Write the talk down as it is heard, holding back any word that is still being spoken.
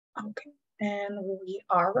Okay, and we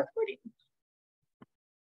are recording.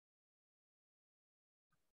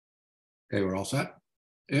 Okay, we're all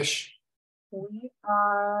set-ish. We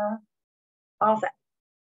are all set.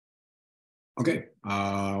 Okay,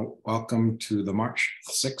 welcome to the March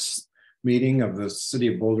 6th meeting of the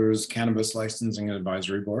City of Boulder's Cannabis Licensing and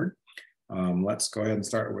Advisory Board. Let's go ahead and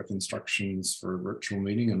start with instructions for virtual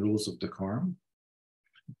meeting and rules of decorum.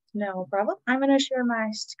 No problem. I'm going to share my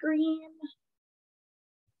screen.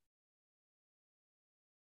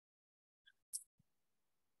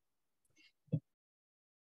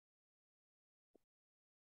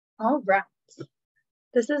 All right.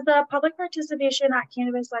 This is the public participation at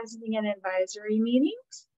Cannabis Licensing and Advisory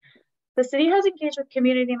meetings. The city has engaged with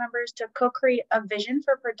community members to co-create a vision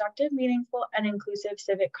for productive, meaningful, and inclusive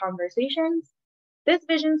civic conversations. This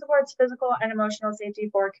vision supports physical and emotional safety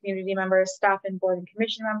for community members, staff, and board and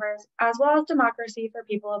commission members, as well as democracy for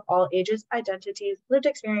people of all ages, identities, lived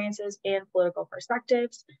experiences, and political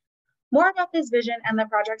perspectives. More about this vision and the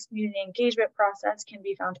project's community engagement process can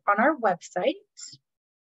be found on our website.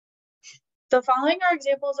 The following are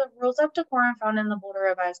examples of rules of decorum found in the Boulder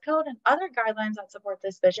Revised Code and other guidelines that support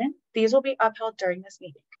this vision. These will be upheld during this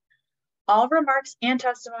meeting. All remarks and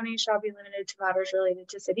testimony shall be limited to matters related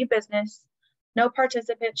to city business. No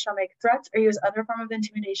participant shall make threats or use other form of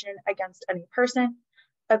intimidation against any person.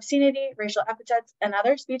 Obscenity, racial epithets, and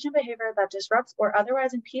other speech and behavior that disrupts or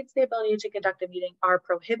otherwise impedes the ability to conduct a meeting are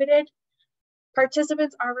prohibited.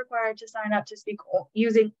 Participants are required to sign up to speak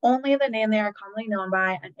using only the name they are commonly known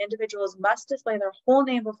by, and individuals must display their whole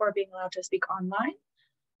name before being allowed to speak online.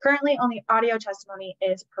 Currently, only audio testimony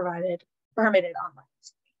is permitted online.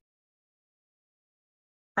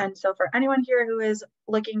 And so for anyone here who is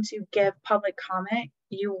looking to give public comment,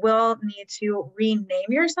 you will need to rename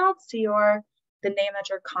yourselves to the name that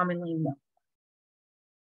you're commonly known.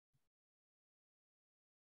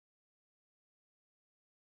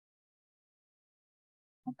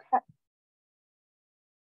 Okay.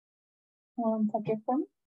 One second for me.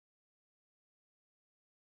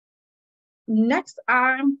 Next,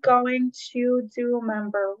 I'm going to do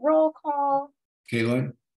member roll call.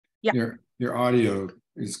 Caitlin, yeah. Your audio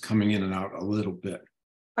is coming in and out a little bit.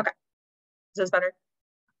 Okay. Is this better?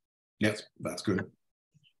 Yes, that's good.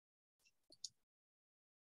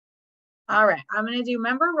 All right, I'm going to do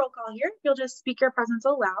member roll call here. You'll just speak your presence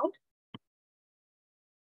aloud.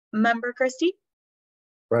 Member Christie?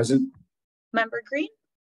 Present. Member Green?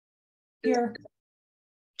 Here.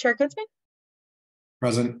 Chair Kutzman?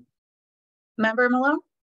 Present. Member Malone?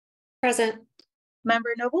 Present.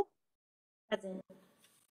 Member Noble? Present.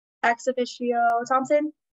 Ex officio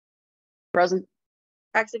Thompson? Present.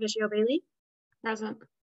 Ex officio Bailey? Present.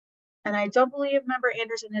 And I don't believe member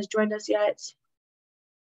Anderson has joined us yet.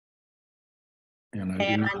 And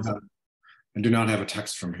I do not have a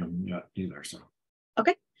text from him yet either. So.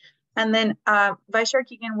 Okay. And then Vice Chair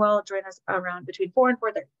Keegan will join us around between 4 and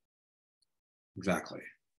 4:30. Exactly.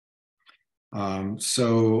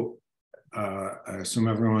 So I assume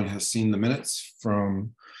everyone has seen the minutes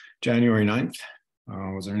from January 9th.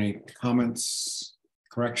 Was there any comments,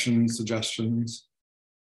 corrections, suggestions?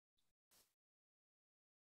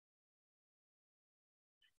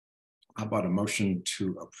 How about a motion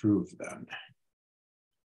to approve then?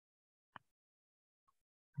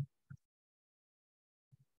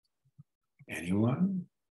 Anyone?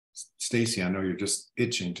 Stacy, I know you're just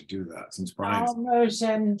itching to do that since Brian. I'll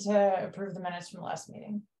motion to approve the minutes from the last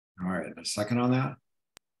meeting. All right, a second on that?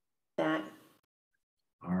 That.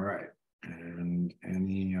 All right, and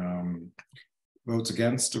any votes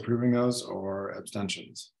against approving those or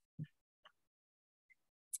abstentions?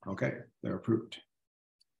 Okay, they're approved.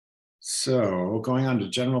 So going on to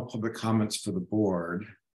general public comments for the board,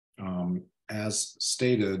 as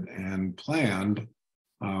stated and planned,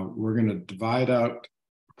 we're going to divide out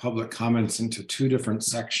public comments into two different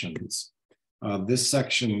sections. This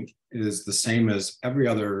section is the same as every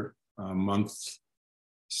other month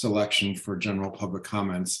selection for general public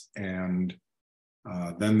comments, and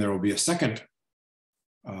then there will be a second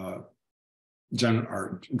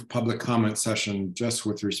public comment session just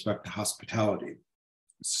with respect to hospitality.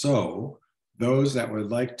 So those that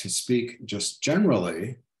would like to speak just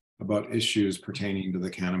generally about issues pertaining to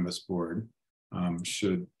the Cannabis Board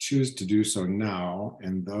should choose to do so now,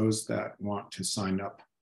 and those that want to sign up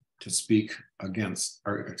to speak against,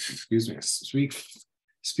 or excuse me,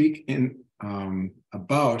 speak in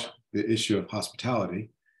about the issue of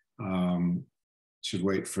hospitality should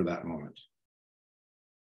wait for that moment.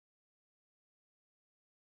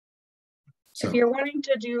 So, if you're wanting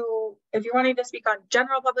to speak on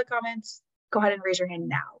general public comments, go ahead and raise your hand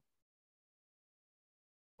now.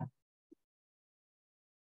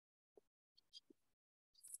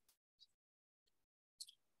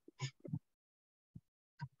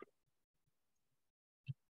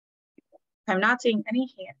 I'm not seeing any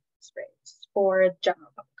hands raised for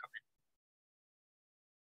general public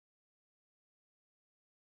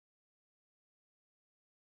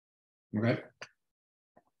comment. Okay.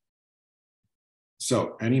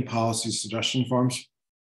 So any policy suggestion forms?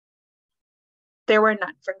 There were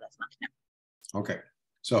none for this month, no. Okay,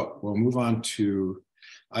 so we'll move on to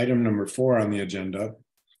item number 4 on the agenda.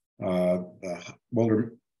 The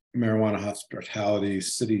Boulder Marijuana Hospitality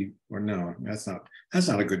City, or no, that's not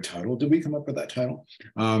a good title. Did we come up with that title?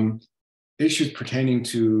 Issues pertaining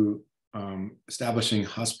to establishing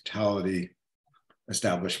hospitality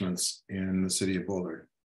establishments in the city of Boulder.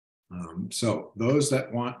 So those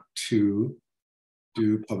that want to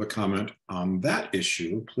do public comment on that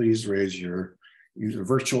issue, please raise your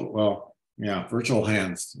virtual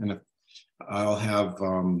hands. And if I'll have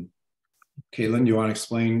Caitlin, do you want to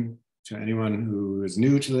explain to anyone who is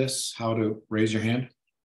new to this how to raise your hand?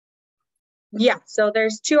 Yeah, so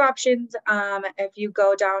there's 2 options. If you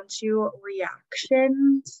go down to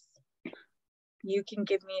reactions, you can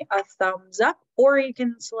give me a thumbs up, or you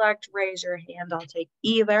can select raise your hand. I'll take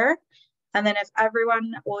either. And then if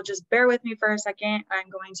everyone will just bear with me for a second, I'm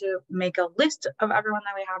going to make a list of everyone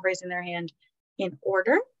that we have raising their hand in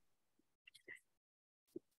order.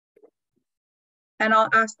 And I'll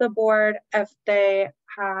ask the board if they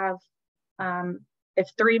have, if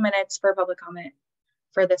 3 minutes for public comment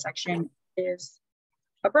for this section is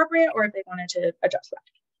appropriate, or if they wanted to adjust that.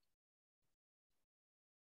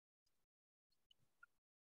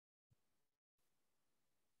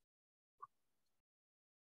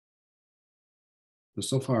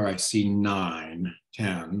 So far I see 9,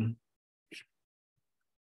 10.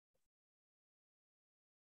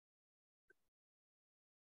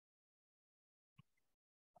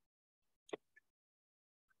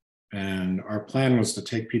 And our plan was to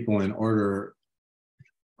take people in order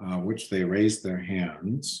which they raised their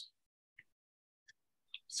hands.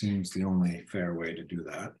 Seems the only fair way to do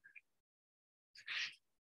that.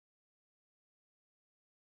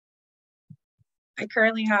 I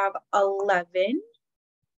currently have 11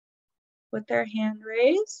 with their hand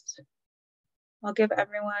raised. I'll give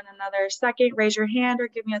everyone another second. Raise your hand or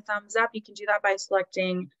give me a thumbs up. You can do that by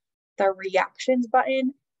selecting the reactions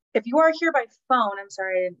button. If you are here by phone, I'm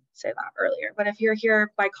sorry I didn't say that earlier, but if you're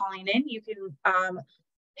here by calling in, you can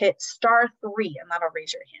hit *3 and that'll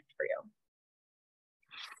raise your hand for you.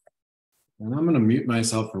 And I'm going to mute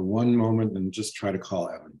myself for 1 moment and just try to call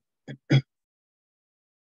Evan.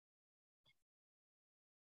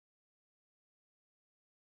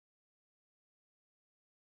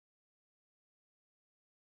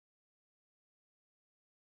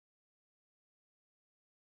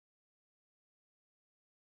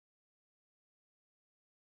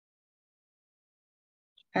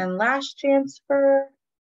 And last chance for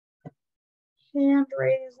hand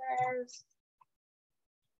raisers.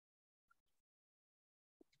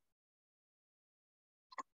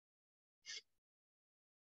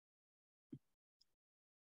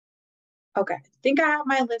 Okay, I think I have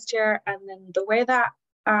my list here, and then the way that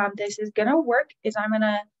this is gonna work is I'm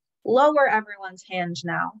gonna lower everyone's hand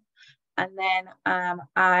now, and then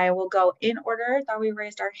I will go in order that we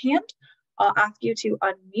raised our hand. I'll ask you to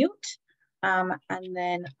unmute, and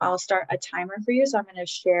then I'll start a timer for you. So I'm gonna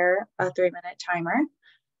share a 3-minute timer,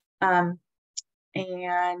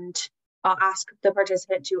 and I'll ask the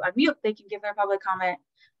participant to unmute. They can give their public comment,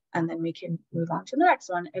 and then we can move on to the next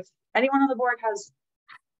one. If anyone on the board has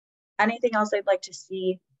anything else they'd like to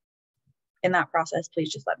see in that process,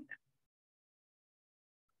 please just let me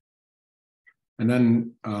know. And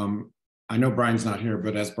then I know Brian's not here,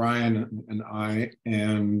 but as Brian and I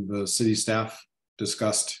and the city staff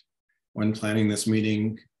discussed when planning this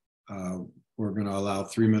meeting, we're going to allow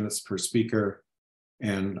 3 minutes per speaker.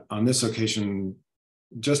 And on this occasion,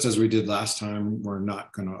 just as we did last time, we're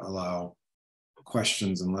not going to allow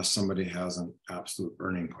questions unless somebody has an absolute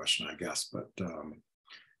burning question, I guess. But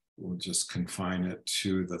we'll just confine it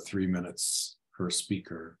to the 3 minutes per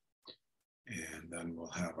speaker. And then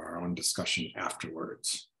we'll have our own discussion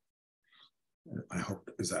afterwards. I hope,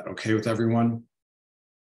 is that okay with everyone?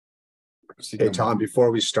 Hey, Tom,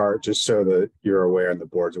 before we start, just so that you're aware and the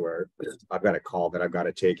board's aware, I've got a call that I've got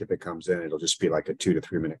to take. If it comes in, it'll just be like a 2 to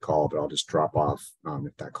 3 minute call, but I'll just drop off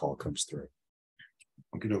if that call comes through.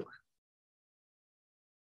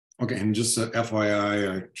 Okay, and just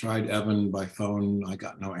FYI, I tried Evan by phone. I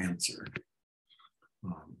got no answer.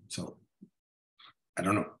 So I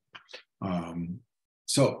don't know.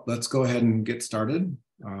 So let's go ahead and get started.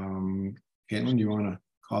 Caitlin, you want to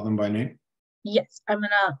call them by name? Yes, I'm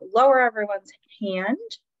gonna lower everyone's hand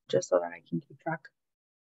just so that I can keep track.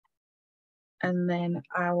 And then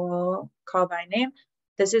I will call by name.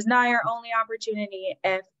 This is not your only opportunity.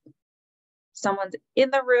 If someone's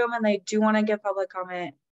in the room and they do want to give public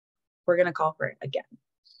comment, we're going to call for it again.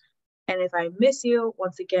 And if I miss you,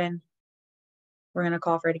 once again, we're going to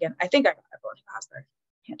call for it again. I think I got everyone who has their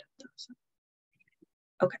hand up. So.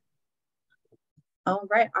 Okay. All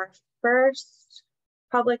right. Our first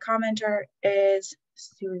public commenter is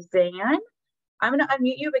Suzanne. I'm going to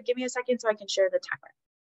unmute you, but give me a second so I can share the timer.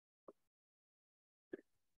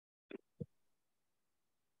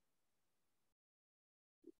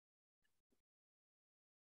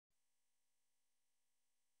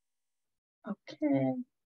 Okay.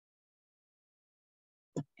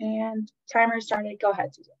 And timer started. Go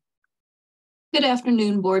ahead, Suzanne. Good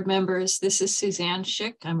afternoon, board members. This is Suzanne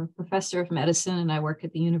Schick. I'm a professor of medicine and I work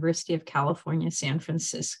at the University of California, San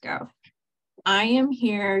Francisco. I am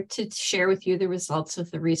here to share with you the results of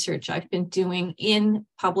the research I've been doing in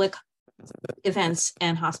public events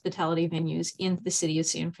and hospitality venues in the city of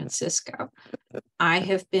San Francisco. I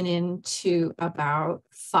have been into about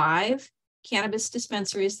 5 cannabis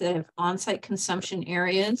dispensaries that have on-site consumption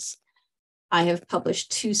areas. I have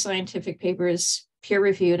published 2 scientific papers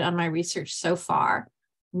peer-reviewed on my research so far.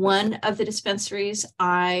 One of the dispensaries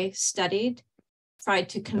I studied tried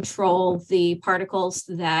to control the particles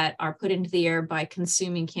that are put into the air by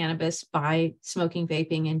consuming cannabis, by smoking,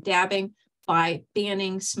 vaping, and dabbing, by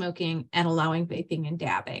banning smoking and allowing vaping and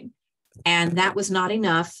dabbing. And that was not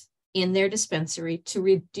enough in their dispensary to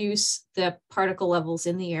reduce the particle levels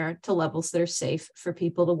in the air to levels that are safe for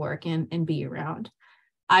people to work in and be around.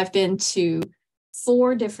 I've been to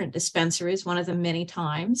 4 different dispensaries, one of them many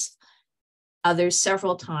times, others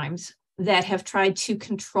several times, that have tried to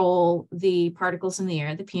control the particles in the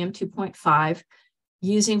air, the PM 2.5,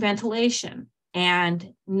 using ventilation.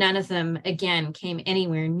 And none of them, again, came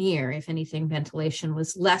anywhere near. If anything, ventilation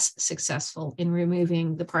was less successful in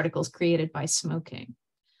removing the particles created by smoking.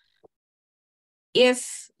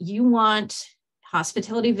 If you want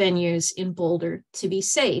hospitality venues in Boulder to be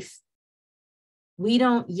safe, we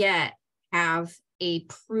don't yet have a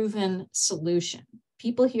proven solution.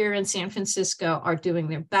 People here in San Francisco are doing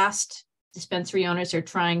their best. Dispensary owners are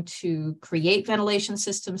trying to create ventilation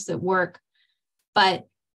systems that work. But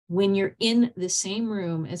when you're in the same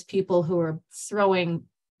room as people who are throwing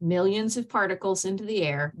millions of particles into the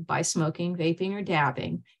air by smoking, vaping, or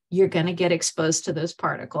dabbing, you're going to get exposed to those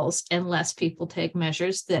particles unless people take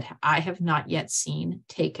measures that I have not yet seen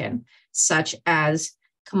taken, such as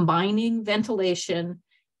combining ventilation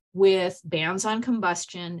with bans on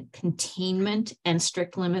combustion, containment, and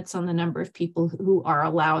strict limits on the number of people who are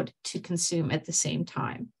allowed to consume at the same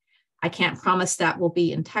time. I can't promise that will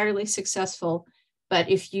be entirely successful, but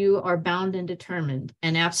if you are bound and determined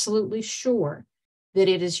and absolutely sure that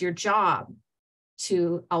it is your job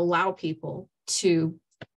to allow people to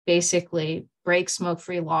basically break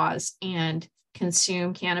smoke-free laws and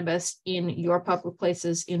consume cannabis in your public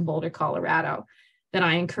places in Boulder, Colorado, then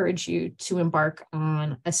I encourage you to embark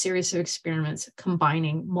on a series of experiments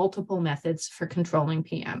combining multiple methods for controlling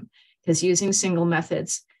PM, because using single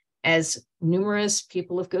methods, as numerous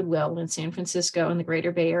people of goodwill in San Francisco and the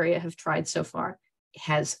greater Bay Area have tried so far,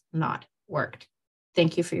 has not worked.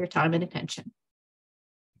 Thank you for your time and attention.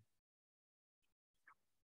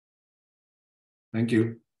 Thank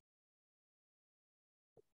you.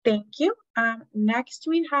 Thank you. Next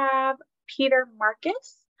we have Peter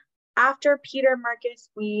Marcus. After Peter Marcus,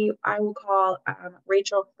 I will call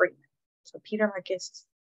Rachel Freeman. So Peter Marcus,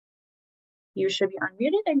 you should be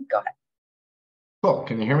unmuted and go ahead. Cool.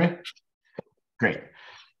 Can you hear me? Great.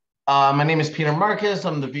 My name is Peter Marcus.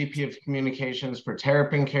 I'm the VP of Communications for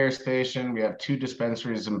Terrapin Care Station. We have 2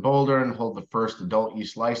 dispensaries in Boulder and hold the first adult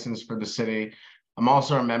use license for the city. I'm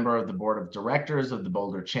also a member of the board of directors of the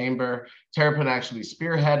Boulder Chamber. Terrapin actually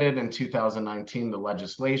spearheaded in 2019 the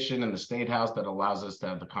legislation in the State House that allows us to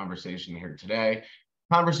have the conversation here today.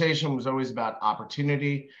 Conversation was always about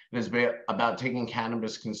opportunity. It is about taking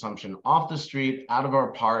cannabis consumption off the street, out of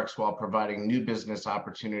our parks, while providing new business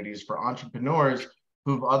opportunities for entrepreneurs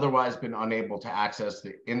who've otherwise been unable to access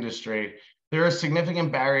the industry. There are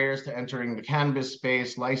significant barriers to entering the cannabis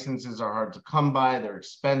space. Licenses are hard to come by, they're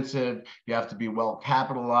expensive. You have to be well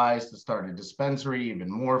capitalized to start a dispensary,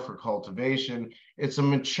 even more for cultivation. It's a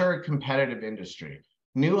mature competitive industry.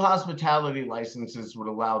 New hospitality licenses would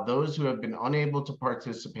allow those who have been unable to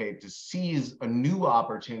participate to seize a new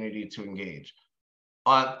opportunity to engage.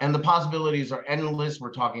 And the possibilities are endless.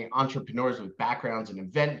 We're talking entrepreneurs with backgrounds in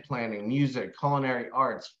event planning, music, culinary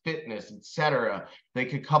arts, fitness, etc. They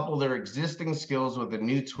could couple their existing skills with a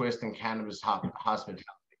new twist in cannabis hospitality.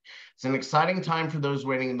 It's an exciting time for those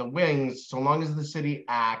waiting in the wings, so long as the city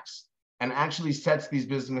acts and actually sets these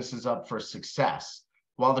businesses up for success.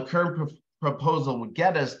 While the current proposal would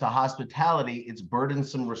get us to hospitality, its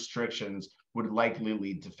burdensome restrictions would likely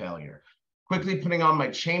lead to failure. Quickly putting on my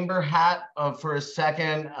chamber hat for a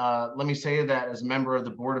second, let me say that as a member of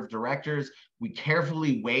the board of directors, we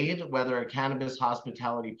carefully weighed whether a cannabis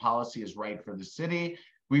hospitality policy is right for the city.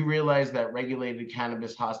 We realized that regulated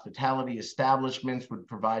cannabis hospitality establishments would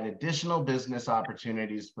provide additional business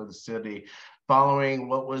opportunities for the city following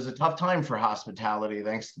what was a tough time for hospitality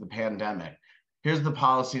thanks to the pandemic. Here's the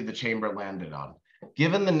policy the chamber landed on.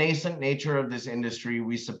 Given the nascent nature of this industry,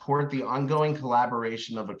 we support the ongoing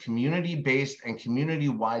collaboration of a community-based and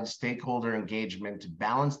community-wide stakeholder engagement to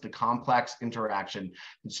balance the complex interaction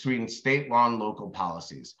between state law and local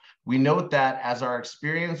policies. We note that as our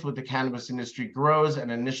experience with the cannabis industry grows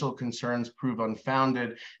and initial concerns prove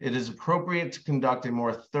unfounded, it is appropriate to conduct a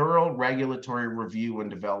more thorough regulatory review when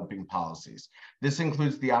developing policies. This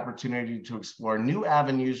includes the opportunity to explore new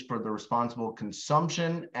avenues for the responsible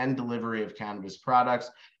consumption and delivery of cannabis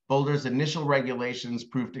products. Boulder's initial regulations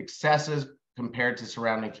proved excessive compared to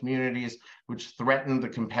surrounding communities, which threatened the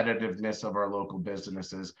competitiveness of our local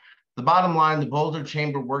businesses. The bottom line, the Boulder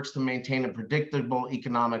Chamber works to maintain a predictable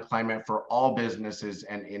economic climate for all businesses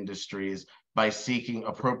and industries by seeking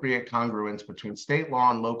appropriate congruence between state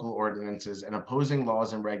law and local ordinances and opposing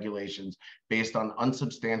laws and regulations based on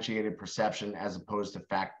unsubstantiated perception as opposed to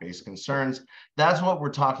fact-based concerns. That's what we're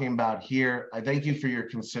talking about here. I thank you for your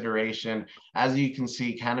consideration. As you can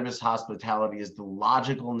see, cannabis hospitality is the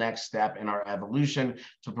logical next step in our evolution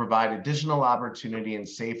to provide additional opportunity in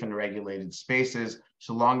safe and regulated spaces,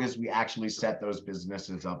 so long as we actually set those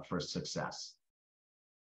businesses up for success.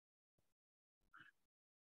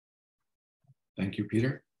 Thank you,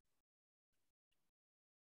 Peter.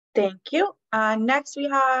 Thank you. Next we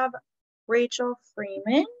have Rachel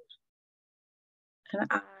Freeman. And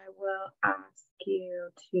I will ask you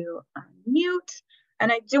to unmute.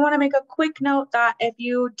 And I do want to make a quick note that if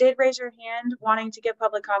you did raise your hand wanting to give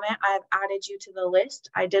public comment, I have added you to the list.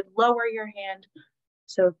 I did lower your hand,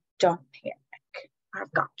 so don't panic.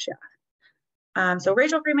 I've got you. So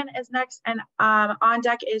Rachel Freeman is next, and on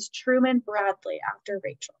deck is Truman Bradley after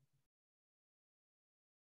Rachel.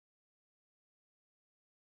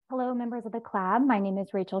 Hello, members of the CLAB. My name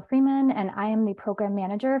is Rachel Freeman, and I am the program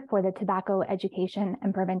manager for the Tobacco Education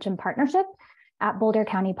and Prevention Partnership at Boulder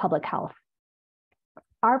County Public Health.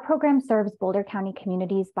 Our program serves Boulder County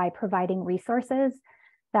communities by providing resources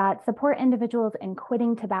that support individuals in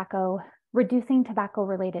quitting tobacco, reducing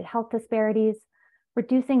tobacco-related health disparities,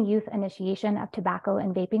 reducing youth initiation of tobacco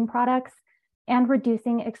and vaping products, and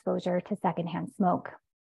reducing exposure to secondhand smoke.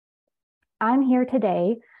 I'm here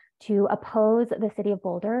today to oppose the City of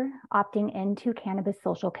Boulder opting into cannabis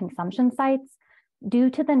social consumption sites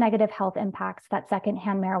due to the negative health impacts that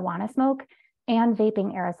secondhand marijuana smoke and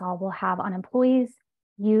vaping aerosol will have on employees,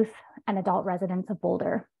 youth, and adult residents of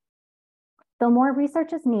Boulder. Though more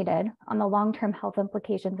research is needed on the long-term health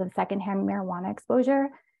implications of secondhand marijuana exposure,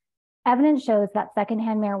 evidence shows that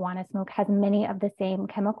secondhand marijuana smoke has many of the same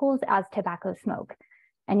chemicals as tobacco smoke.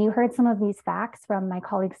 And you heard some of these facts from my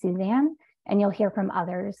colleague Suzanne, and you'll hear from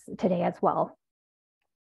others today as well.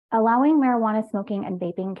 Allowing marijuana smoking and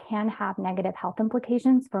vaping can have negative health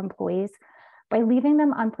implications for employees by leaving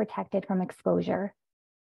them unprotected from exposure.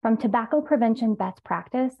 From tobacco prevention best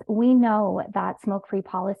practice, we know that smoke-free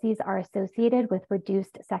policies are associated with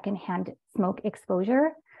reduced secondhand smoke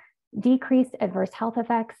exposure, decreased adverse health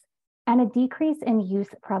effects, and a decrease in youth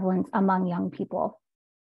prevalence among young people.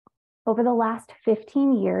 Over the last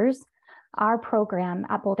 15 years, our program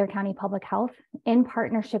at Boulder County Public Health, in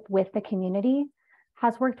partnership with the community,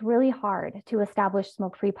 has worked really hard to establish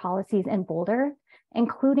smoke-free policies in Boulder,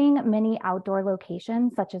 including many outdoor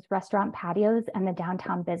locations such as restaurant patios and the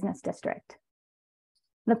downtown business district.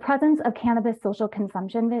 The presence of cannabis social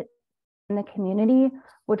consumption in the community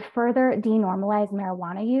would further denormalize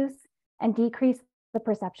marijuana use and decrease the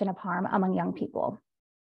perception of harm among young people.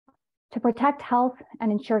 To protect health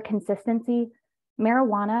and ensure consistency,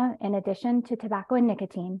 marijuana, in addition to tobacco and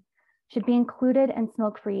nicotine, should be included in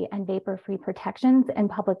smoke-free and vapor-free protections in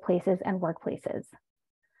public places and workplaces.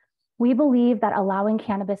 We believe that allowing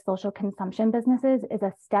cannabis social consumption businesses is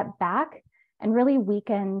a step back and really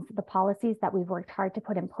weakens the policies that we've worked hard to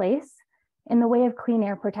put in place in the way of clean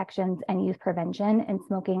air protections and youth prevention in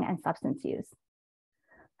smoking and substance use.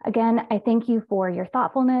 Again, I thank you for your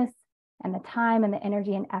thoughtfulness and the time and the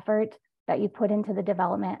energy and effort that you put into the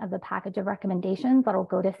development of the package of recommendations that will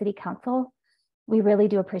go to City Council. We really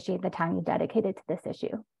do appreciate the time you dedicated to this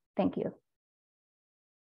issue. Thank you.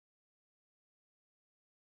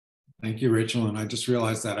 Thank you, Rachel. And I just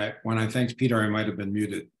realized that when I thanked Peter, I might have been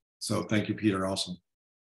muted. So thank you, Peter, also.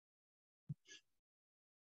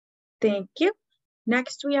 Thank you.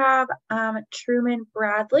 Next, we have Truman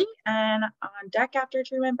Bradley, and on deck after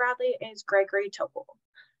Truman Bradley is Gregory Topol.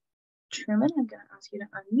 Truman, I'm going to ask you to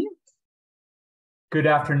unmute. Good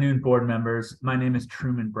afternoon, board members. My name is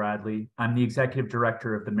Truman Bradley. I'm the executive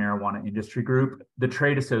director of the Marijuana Industry Group, the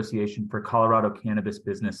trade association for Colorado cannabis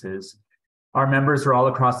businesses. Our members are all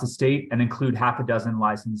across the state and include half a dozen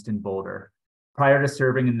licensed in Boulder. Prior to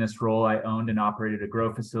serving in this role, I owned and operated a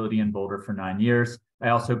grow facility in Boulder for 9 years. I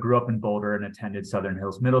also grew up in Boulder and attended Southern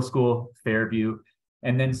Hills Middle School, Fairview,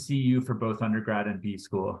 and then CU for both undergrad and B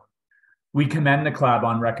school. We commend the club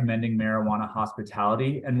on recommending marijuana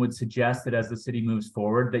hospitality and would suggest that as the city moves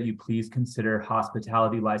forward, that you please consider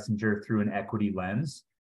hospitality licensure through an equity lens.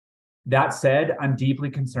 That said, I'm deeply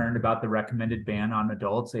concerned about the recommended ban on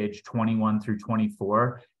adults aged 21 through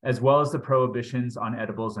 24, as well as the prohibitions on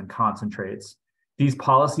edibles and concentrates. These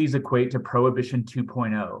policies equate to Prohibition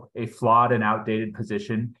 2.0, a flawed and outdated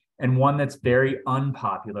position, and one that's very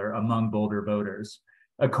unpopular among Boulder voters.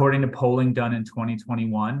 According to polling done in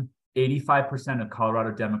 2021, 85% of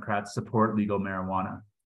Colorado Democrats support legal marijuana.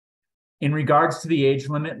 In regards to the age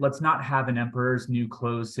limit, let's not have an emperor's new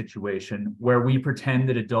clothes situation where we pretend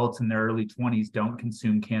that adults in their early 20s don't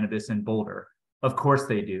consume cannabis in Boulder. Of course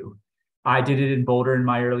they do. I did it in Boulder in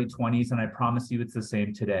my early 20s, and I promise you it's the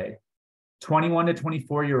same today. 21 to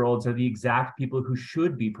 24-year-olds are the exact people who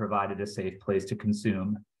should be provided a safe place to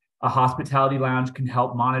consume. A hospitality lounge can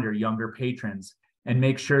help monitor younger patrons and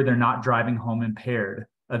make sure they're not driving home impaired,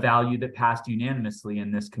 a value that passed unanimously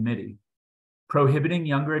in this committee. Prohibiting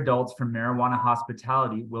younger adults from marijuana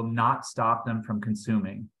hospitality will not stop them from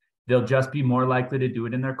consuming. They'll just be more likely to do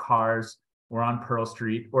it in their cars or on Pearl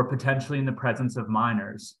Street or potentially in the presence of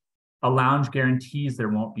minors. A lounge guarantees there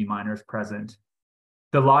won't be minors present.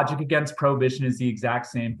 The logic against prohibition is the exact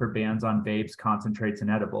same for bans on vapes, concentrates,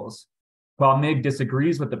 and edibles. While MIG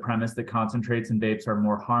disagrees with the premise that concentrates and vapes are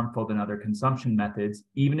more harmful than other consumption methods,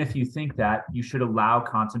 even if you think that, you should allow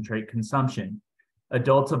concentrate consumption.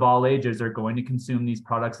 Adults of all ages are going to consume these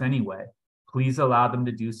products anyway. Please allow them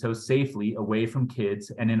to do so safely, away from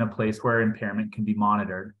kids, and in a place where impairment can be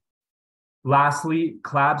monitored. Lastly,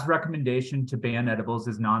 CLAB's recommendation to ban edibles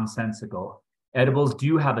is nonsensical. Edibles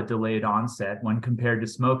do have a delayed onset when compared to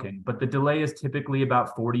smoking, but the delay is typically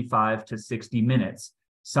about 45 to 60 minutes,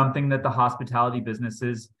 something that the hospitality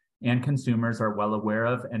businesses and consumers are well aware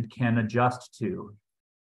of and can adjust to.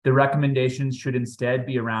 The recommendations should instead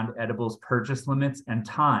be around edibles purchase limits and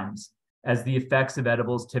times, as the effects of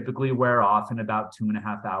edibles typically wear off in about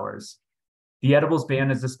 2.5 hours. The edibles ban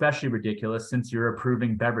is especially ridiculous since you're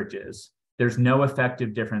approving beverages. There's no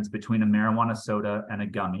effective difference between a marijuana soda and a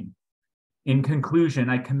gummy. In conclusion,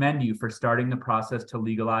 I commend you for starting the process to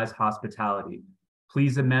legalize hospitality.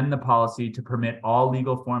 Please amend the policy to permit all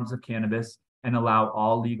legal forms of cannabis and allow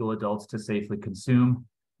all legal adults to safely consume.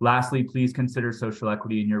 Lastly, please consider social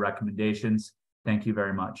equity in your recommendations. Thank you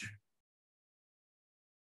very much.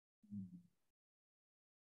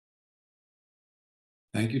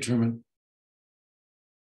 Thank you, Truman.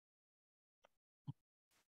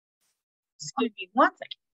 Excuse me one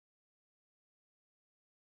second.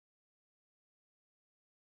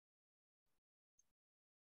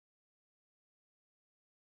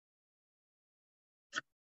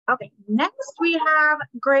 Okay, next we have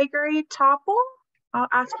Gregory Topol. I'll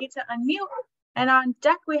ask you to unmute. And on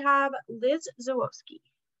deck we have Liz Zawowski.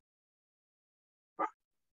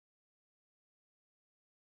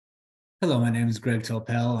 Hello, my name is Greg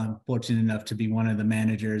Topel. I'm fortunate enough to be one of the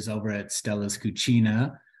managers over at Stella's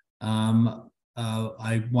Cucina.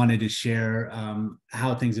 I wanted to share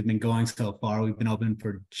how things have been going so far. We've been open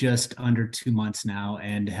for just under 2 months now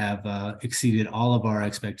and have exceeded all of our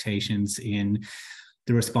expectations in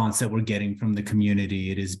the response that we're getting from the community.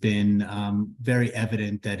 It has been very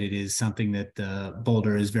evident that it is something that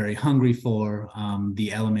Boulder is very hungry for.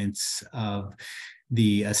 The elements of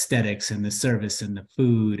the aesthetics and the service and the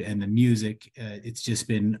food and the music, it's just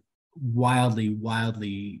been wildly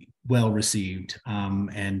well received,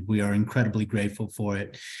 and we are incredibly grateful for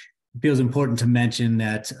it. It feels important to mention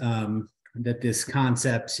that that this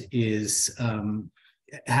concept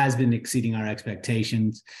has been exceeding our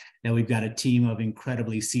expectations. Now we've got a team of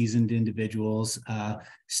incredibly seasoned individuals.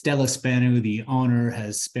 Stella Spanu, the owner,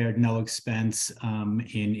 has spared no expense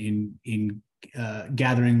in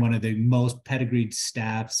gathering one of the most pedigreed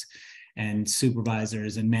staffs and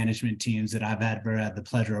supervisors and management teams that I've had the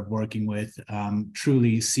pleasure of working with,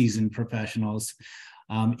 truly seasoned professionals.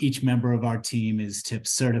 Each member of our team is TIP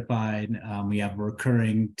certified. We have a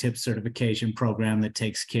recurring TIP certification program that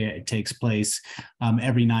takes place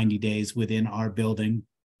every 90 days within our building.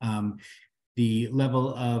 The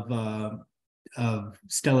level of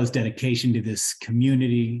Stella's dedication to this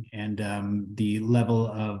community and the level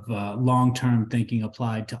of long-term thinking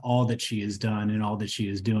applied to all that she has done and all that she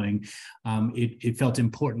is doing. It felt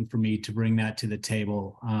important for me to bring that to the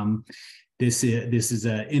table. This is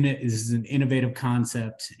an innovative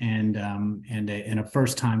concept and a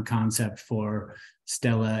first-time concept for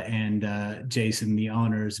Stella and Jason, the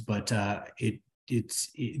owners, but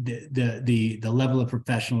the level of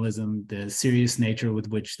professionalism, the serious nature with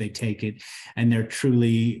which they take it, and their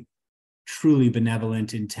truly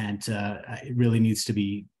benevolent intent, it really needs to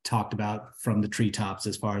be talked about from the treetops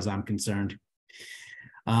as far as I'm concerned.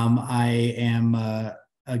 I am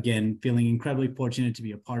again feeling incredibly fortunate to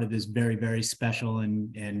be a part of this very, very special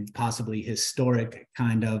and possibly historic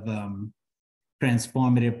kind of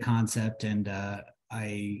transformative concept, and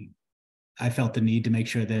I felt the need to make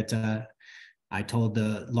sure that I told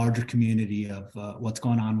the larger community of what's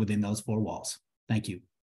going on within those four walls. Thank you.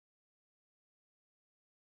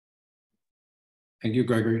 Thank you,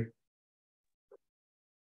 Gregory.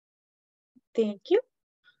 Thank you.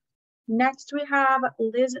 Next, we have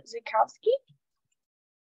Liz Zukowski.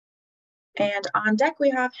 And on deck, we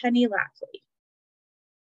have Henny Lackley.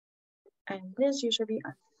 And Liz, you should be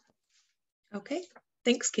on. Okay,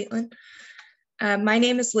 thanks, Caitlin. My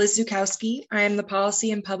name is Liz Zukowski. I am the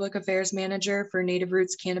Policy and Public Affairs Manager for Native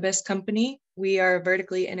Roots Cannabis Company. We are a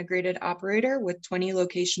vertically integrated operator with 20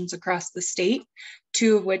 locations across the state,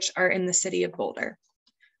 2 of which are in the city of Boulder.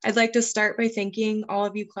 I'd like to start by thanking all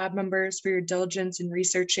of you club members for your diligence in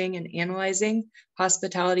researching and analyzing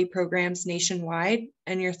hospitality programs nationwide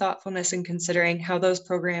and your thoughtfulness in considering how those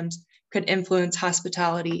programs could influence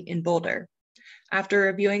hospitality in Boulder. After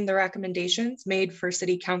reviewing the recommendations made for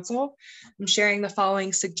City Council, I'm sharing the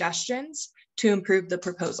following suggestions to improve the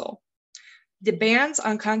proposal. The bans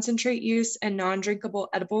on concentrate use and non-drinkable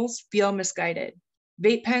edibles feel misguided.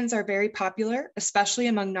 Vape pens are very popular, especially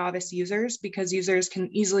among novice users, because users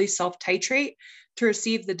can easily self-titrate to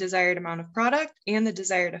receive the desired amount of product and the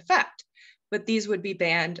desired effect, but these would be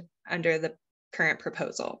banned under the current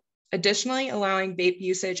proposal. Additionally, allowing vape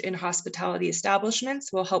usage in hospitality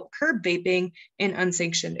establishments will help curb vaping in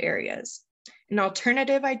unsanctioned areas. An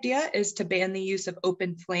alternative idea is to ban the use of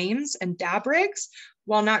open flames and dab rigs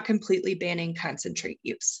while not completely banning concentrate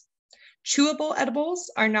use. Chewable edibles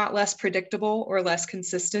are not less predictable or less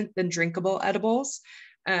consistent than drinkable edibles.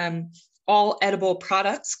 All edible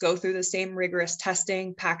products go through the same rigorous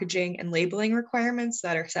testing, packaging, and labeling requirements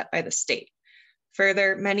that are set by the state.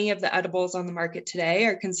 Further, many of the edibles on the market today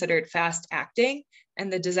are considered fast acting,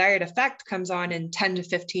 and the desired effect comes on in 10 to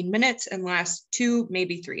 15 minutes and lasts 2,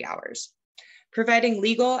 maybe 3 hours. Providing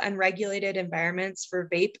legal and regulated environments for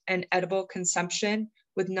vape and edible consumption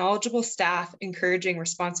with knowledgeable staff encouraging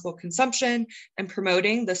responsible consumption and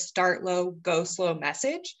promoting the start low, go slow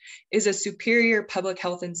message is a superior public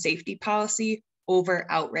health and safety policy over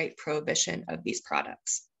outright prohibition of these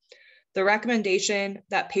products. The recommendation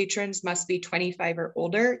that patrons must be 25 or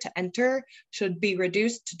older to enter should be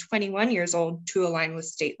reduced to 21 years old to align with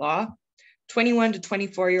state law. 21 to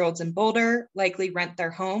 24-year-olds in Boulder likely rent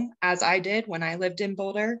their home, as I did when I lived in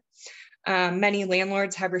Boulder. Many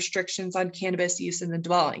landlords have restrictions on cannabis use in the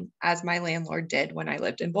dwelling, as my landlord did when I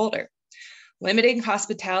lived in Boulder. Limiting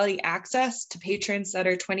hospitality access to patrons that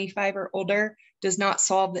are 25 or older does not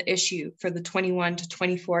solve the issue for the 21 to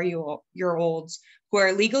 24-year-olds who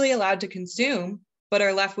are legally allowed to consume, but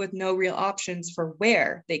are left with no real options for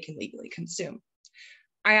where they can legally consume.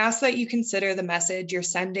 I ask that you consider the message you're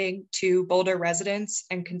sending to Boulder residents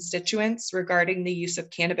and constituents regarding the use of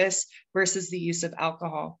cannabis versus the use of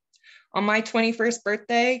alcohol. On my 21st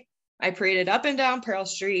birthday, I paraded up and down Pearl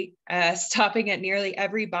Street, stopping at nearly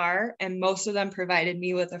every bar, and most of them provided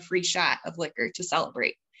me with a free shot of liquor to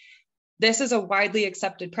celebrate. This is a widely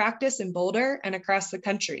accepted practice in Boulder and across the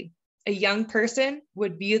country. A young person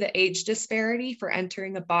would view the age disparity for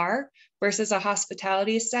entering a bar versus a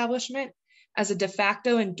hospitality establishment as a de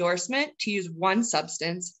facto endorsement to use one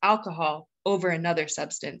substance, alcohol, over another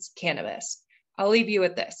substance, cannabis. I'll leave you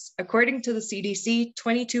with this. According to the CDC,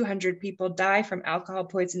 2,200 people die from alcohol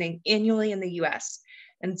poisoning annually in the US,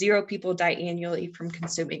 and 0 people die annually from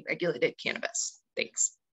consuming regulated cannabis.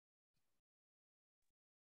 Thanks.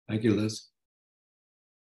 Thank you, Liz.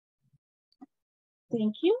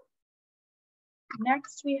 Thank you.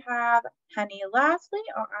 Next, we have Henny Lackley.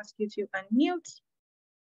 I'll ask you to unmute.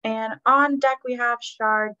 And on deck, we have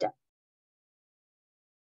Shar Deb.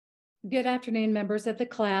 Good afternoon, members of the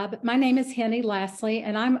club. My name is Henny Lackley,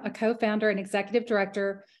 and I'm a co-founder and executive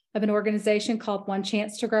director of an organization called One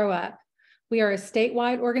Chance to Grow Up. We are a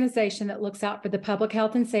statewide organization that looks out for the public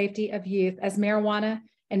health and safety of youth as marijuana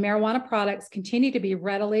and marijuana products continue to be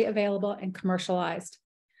readily available and commercialized.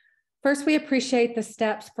 First, we appreciate the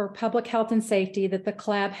steps for public health and safety that the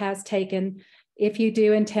CLAB has taken as you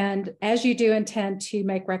do intend to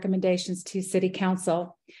make recommendations to City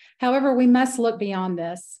Council. However, we must look beyond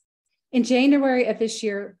this. In January of this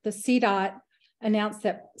year, the CDOT announced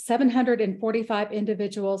that 745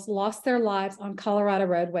 individuals lost their lives on Colorado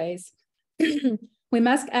roadways. We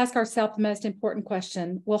must ask ourselves the most important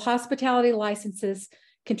question: will hospitality licenses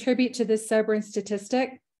contribute to this sobering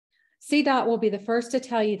statistic? CDOT will be the first to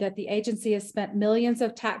tell you that the agency has spent millions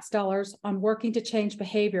of tax dollars on working to change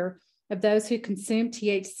behavior of those who consume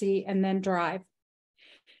THC and then drive.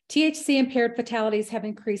 THC impaired fatalities have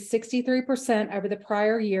increased 63% over the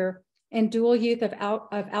prior year, and dual use of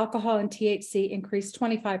alcohol and THC increased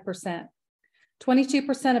 25%.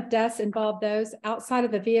 22% of deaths involve those outside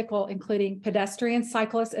of the vehicle, including pedestrians,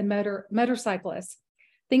 cyclists, and motorcyclists.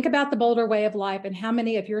 Think about the Boulder way of life and how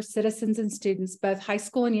many of your citizens and students, both high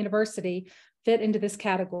school and university, fit into this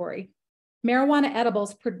category. Marijuana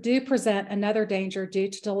edibles do present another danger due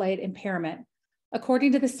to delayed impairment.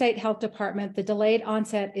 According to the State Health Department, the delayed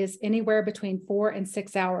onset is anywhere between 4 and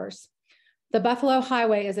 6 hours. The Buffalo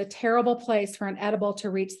Highway is a terrible place for an edible to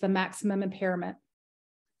reach the maximum impairment.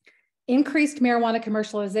 Increased marijuana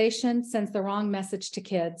commercialization sends the wrong message to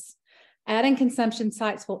kids. Adding consumption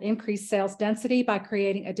sites will increase sales density by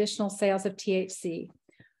creating additional sales of THC.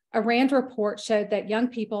 A RAND report showed that young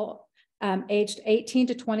people aged 18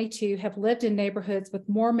 to 22 have lived in neighborhoods with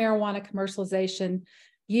more marijuana commercialization,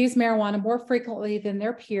 use marijuana more frequently than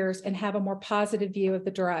their peers, and have a more positive view of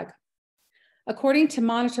the drug. According to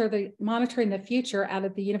Monitoring the Future out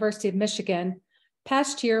of the University of Michigan,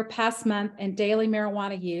 past year, past month, and daily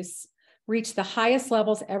marijuana use reached the highest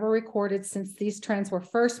levels ever recorded since these trends were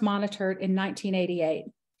first monitored in 1988.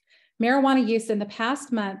 Marijuana use in the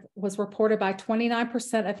past month was reported by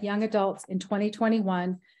 29% of young adults in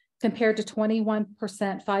 2021, compared to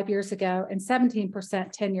 21% 5 years ago and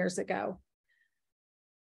 17% 10 years ago.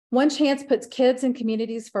 One Chance puts kids and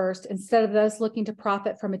communities first instead of those looking to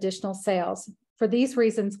profit from additional sales. For these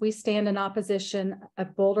reasons, we stand in opposition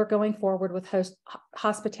of Boulder going forward with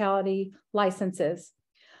hospitality licenses.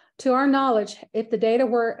 To our knowledge, if the data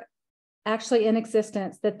were actually in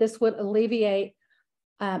existence that this would alleviate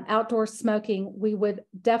outdoor smoking, we would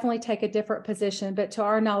definitely take a different position, but to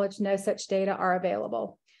our knowledge, no such data are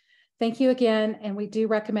available. Thank you again, and we do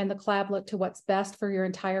recommend the CLAB look to what's best for your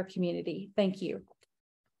entire community. Thank you.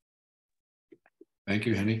 Thank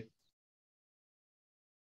you, Henny.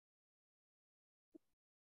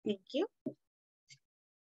 Thank you.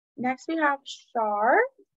 Next, we have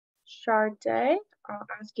Sharday. I'll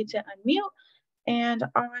ask you to unmute. And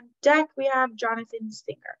on deck, we have Jonathan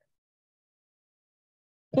Singer.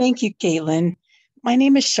 Thank you, Caitlin. My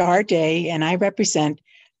name is Sharday, and I represent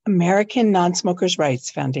American Non-Smokers' Rights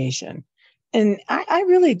Foundation. And I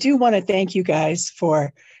really do want to thank you guys,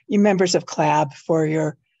 for you members of CLAB, for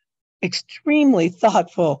your extremely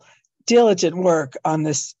thoughtful, diligent work on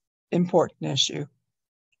this important issue.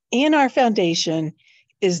 And our foundation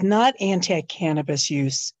is not anti-cannabis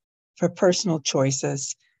use for personal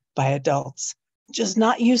choices by adults, just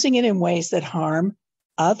not using it in ways that harm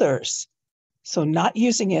others. So not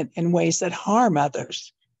using it in ways that harm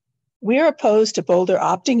others. We are opposed to Boulder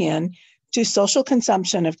opting in to social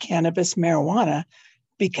consumption of cannabis marijuana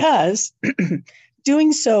because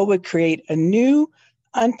doing so would create a new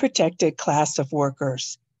unprotected class of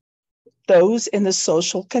workers, those in the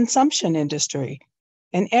social consumption industry.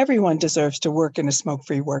 And everyone deserves to work in a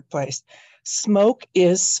smoke-free workplace. Smoke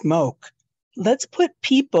is smoke. Let's put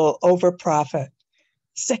people over profit.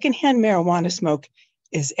 Secondhand marijuana smoke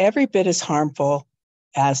is every bit as harmful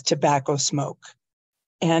as tobacco smoke.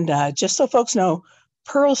 And just so folks know,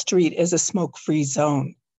 Pearl Street is a smoke-free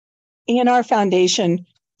zone. And our foundation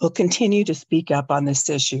will continue to speak up on this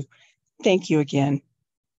issue. Thank you again.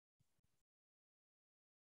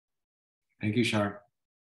 Thank you, Shar.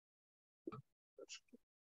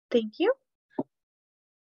 Thank you.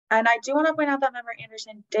 And I do want to point out that Member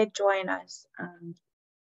Anderson did join us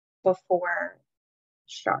before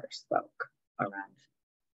Shar spoke around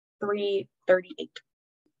 3:38.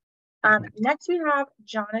 Next, we have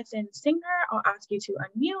Jonathan Singer. I'll ask you to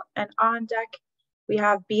unmute. And on deck, we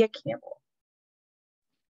have Bea Campbell.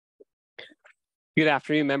 Good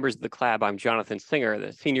afternoon, members of the CLAB. I'm Jonathan Singer,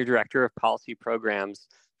 the Senior Director of Policy Programs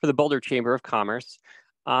for the Boulder Chamber of Commerce.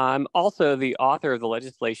 I'm also the author of the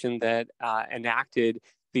legislation that enacted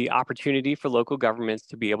the opportunity for local governments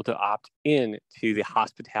to be able to opt in to the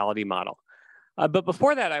hospitality model. But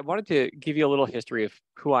before that, I wanted to give you a little history of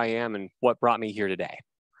who I am and what brought me here today.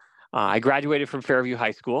 I graduated from Fairview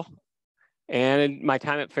High School. And in my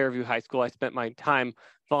time at Fairview High School, I spent my time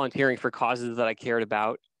volunteering for causes that I cared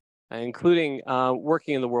about, including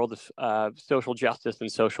working in the world of social justice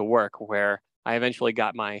and social work, where I eventually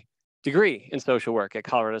got my degree in social work at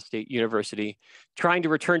Colorado State University, trying to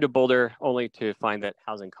return to Boulder only to find that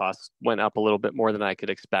housing costs went up a little bit more than I could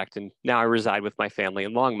expect. And now I reside with my family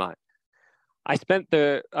in Longmont. I spent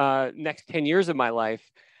the next 10 years of my life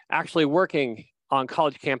actually working on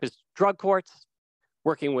college campus drug courts,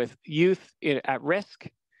 working with youth at risk,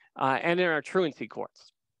 and in our truancy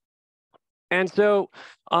courts. And so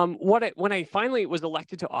when I finally was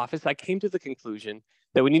elected to office, I came to the conclusion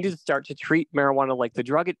that we needed to start to treat marijuana like the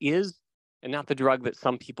drug it is and not the drug that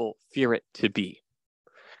some people fear it to be.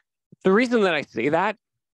 The reason that I say that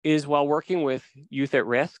is while working with youth at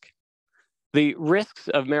risk, the risks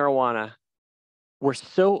of marijuana were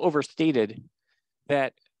so overstated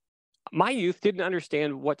that my youth didn't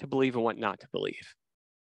understand what to believe and what not to believe.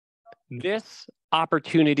 This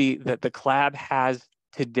opportunity that the CLAB has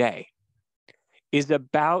today is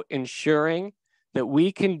about ensuring that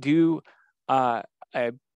we can do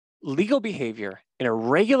a legal behavior in a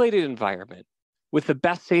regulated environment with the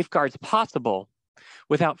best safeguards possible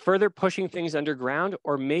without further pushing things underground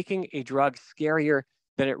or making a drug scarier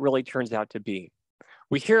than it really turns out to be.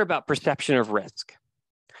 We hear about perception of risk.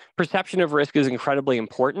 Perception of risk is incredibly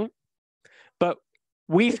important, but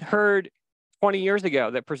we've heard 20 years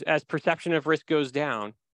ago that as perception of risk goes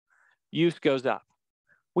down, use goes up.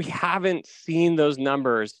 We haven't seen those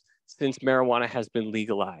numbers since marijuana has been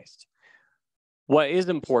legalized. What is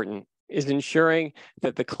important is ensuring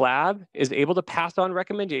that the CLAB is able to pass on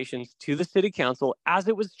recommendations to the City Council as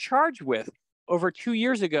it was charged with over 2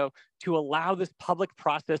 years ago to allow this public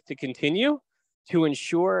process to continue, to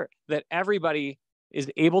ensure that everybody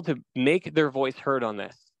is able to make their voice heard on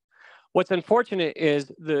this. What's unfortunate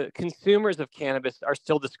is the consumers of cannabis are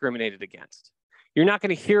still discriminated against. You're not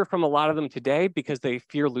going to hear from a lot of them today because they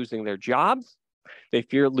fear losing their jobs, they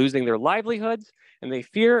fear losing their livelihoods, and they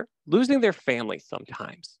fear losing their families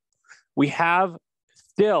sometimes. We have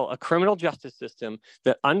still a criminal justice system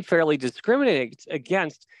that unfairly discriminates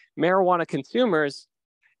against marijuana consumers,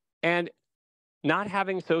 and not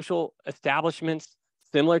having social establishments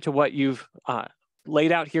similar to what you've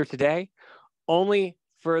laid out here today only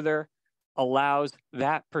further allows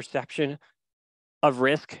that perception of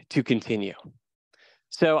risk to continue.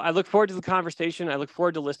 So I look forward to the conversation. I look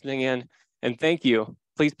forward to listening in, and thank you.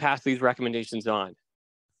 Please pass these recommendations on.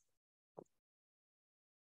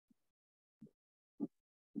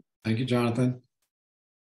 Thank you, Jonathan.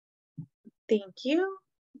 Thank you.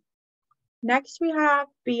 Next, we have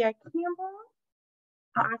Bia Campbell.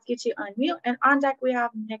 I'll ask you to unmute. And on deck, we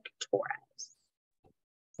have Nick Torres.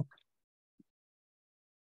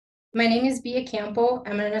 My name is Bia Campbell.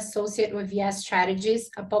 I'm an associate with VS Strategies,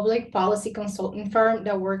 a public policy consulting firm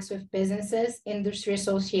that works with businesses, industry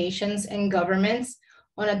associations, and governments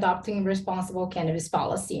on adopting responsible cannabis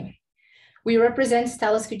policy. We represent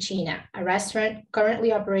Stella's Cucina, a restaurant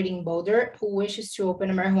currently operating in Boulder who wishes to open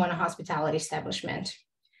a marijuana hospitality establishment.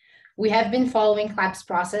 We have been following CLAB's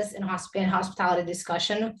process and hospitality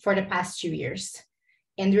discussion for the past 2 years.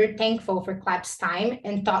 And we're thankful for CLAB's time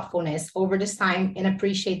and thoughtfulness over this time and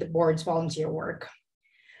appreciate the board's volunteer work.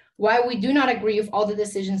 While we do not agree with all the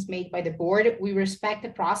decisions made by the board, we respect the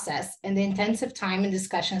process and the intensive time and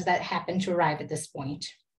discussions that happened to arrive at this point.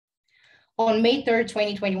 On May 3rd,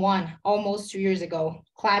 2021, almost 2 years ago,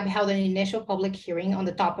 CLAB held an initial public hearing on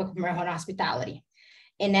the topic of marijuana hospitality.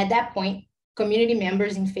 And at that point, community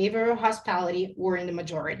members in favor of hospitality were in the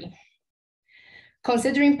majority.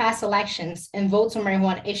 Considering past elections and votes on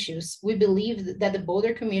marijuana issues, we believe that the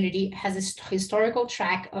Boulder community has a historical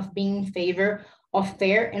track of being in favor of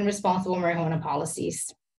fair and responsible marijuana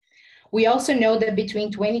policies. We also know that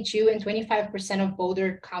between 22 and 25% of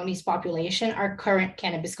Boulder County's population are current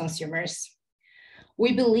cannabis consumers.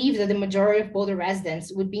 We believe that the majority of Boulder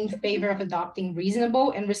residents would be in favor of adopting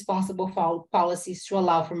reasonable and responsible policies to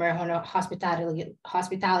allow for marijuana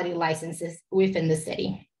hospitality licenses within the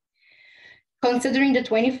city. Considering the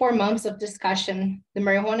 24 months of discussion, the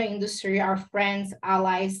marijuana industry, our friends,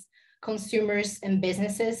 allies, consumers, and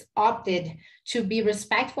businesses opted to be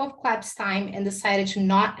respectful of CLAB's time and decided to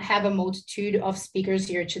not have a multitude of speakers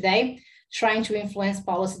here today, trying to influence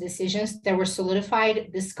policy decisions that were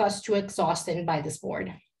solidified, discussed to exhaustion by this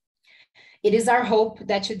board. It is our hope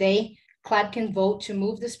that today, CLAB can vote to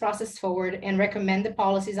move this process forward and recommend the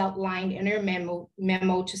policies outlined in your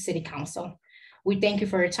memo to City Council. We thank you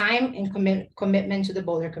for your time and commitment to the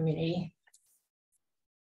Boulder community.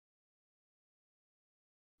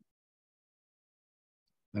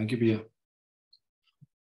 Thank you, Bia.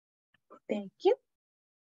 Thank you.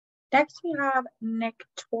 Next, we have Nick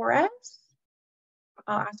Torres.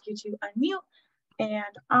 I'll ask you to unmute.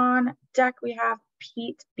 And on deck, we have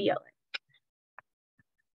Pete Bielik.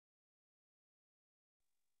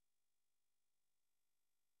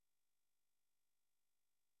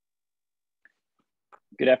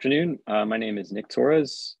 Good afternoon. My name is Nick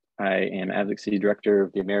Torres. I am Advocacy Director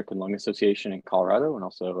of the American Lung Association in Colorado and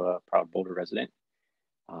also a proud Boulder resident.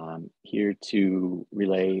 Here to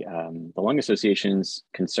relay the Lung Association's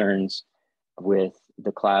concerns with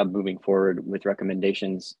the CLAB moving forward with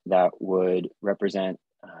recommendations that would represent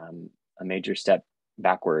a major step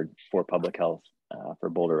backward for public health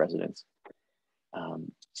for Boulder residents.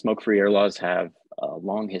 Smoke-free air laws have a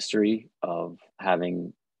long history of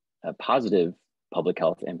having a positive public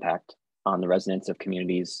health impact on the residents of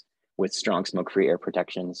communities with strong smoke-free air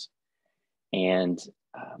protections. And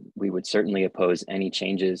we would certainly oppose any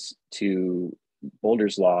changes to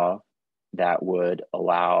Boulder's law that would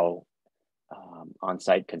allow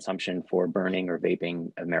on-site consumption for burning or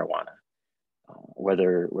vaping of marijuana.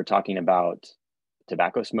 Whether we're talking about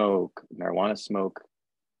tobacco smoke, marijuana smoke,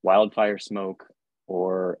 wildfire smoke,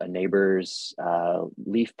 or a neighbor's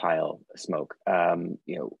leaf pile smoke.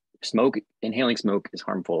 Inhaling smoke is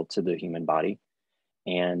harmful to the human body.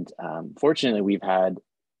 And fortunately, we've had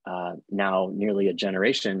now nearly a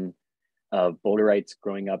generation of Boulderites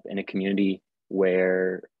growing up in a community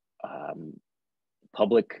where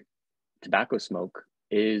public tobacco smoke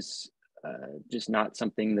is just not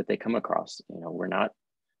something that they come across. We're not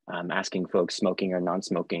asking folks smoking or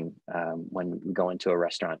non-smoking when we go into a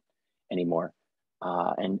restaurant anymore.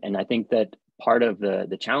 And I think that part of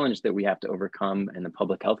the challenge that we have to overcome in the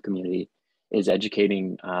public health community is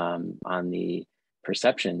educating on the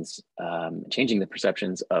perceptions, changing the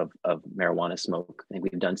perceptions of marijuana smoke. I think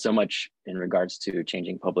we've done so much in regards to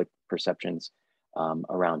changing public perceptions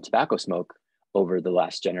around tobacco smoke over the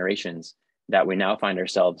last generations that we now find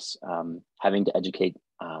ourselves having to educate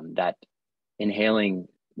that inhaling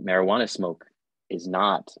marijuana smoke is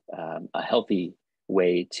not a healthy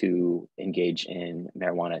way to engage in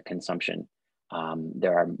marijuana consumption.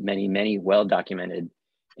 There are many, many well-documented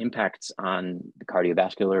impacts on the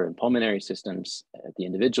cardiovascular and pulmonary systems at the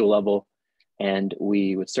individual level. And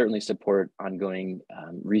we would certainly support ongoing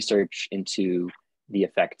research into the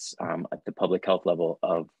effects at the public health level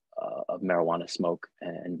of marijuana smoke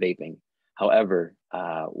and vaping. However,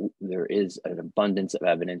 there is an abundance of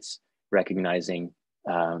evidence recognizing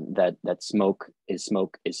that smoke is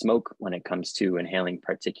smoke when it comes to inhaling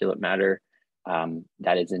particulate matter.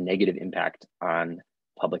 That is a negative impact on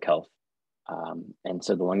public health. And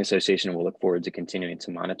so the Lung Association will look forward to continuing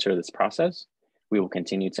to monitor this process. We will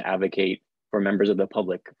continue to advocate for members of the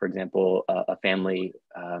public, for example, a family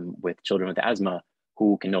with children with asthma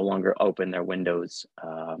who can no longer open their windows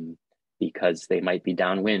because they might be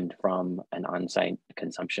downwind from an on-site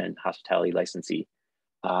consumption hospitality licensee.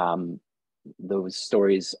 Those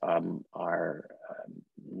stories are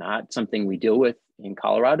not something we deal with in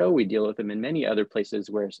Colorado. We deal with them in many other places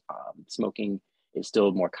where smoking is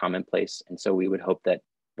still more commonplace. And so we would hope that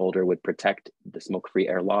Boulder would protect the smoke-free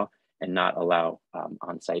air law and not allow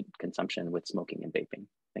on-site consumption with smoking and vaping.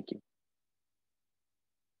 Thank you.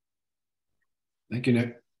 Thank you,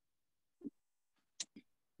 Nick.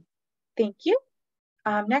 Thank you.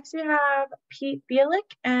 Next, we have Pete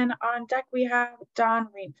Bielik, and on deck, we have Don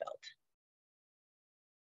Rainfield.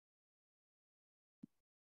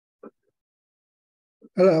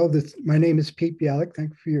 Hello, my name is Pete Bielik. Thank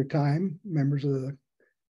you for your time, members of the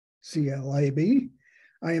CLAB.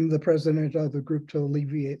 I am the president of the Group to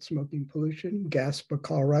Alleviate Smoking Pollution, GASPA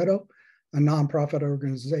Colorado, a nonprofit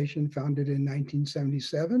organization founded in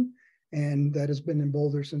 1977, and that has been in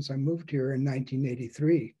Boulder since I moved here in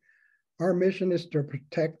 1983. Our mission is to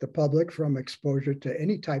protect the public from exposure to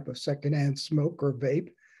any type of secondhand smoke or vape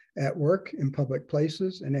at work, in public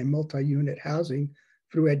places, and in multi-unit housing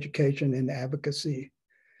through education and advocacy.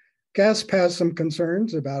 GASP has some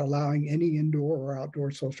concerns about allowing any indoor or outdoor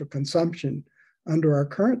social consumption. Under our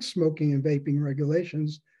current smoking and vaping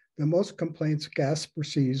regulations, the most complaints GASP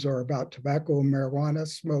receives are about tobacco and marijuana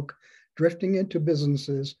smoke drifting into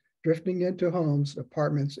businesses, drifting into homes,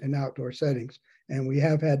 apartments, and outdoor settings. And we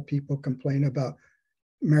have had people complain about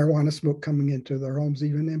marijuana smoke coming into their homes,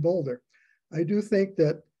 even in Boulder. I do think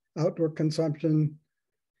that outdoor consumption,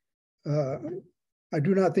 I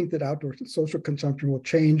do not think that outdoor social consumption will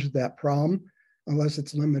change that problem unless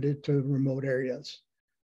it's limited to remote areas.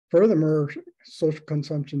 Furthermore, social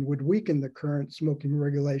consumption would weaken the current smoking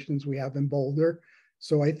regulations we have in Boulder.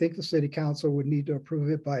 So I think the city council would need to approve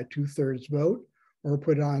it by a 2/3 vote or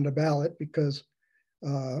put it on the ballot, because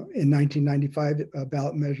in 1995, a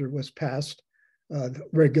ballot measure was passed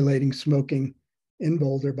regulating smoking in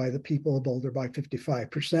Boulder by the people of Boulder by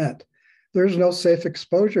 55%. There's no safe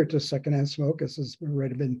exposure to secondhand smoke, as has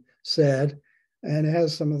already been said, and it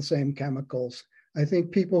has some of the same chemicals. I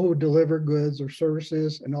think people who deliver goods or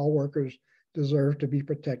services and all workers deserve to be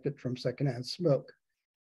protected from secondhand smoke.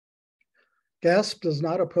 GASP does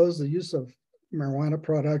not oppose the use of marijuana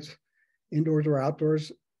products indoors or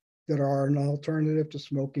outdoors that are an alternative to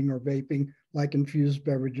smoking or vaping, like infused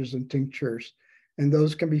beverages and tinctures. And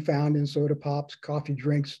those can be found in soda pops, coffee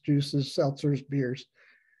drinks, juices, seltzers, beers.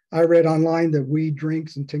 I read online that weed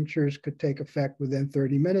drinks and tinctures could take effect within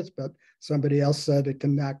 30 minutes, but somebody else said it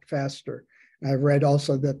can act faster. And I've read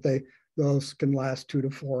also that those can last 2 to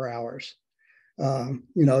 4 hours.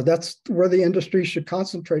 That's where the industry should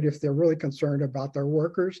concentrate if they're really concerned about their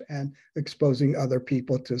workers and exposing other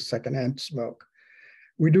people to secondhand smoke.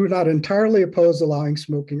 We do not entirely oppose allowing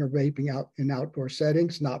smoking or vaping out in outdoor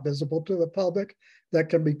settings, not visible to the public, that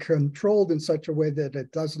can be controlled in such a way that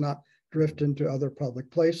it does not drift into other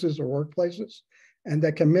public places or workplaces, and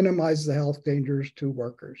that can minimize the health dangers to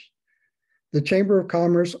workers. The Chamber of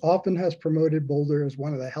Commerce often has promoted Boulder as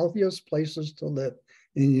one of the healthiest places to live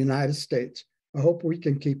in the United States. I hope we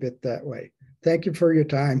can keep it that way. Thank you for your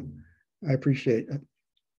time. I appreciate it.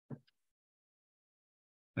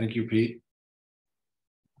 Thank you, Pete.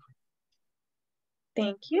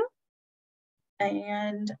 Thank you.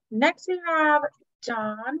 And next we have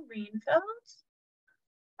Don Rainfeld.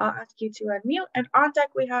 I'll ask you to unmute. And on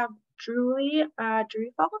deck we have Julie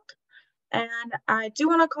Dreyfalt. And I do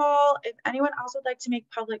want to call if anyone else would like to make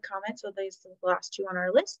public comment. So these are the last two on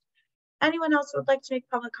our list. Anyone else would like to make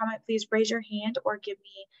public comment, please raise your hand or give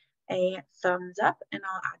me a thumbs up and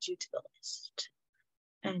I'll add you to the list.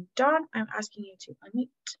 And Dawn, I'm asking you to unmute.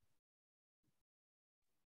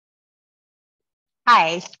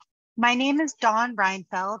 Hi, my name is Dawn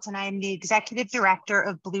Reinfeld and I am the Executive Director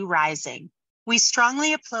of Blue Rising. We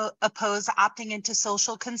strongly oppose opting into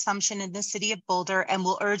social consumption in the City of Boulder and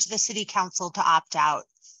will urge the City Council to opt out.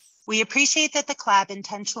 We appreciate that the CLAB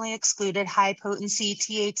intentionally excluded high-potency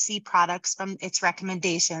THC products from its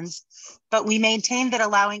recommendations, but we maintain that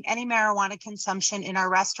allowing any marijuana consumption in our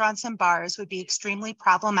restaurants and bars would be extremely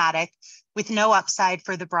problematic with no upside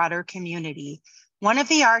for the broader community. One of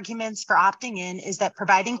the arguments for opting in is that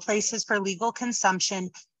providing places for legal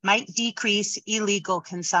consumption might decrease illegal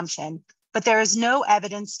consumption, but there is no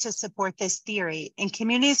evidence to support this theory. In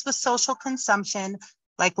communities with social consumption,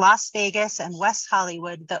 like Las Vegas and West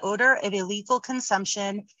Hollywood, the odor of illegal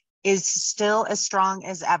consumption is still as strong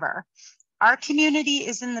as ever. Our community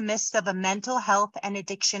is in the midst of a mental health and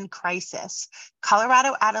addiction crisis.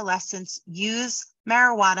 Colorado adolescents use of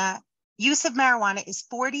marijuana is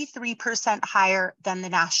 43% higher than the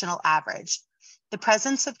national average. The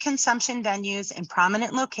presence of consumption venues in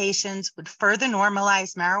prominent locations would further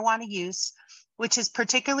normalize marijuana use, which is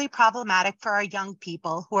particularly problematic for our young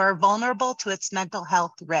people who are vulnerable to its mental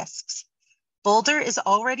health risks. Boulder is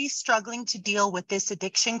already struggling to deal with this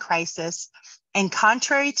addiction crisis, and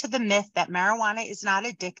contrary to the myth that marijuana is not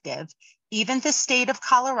addictive, even the state of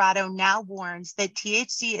Colorado now warns that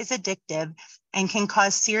THC is addictive and can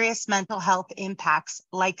cause serious mental health impacts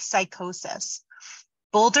like psychosis.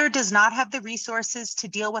 Boulder does not have the resources to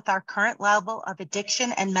deal with our current level of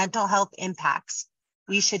addiction and mental health impacts.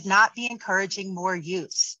 We should not be encouraging more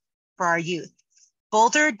use for our youth.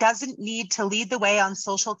 Boulder doesn't need to lead the way on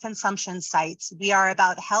social consumption sites. We are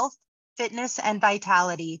about health, fitness, and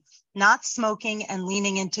vitality, not smoking and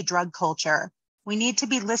leaning into drug culture. We need to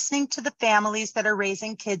be listening to the families that are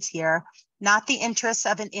raising kids here, not the interests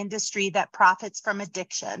of an industry that profits from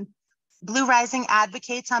addiction. Blue Rising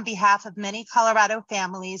advocates on behalf of many Colorado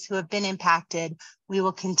families who have been impacted. We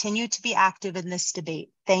will continue to be active in this debate.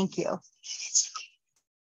 Thank you.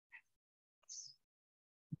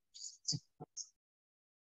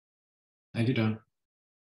 Thank you, Don.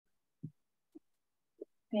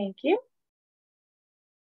 Thank you.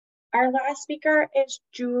 Our last speaker is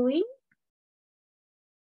Julie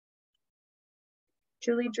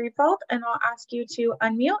Dreyfalt, and I'll ask you to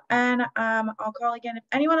unmute and I'll call again. If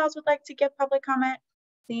anyone else would like to give public comment,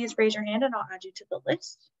 please raise your hand and I'll add you to the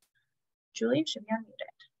list. Julie, you should be unmuted.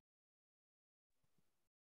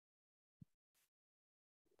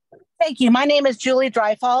 Thank you. My name is Julie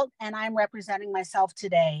Dreyfalt, and I'm representing myself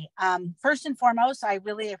today. First and foremost, I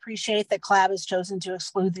really appreciate that CLAB has chosen to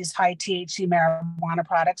exclude these high THC marijuana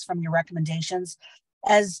products from your recommendations,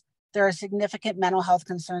 as there are significant mental health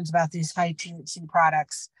concerns about these high THC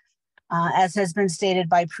products. As has been stated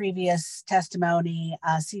by previous testimony,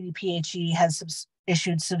 CDPHE has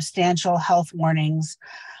issued substantial health warnings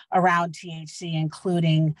around THC,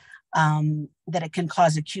 including that it can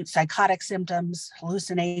cause acute psychotic symptoms,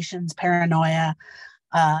 hallucinations, paranoia,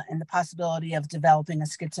 and the possibility of developing a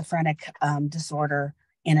schizophrenic disorder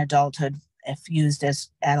in adulthood if used as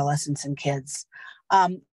adolescents and kids.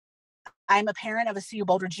 I'm a parent of a CU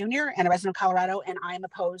Boulder junior and a resident of Colorado, and I'm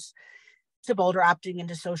opposed to Boulder opting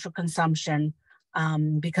into social consumption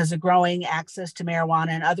because of growing access to marijuana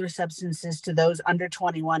and other substances to those under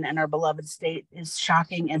 21 in our beloved state is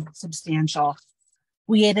shocking and substantial.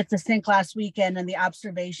 We ate at the sink last weekend, and the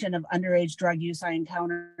observation of underage drug use I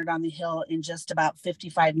encountered on the Hill in just about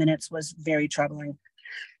 55 minutes was very troubling.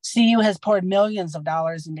 CU has poured millions of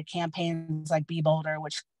dollars into campaigns like Be Boulder,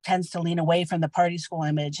 which tends to lean away from the party school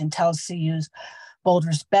image and tells CU's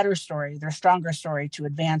Boulder's better story, their stronger story, to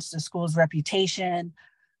advance the school's reputation,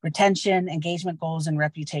 retention, engagement goals, and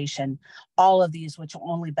reputation. All of these which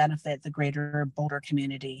will only benefit the greater Boulder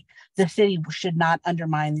community. The city should not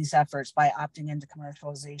undermine these efforts by opting into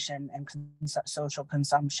commercialization and social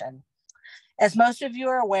consumption. As most of you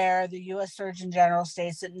are aware, the U.S. Surgeon General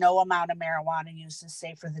states that no amount of marijuana use is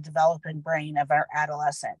safe for the developing brain of our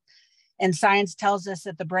adolescent. And science tells us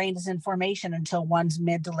that the brain is in formation until one's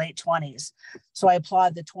mid to late 20s. So I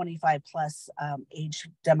applaud the 25 plus age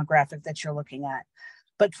demographic that you're looking at.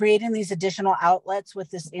 But creating these additional outlets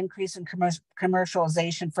with this increase in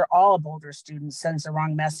commercialization for all Boulder students sends the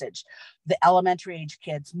wrong message. The elementary age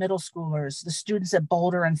kids, middle schoolers, the students at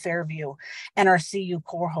Boulder and Fairview, and our CU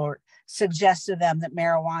cohort suggests to them that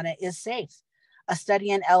marijuana is safe. A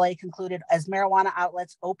study in LA concluded as marijuana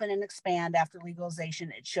outlets open and expand after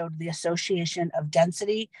legalization, it showed the association of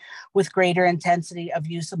density with greater intensity of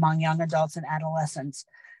use among young adults and adolescents.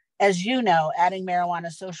 As you know, adding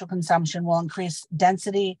marijuana social consumption will increase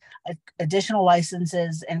density, additional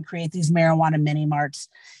licenses, and create these marijuana mini marts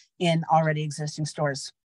in already existing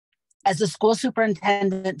stores. As the school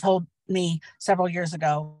superintendent told me several years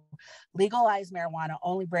ago, legalized marijuana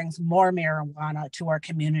only brings more marijuana to our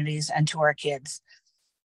communities and to our kids.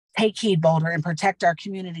 Take heed, Boulder, and protect our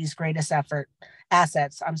community's greatest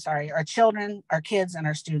assets, our children, our kids, and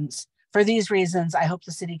our students. For these reasons, I hope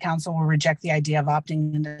the City Council will reject the idea of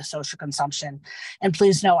opting into social consumption. And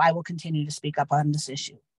please know I will continue to speak up on this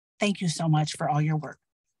issue. Thank you so much for all your work.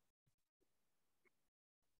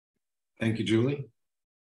 Thank you, Julie.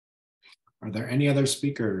 Are there any other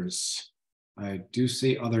speakers? I do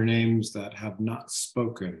see other names that have not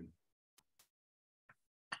spoken.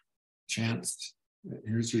 Chance,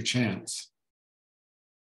 here's your chance.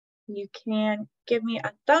 You can give me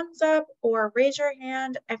a thumbs up or raise your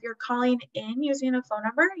hand. If you're calling in using a phone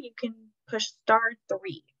number, you can push *3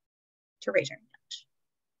 to raise your hand.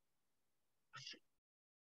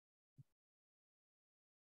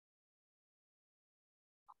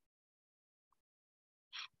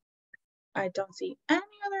 I don't see any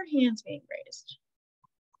other hands being raised.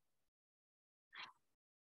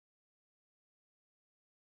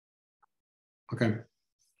 Okay.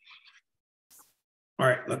 All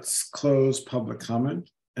right, let's close public comment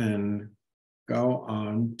and go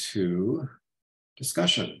on to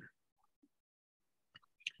discussion.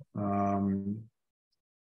 I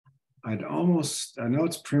know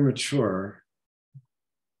it's premature,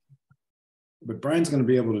 but Brian's going to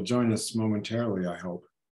be able to join us momentarily, I hope.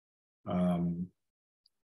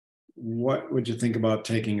 What would you think about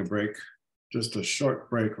taking a break? Just a short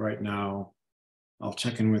break right now. I'll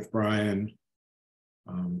check in with Brian,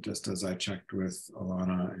 just as I checked with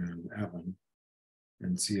Alana and Evan,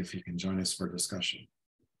 and see if he can join us for discussion.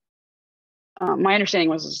 My understanding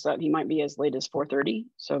was that he might be as late as 4:30,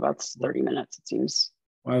 so that's 30 minutes, it seems.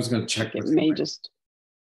 Well, I was going to check with him.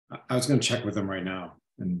 I was going to check with him right now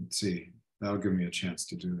and see. That'll give me a chance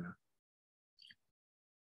to do that.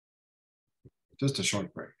 Just a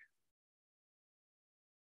short break.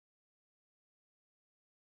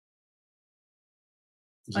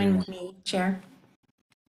 Fine with me, Chair.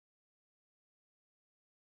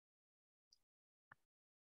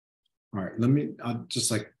 All right,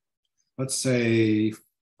 let's say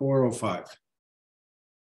 4:05.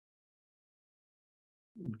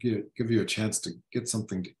 Give you a chance to get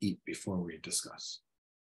something to eat before we discuss.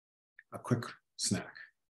 A quick snack.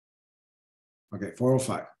 Okay,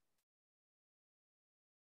 4:05.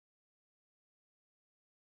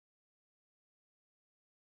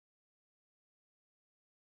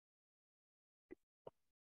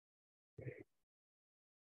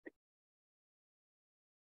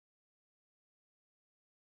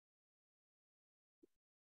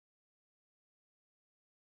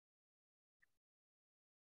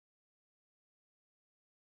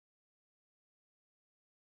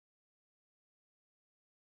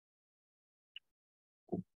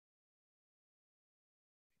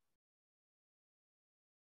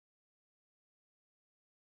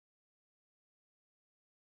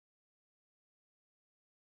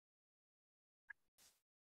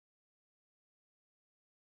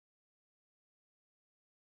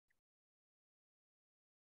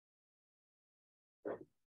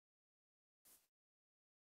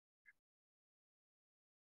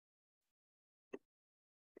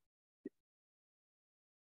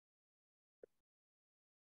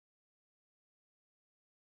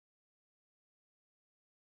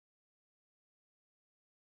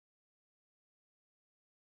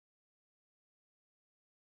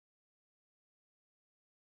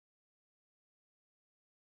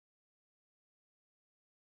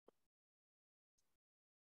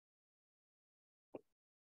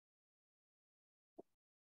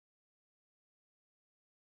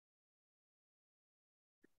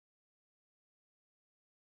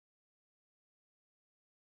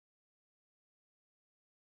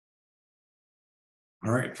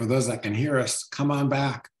 All right, for those that can hear us, come on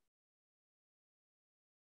back.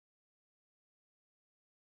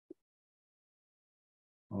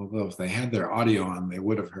 Although if they had their audio on, they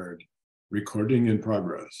would have heard recording in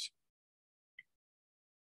progress.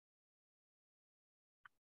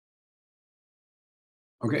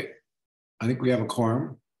 Okay, I think we have a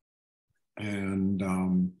quorum.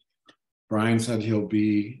 And Brian said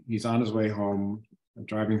he's on his way home,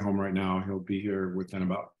 driving home right now. He'll be here within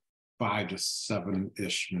about 5 to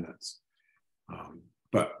 7-ish minutes.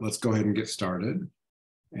 But let's go ahead and get started.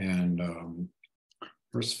 And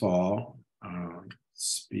first of all,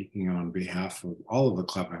 speaking on behalf of all of the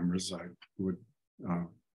club members, I would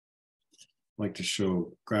like to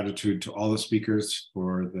show gratitude to all the speakers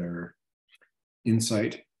for their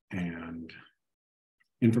insight and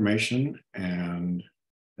information and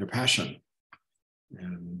their passion.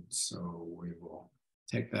 And so we will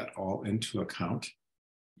take that all into account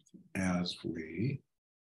as we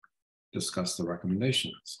discuss the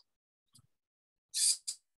recommendations.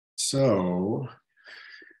 So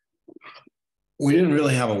we didn't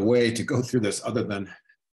really have a way to go through this other than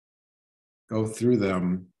go through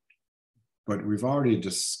them, but we've already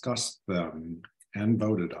discussed them and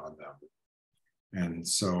voted on them. And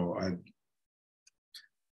so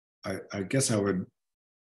I guess I would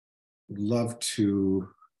love to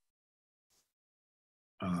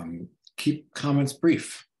keep comments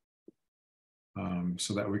brief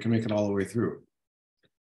so that we can make it all the way through.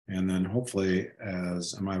 And then hopefully,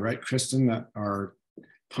 am I right, Kristen, that our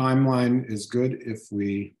timeline is good if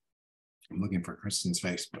I'm looking for Kristen's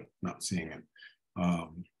face, but not seeing it.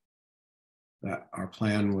 That our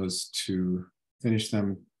plan was to finish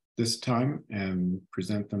them this time and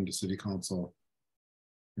present them to City Council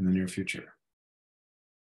in the near future.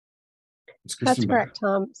 That's correct,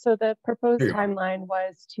 Tom. So the proposed timeline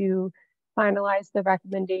was to finalize the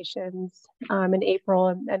recommendations in April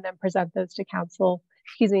and then present those to council.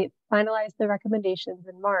 Finalize the recommendations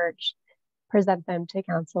in March, present them to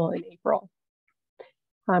council in April.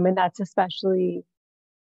 And that's especially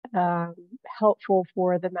helpful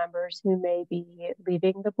for the members who may be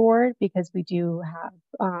leaving the board, because we do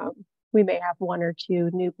have, we may have 1 or 2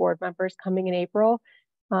 new board members coming in April.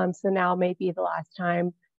 So now may be the last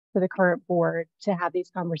time for the current board to have these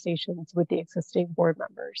conversations with the existing board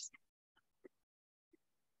members.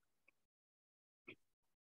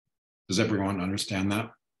 Does everyone understand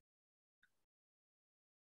that?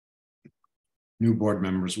 New board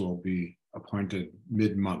members will be appointed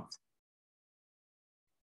mid-month.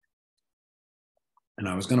 And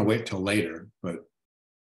I was going to wait till later, but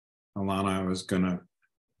Alana, I was going to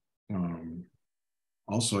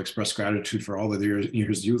also express gratitude for all the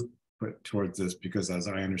years you've put towards this, because as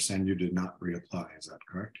I understand, you did not reapply. Is that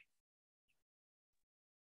correct?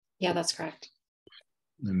 Yeah, that's correct.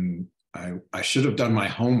 And I should have done my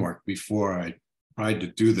homework before I tried to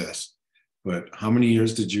do this, but how many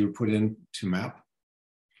years did you put in to MAP?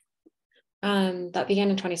 That began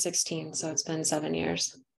in 2016, so it's been 7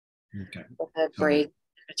 years. Okay. With a break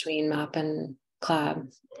between MAP and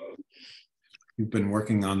CLAB. You've been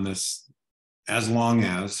working on this as long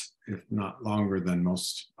as, if not longer than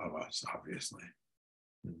most of us, obviously.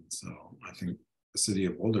 And so I think the city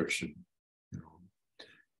of Boulder should,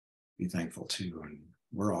 be thankful to you, and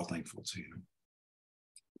we're all thankful to you.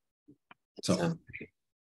 So,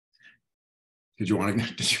 did you want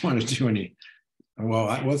to do any? Well,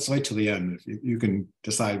 let's wait till the end. If you can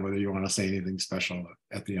decide whether you want to say anything special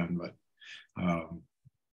at the end. But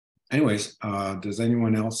anyways, does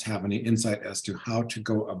anyone else have any insight as to how to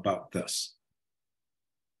go about this?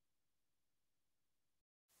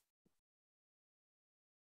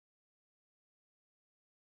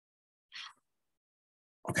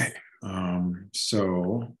 Okay,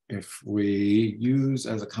 so if we use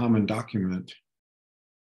as a common document,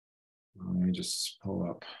 let me just pull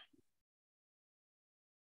up.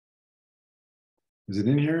 Is it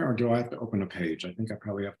in here, or do I have to open a page? I think I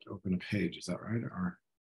probably have to open a page. Is that right? Or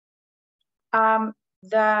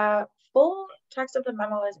the full text of the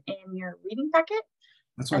memo is in your reading packet.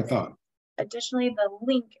 That's what I thought. Additionally, the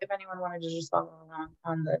link, if anyone wanted to just follow along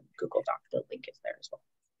on the Google Doc, the link is there as well.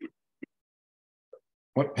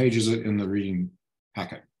 What page is it in the reading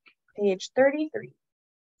packet? Page 33.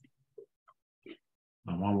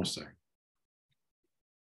 I'm almost there.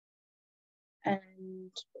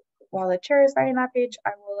 And while the chair is writing that page,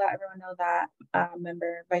 I will let everyone know that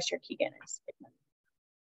member Vice Chair Keegan is.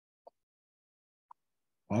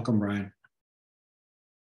 Welcome, Brian.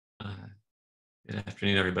 Good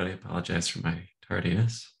afternoon, everybody. Apologize for my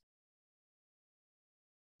tardiness.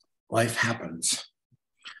 Life happens.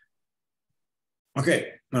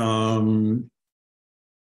 Okay.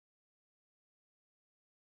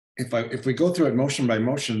 if we go through it motion by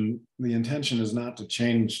motion, the intention is not to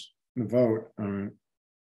change the vote.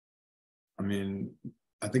 I mean,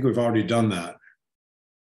 I think we've already done that,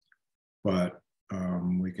 but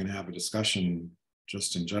we can have a discussion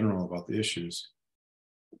just in general about the issues.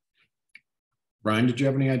 Brian, did you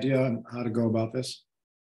have any idea on how to go about this?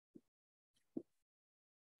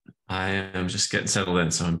 I am just getting settled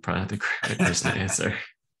in, so I'm probably not the correct person to answer.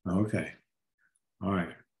 Okay. All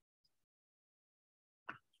right.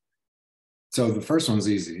 So the first one's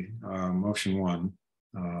easy. Motion one.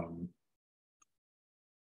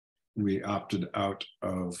 We opted out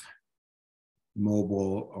of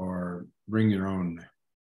mobile or bring your own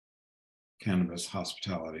cannabis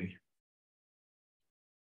hospitality.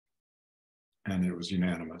 And it was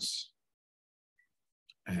unanimous.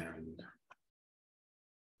 And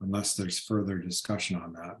unless there's further discussion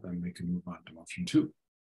on that, then we can move on to motion two.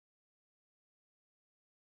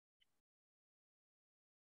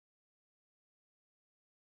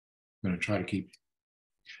 I'm going to try to keep,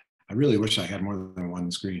 I really wish I had more than one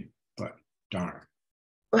screen, but darn.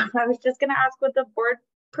 I was just going to ask, would the board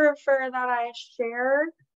prefer that I share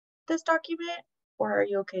this document, or are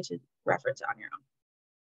you okay to reference it on your own?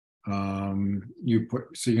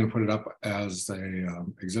 So you're going to put it up as a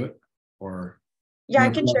exhibit, or yeah, I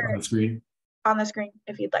can share it on the screen. On the screen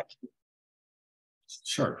if you'd like.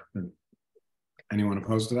 Sure. Anyone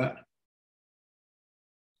opposed to that?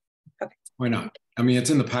 Okay. Why not? I mean,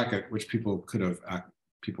 it's in the packet, which people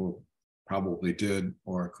probably did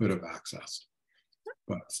or could have accessed,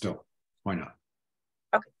 but still, why not?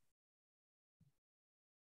 Okay.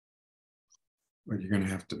 But you're going to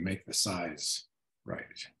have to make the size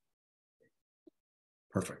right.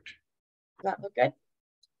 Perfect. Does that look good?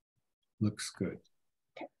 Looks good.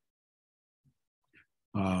 Okay.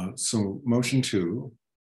 So motion two.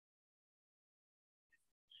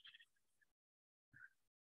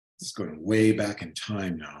 It's going way back in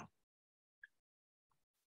time now.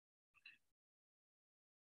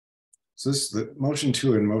 So the motion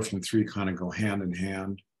two and motion three kind of go hand in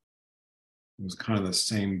hand. It was kind of the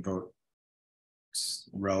same vote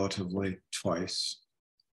relatively twice.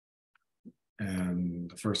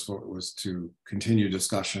 And the first vote was to continue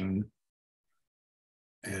discussion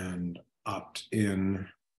and opt in.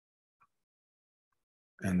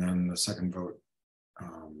 And then the second vote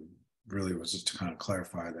really was just to kind of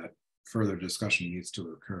clarify that further discussion needs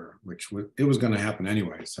to occur, which it was going to happen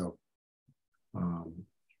anyway. So,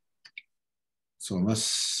 so unless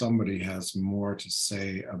somebody has more to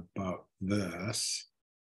say about this,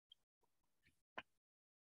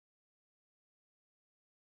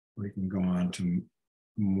 we can go on to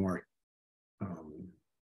more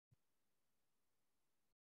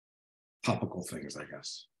topical things, I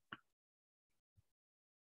guess.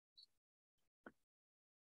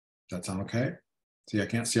 Does that sound okay? See, I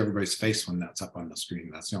can't see everybody's face when that's up on the screen.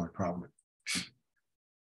 That's the only problem.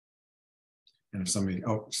 And if somebody,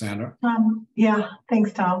 oh, Sandra? Yeah,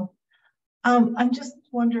 thanks, Tom. I'm just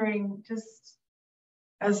wondering, just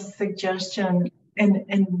as a suggestion,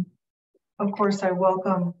 and of course I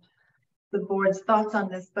welcome the board's thoughts on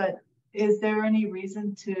this, but is there any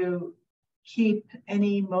reason to keep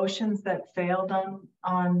any motions that failed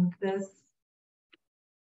on this?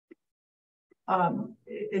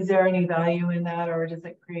 Is there any value in that, or does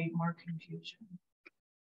it create more confusion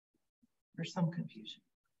or some confusion?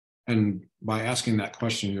 And by asking that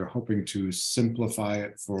question, you're hoping to simplify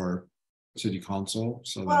it for city council.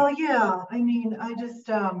 So well, yeah, I mean, I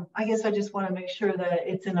guess I just want to make sure that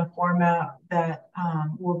it's in a format that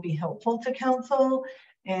will be helpful to council,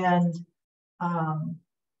 and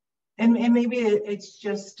maybe it's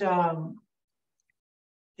just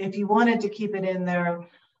if you wanted to keep it in there,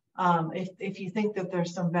 if you think that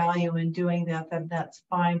there's some value in doing that, then that's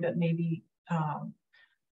fine, but maybe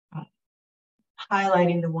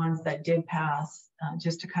highlighting the ones that did pass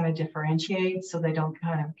just to kind of differentiate so they don't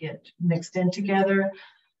kind of get mixed in together.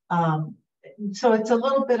 So it's a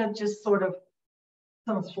little bit of just sort of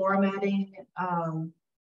some formatting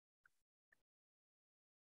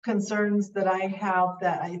concerns that I have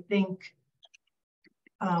that I think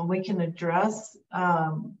we can address.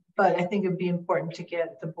 But I think it'd be important to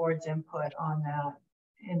get the board's input on that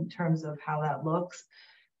in terms of how that looks.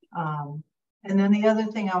 And then the other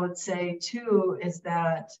thing I would say too is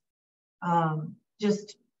that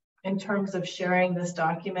just in terms of sharing this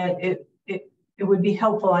document, it would be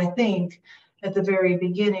helpful, I think, at the very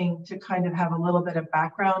beginning to kind of have a little bit of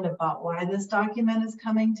background about why this document is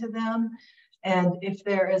coming to them, and if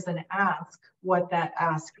there is an ask, what that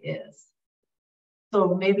ask is.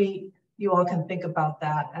 So maybe you all can think about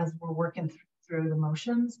that as we're working through the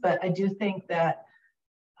motions, but I do think that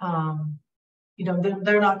you know,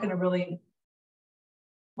 they're not going to really,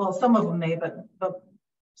 well, some of them may, but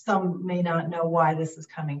some may not know why this is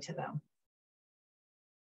coming to them.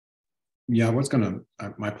 Yeah,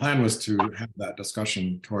 my plan was to have that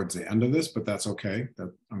discussion towards the end of this, but that's okay.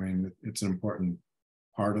 I mean, it's an important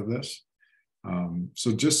part of this.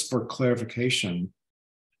 So just for clarification,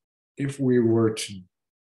 if we were to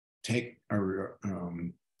take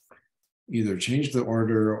either change the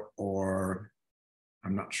order, or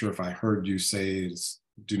I'm not sure if I heard you say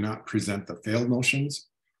do not present the failed motions,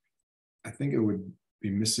 I think it would be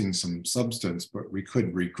missing some substance, but we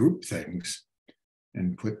could regroup things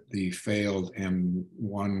and put the failed and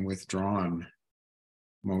one withdrawn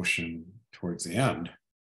motion towards the end,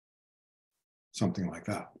 something like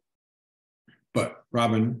that. But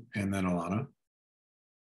Robin and then Alana.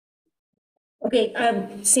 Okay,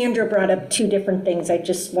 Sandra brought up two different things. I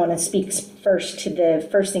just want to speak first to the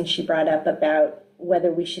first thing she brought up about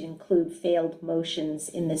whether we should include failed motions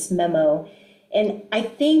in this memo. And I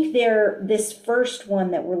think this first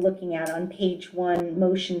one that we're looking at on page 1,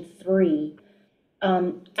 motion 3,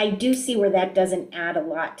 I do see where that doesn't add a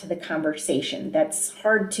lot to the conversation. That's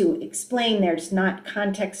hard to explain. There's not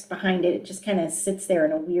context behind it. It just kind of sits there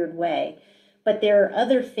in a weird way. But there are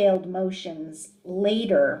other failed motions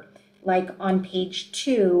later, like on page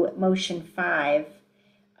 2, motion 5,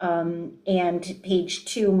 and page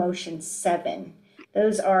 2, motion 7.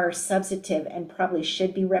 Those are substantive and probably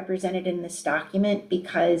should be represented in this document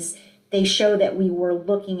because they show that we were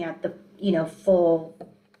looking at the, full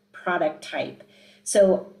product type.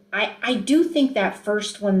 So I do think that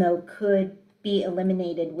first one, though, could be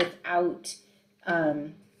eliminated without,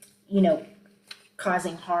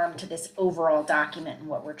 causing harm to this overall document and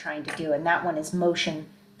what we're trying to do. And that one is motion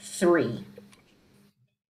 3.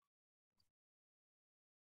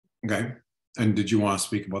 Okay. And did you want to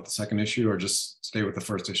speak about the second issue or just stay with the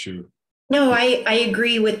first issue? No, I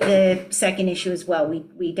agree with the second issue as well.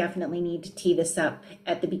 We definitely need to tee this up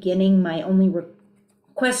at the beginning. My only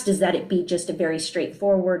request is that it be just a very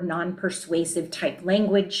straightforward, non-persuasive type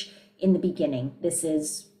language in the beginning. This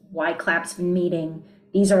is why CLAP's been meeting.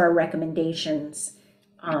 These are our recommendations.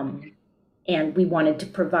 And we wanted to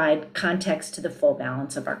provide context to the full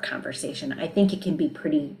balance of our conversation. I think it can be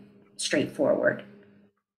pretty straightforward.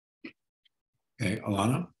 Okay,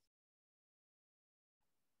 Alana?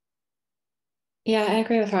 Yeah, I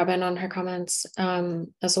agree with Robin on her comments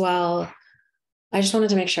as well. I just wanted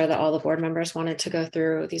to make sure that all the board members wanted to go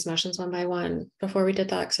through these motions one by one before we did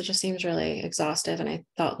that, because it just seems really exhaustive. And I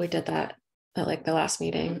thought we did that at like the last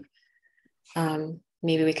meeting.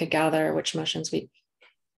 Maybe we could gather which motions we,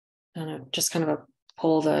 I don't know, just kind of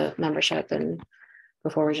poll the membership and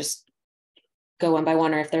before we just go one by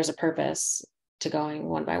one, or if there's a purpose to going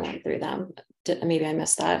one by one through them. Maybe I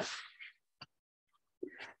missed that.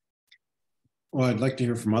 Well, I'd like to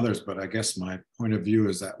hear from others, but I guess my point of view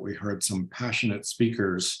is that we heard some passionate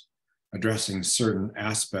speakers addressing certain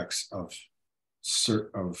aspects of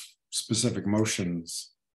specific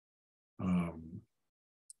motions,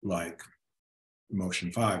 like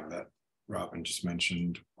motion 5 that Robin just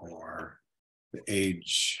mentioned, or the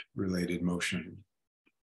age-related motion.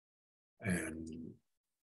 And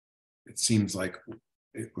it seems like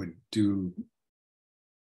it would do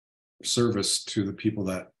service to the people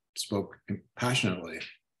that spoke passionately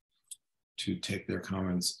to take their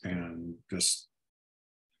comments and just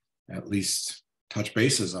at least touch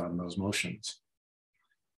bases on those motions.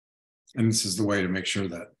 And this is the way to make sure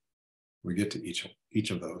that we get to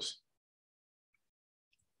each of those.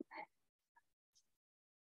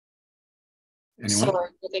 Anyone? So we're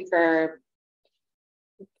looking for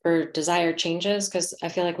desired changes, because I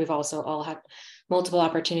feel like we've also all had multiple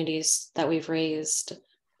opportunities that we've raised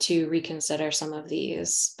to reconsider some of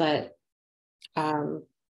these, but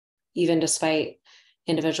even despite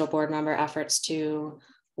individual board member efforts to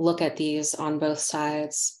look at these on both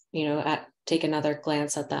sides, take another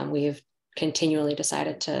glance at them, we've continually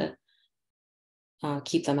decided to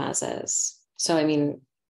keep them as is. So, I mean,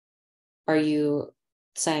 are you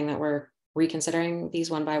saying that we're reconsidering these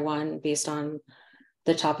one by one based on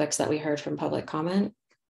the topics that we heard from public comment?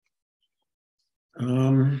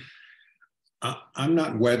 I'm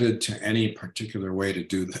not wedded to any particular way to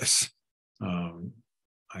do this.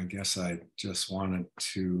 I guess I just wanted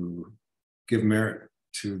to give merit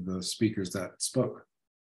to the speakers that spoke.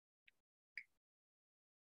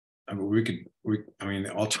 I mean,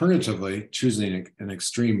 alternatively, choosing an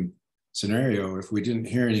extreme scenario, if we didn't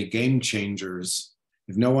hear any game changers,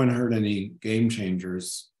 if no one heard any game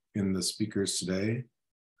changers in the speakers today,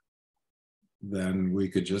 then we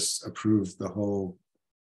could just approve the whole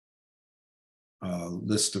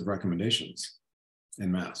list of recommendations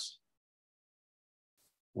en masse.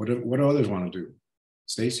 What do others want to do?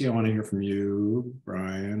 Stacy, I want to hear from you.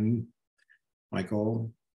 Brian,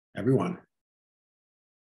 Michael, everyone.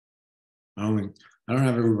 I don't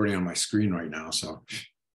have everybody on my screen right now, so.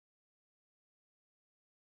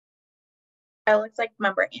 It looks like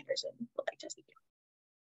Member Anderson would like to speak.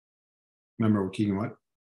 Member Keegan, what?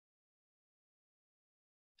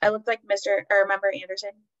 It looks like Member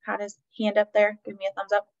Anderson had his hand up there. Give me a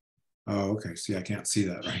thumbs up. Oh, okay. See, I can't see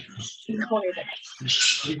that right now. No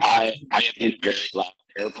worries. I am in a very loud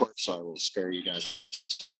airport, so I will spare you guys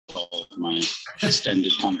all of my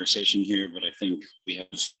extended conversation here, but I think we have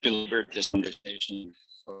delivered this conversation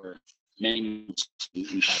for many months,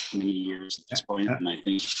 in fact, many years at this point, and I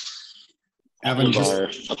think Evan,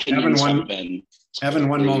 Evan,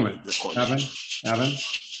 one moment. Evan, can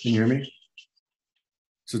you hear me?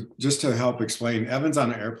 So just to help explain, Evan's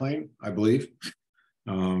on an airplane, I believe,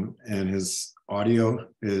 and his audio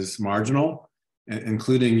is marginal,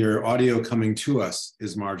 including your audio coming to us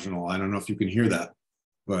is marginal. I don't know if you can hear that,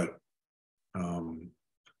 but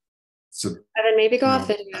so Evan, maybe go off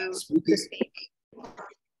video to speak.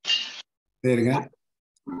 Say it again.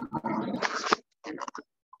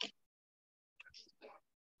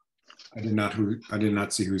 I did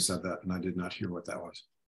not see who said that, and I did not hear what that was.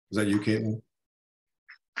 Was that you, Caitlin?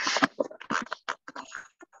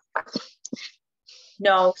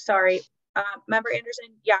 No, sorry. Member Anderson,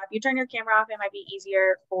 yeah, if you turn your camera off, it might be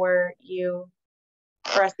easier for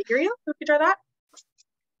us to hear you. So if you try that.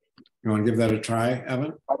 You want to give that a try,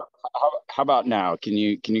 Evan? How about now? Can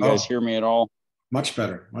you guys hear me at all? Much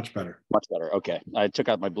better, much better. Much better. Okay. I took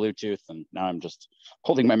out my Bluetooth and now I'm just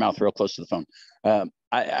holding my mouth real close to the phone.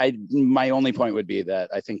 My only point would be that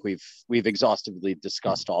I think we've exhaustively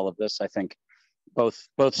discussed all of this. I think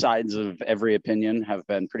both sides of every opinion have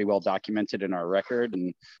been pretty well documented in our record,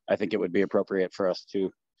 and I think it would be appropriate for us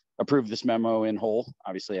to approve this memo in whole.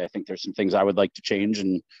 Obviously, I think there's some things I would like to change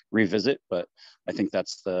and revisit, but I think that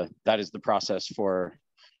is the process for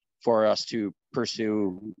us to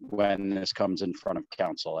pursue when this comes in front of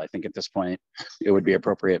council. I think at this point, it would be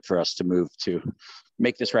appropriate for us to move to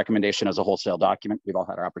make this recommendation as a wholesale document. We've all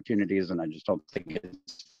had our opportunities, and I just don't think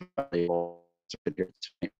it's valuable.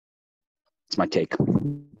 It's my take.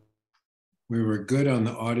 We were good on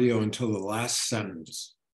the audio until the last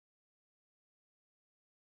sentence.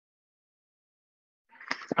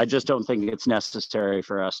 I just don't think it's necessary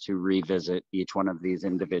for us to revisit each one of these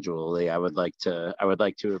individually. I would like to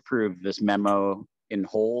approve this memo in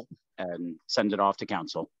whole and send it off to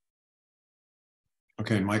council.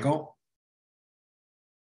 Okay, Michael.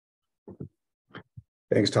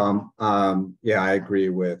 Thanks, Tom. Yeah, I agree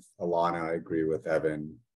with Alana. I agree with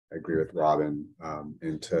Evan. I agree with Robin.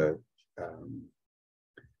 And to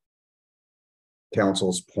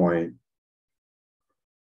council's point,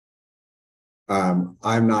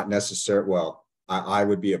 I'm not necessarily, well, I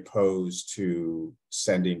would be opposed to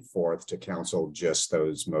sending forth to council just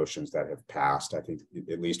those motions that have passed. I think,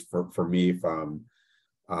 at least for me, from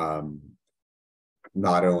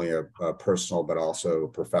not only a personal but also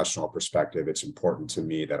professional perspective, it's important to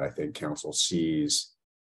me that I think council sees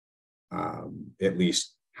at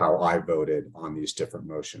least how I voted on these different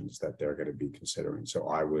motions that they're going to be considering. So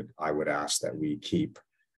I would ask that we keep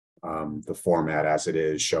the format as it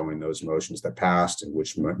is, showing those motions that passed and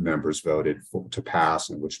which members voted to pass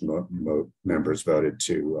and which members voted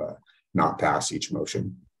to not pass each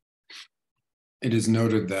motion. It is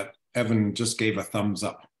noted that Evan just gave a thumbs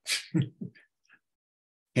up.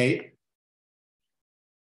 Kate?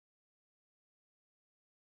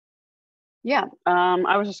 Yeah,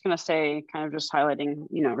 I was just going to say, kind of just highlighting,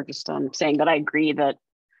 or just saying that I agree that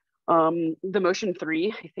the motion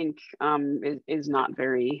 3, I think, is not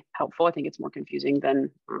very helpful. I think it's more confusing than,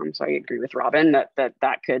 so I agree with Robin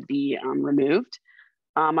that could be removed.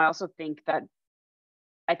 I also think that,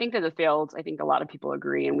 I think a lot of people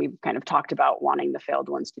agree, and we've kind of talked about wanting the failed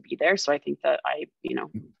ones to be there. So I think that I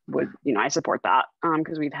support that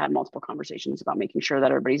because we've had multiple conversations about making sure that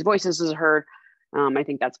everybody's voices is heard. I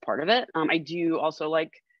think that's part of it. I do also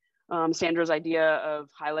like Sandra's idea of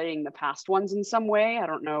highlighting the past ones in some way. I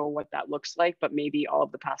don't know what that looks like, but maybe all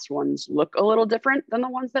of the past ones look a little different than the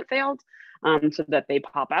ones that failed, so that they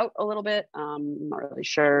pop out a little bit. I'm not really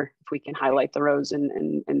sure if we can highlight the rows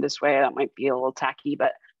in this way. That might be a little tacky,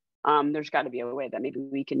 but there's got to be a way that maybe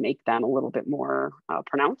we can make them a little bit more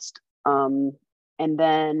pronounced. And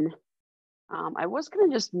then I was going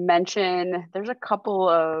to just mention, there's a couple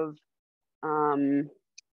of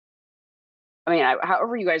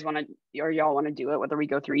however you guys want to, or y'all want to do it, whether we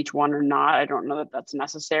go through each one or not, I don't know that that's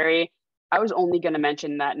necessary. I was only going to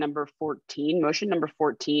mention that number 14, motion number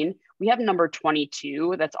 14. We have number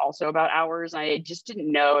 22 that's also about hours. I just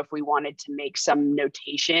didn't know if we wanted to make some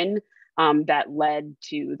notation that led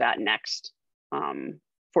to that next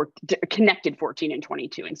connected 14 and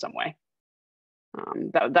 22 in some way.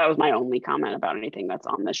 That was my only comment about anything that's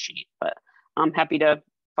on this sheet, but I'm happy to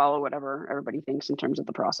follow whatever everybody thinks in terms of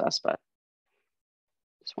the process, but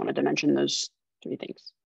just wanted to mention those 3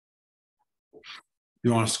 things.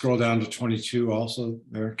 You want to scroll down to 22 also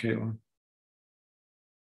there, Caitlin?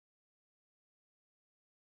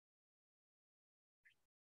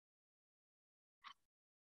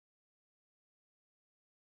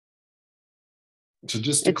 So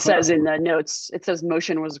just it says in the notes, it says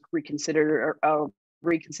motion was reconsidered, or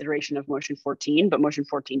reconsideration of motion 14, but motion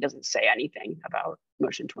 14 doesn't say anything about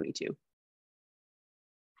motion 22.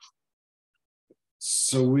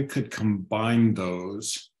 So we could combine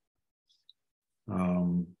those.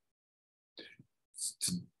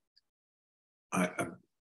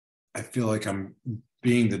 I feel like I'm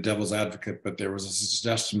being the devil's advocate, but there was a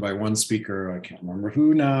suggestion by one speaker, I can't remember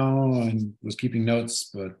who now, and was keeping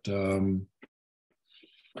notes, but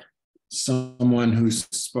someone who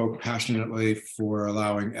spoke passionately for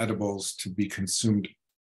allowing edibles to be consumed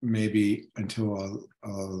maybe until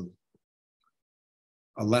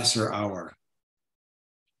a lesser hour.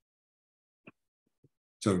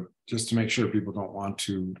 So just to make sure people don't want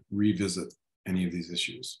to revisit any of these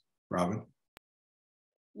issues. Robin?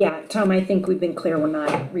 Yeah, Tom, I think we've been clear we're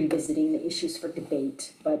not revisiting the issues for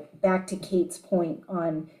debate, but back to Kate's point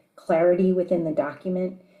on clarity within the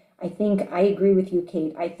document, I think I agree with you,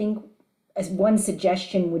 Kate. I think as one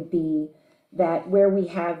suggestion would be that where we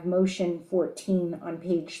have motion 14 on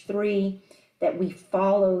page 3, that we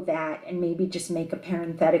follow that and maybe just make a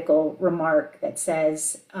parenthetical remark that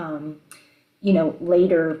says, you know,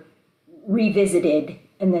 later revisited,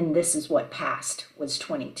 and then this is what passed was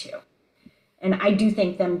 22. And I do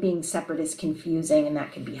think them being separate is confusing, and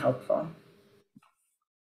that could be helpful.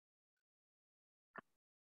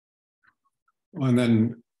 Well, and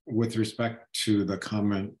then with respect to the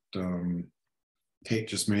comment Kate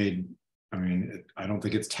just made, I mean, I don't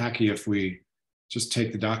think it's tacky if we just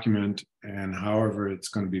take the document and however it's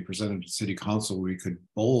going to be presented to City Council, we could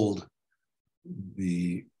bold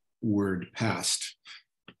the word passed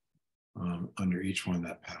under each one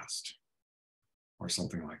that passed or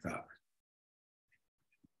something like that.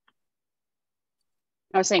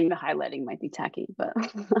 I was saying the highlighting might be tacky, but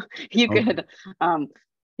you could,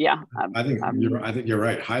 yeah. I think you're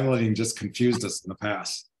right. Highlighting just confused us in the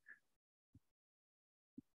past.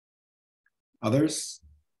 Others?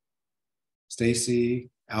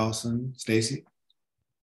 Stacy, Allison, Stacy?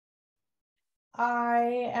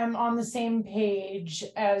 I am on the same page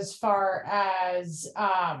as far as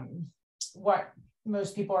what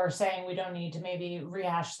most people are saying. We don't need to maybe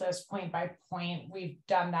rehash this point by point. We've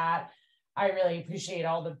done that. I really appreciate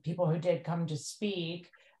all the people who did come to speak.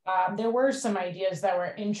 There were some ideas that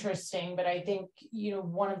were interesting, but I think, you know,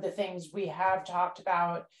 one of the things we have talked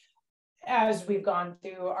about as we've gone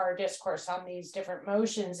through our discourse on these different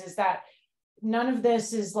motions is that none of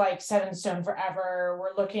this is like set in stone forever.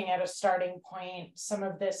 We're looking at a starting point. Some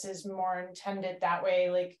of this is more intended that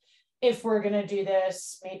way. Like, if we're going to do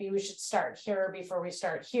this, maybe we should start here before we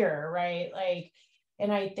start here, right? Like,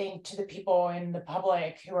 and I think to the people in the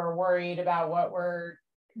public who are worried about what we're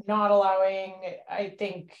not allowing, I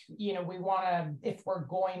think, you know, we want to, if we're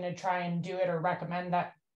going to try and do it or recommend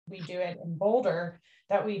that we do it in Boulder,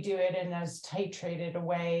 that we do it in as titrated a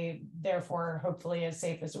way, therefore hopefully as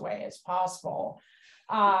safe as a way as possible.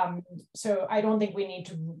 So I don't think we need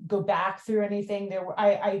to go back through anything there.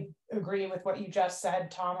 I agree with what you just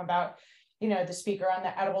said, Tom, about, you know, the speaker on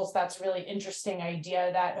the edibles. That's a really interesting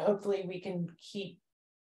idea that hopefully we can keep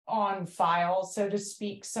on file, so to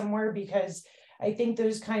speak, somewhere, because I think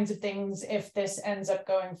those kinds of things, if this ends up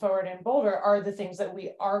going forward in Boulder, are the things that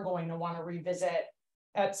we are going to want to revisit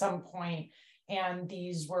at some point. And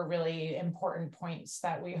these were really important points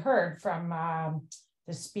that we heard from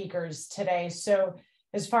the speakers today. So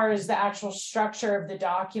as far as the actual structure of the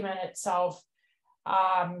document itself,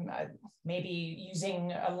 maybe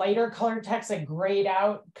using a lighter colored text, a grayed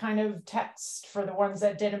out kind of text for the ones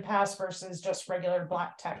that didn't pass versus just regular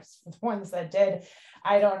black text for the ones that did.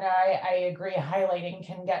 I don't know. I agree. Highlighting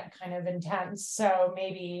can get kind of intense. So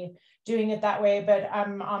maybe doing it that way, but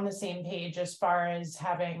I'm on the same page as far as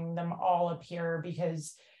having them all appear,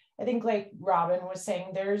 because I think, like Robin was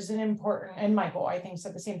saying, there's an important, and Michael, I think,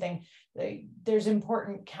 said the same thing. There's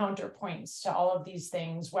important counterpoints to all of these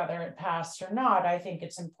things, whether it passed or not. I think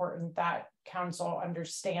it's important that council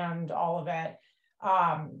understand all of it.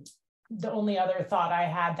 the only other thought I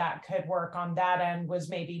had that could work on that end was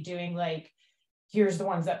maybe doing like, here's the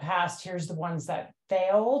ones that passed, here's the ones that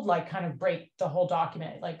failed, like kind of break the whole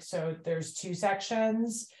document. Like, so there's 2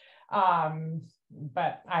 sections,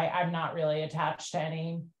 but I'm not really attached to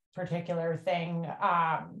any particular thing.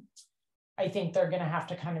 I think they're going to have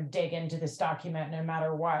to kind of dig into this document no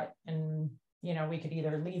matter what. And, you know, we could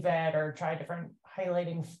either leave it or try different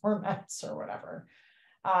highlighting formats or whatever.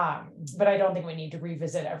 But I don't think we need to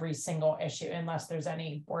revisit every single issue unless there's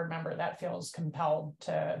any board member that feels compelled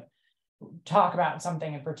to talk about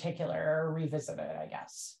something in particular or revisit it, I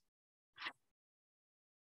guess.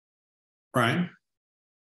 Brian?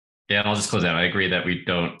 Yeah, and I'll just close out. I agree that we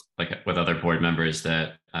don't, like with other board members,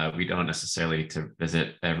 that we don't necessarily need to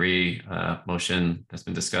visit every motion that's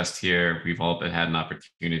been discussed here. We've all had an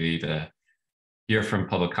opportunity to hear from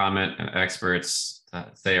public comment and experts,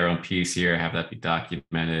 say our own piece here, have that be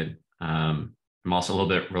documented. I'm also a little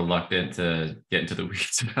bit reluctant to get into the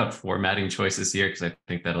weeds about formatting choices here, because I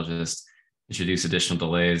think that'll just introduce additional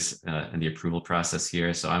delays in the approval process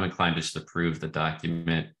here. So I'm inclined to just approve the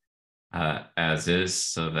document as is,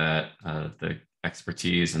 so that the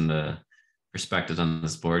expertise and the perspectives on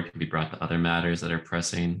this board can be brought to other matters that are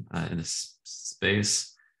pressing in this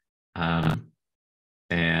space. And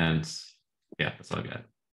yeah, that's all I got.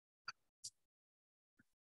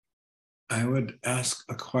 I would ask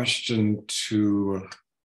a question to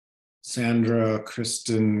Sandra,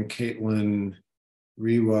 Kristen, Caitlin,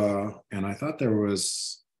 Rewa, and I thought there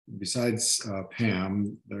was, besides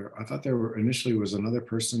Pam, I thought there were initially was another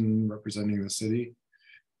person representing the city,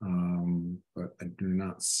 but I do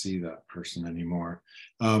not see that person anymore.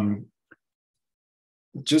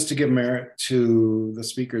 Just to give merit to the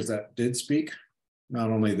speakers that did speak, not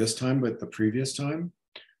only this time, but the previous time.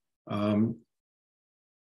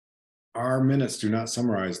 Our minutes do not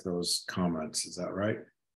summarize those comments, is that right?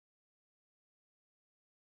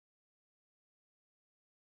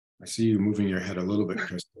 I see you moving your head a little bit,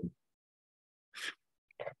 Kristen.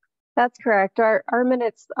 That's correct. Our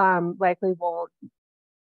minutes likely won't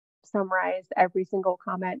summarize every single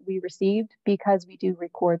comment we received, because we do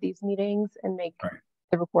record these meetings and make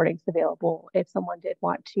the recordings available if someone did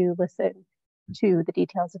want to listen to the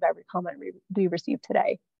details of every comment we received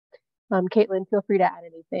today. Caitlin, feel free to add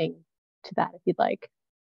anything to that if you'd like.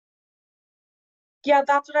 Yeah,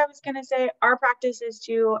 that's what I was going to say. Our practice is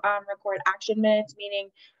to record action minutes, meaning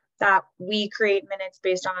that we create minutes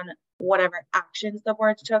based on whatever actions the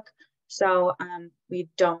board took. So we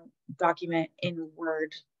don't document in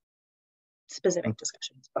Word specific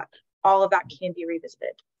discussions, but all of that can be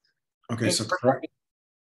revisited. Okay, so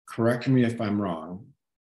correct me if I'm wrong.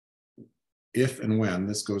 If and when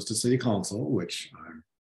this goes to City Council, which I'm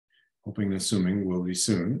hoping and assuming will be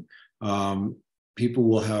soon, people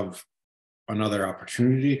will have another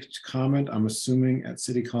opportunity to comment, I'm assuming, at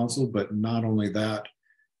City Council. But not only that,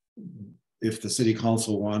 if the City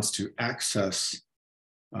Council wants to access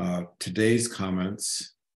today's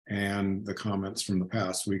comments and the comments from the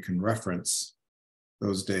past, we can reference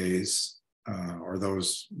those days or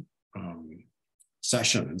those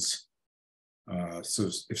sessions. So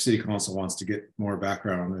if City Council wants to get more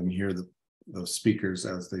background and hear those speakers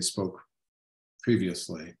as they spoke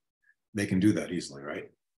previously, they can do that easily, right?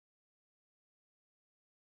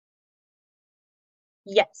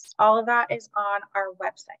 Yes, all of that is on our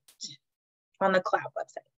website, on the cloud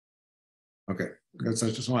website. Okay, because I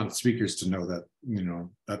just want speakers to know that, you know,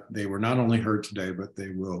 that they were not only heard today, but they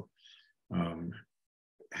will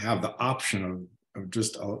have the option of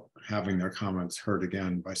just having their comments heard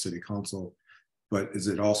again by City Council. But is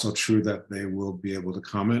it also true that they will be able to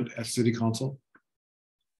comment at City Council?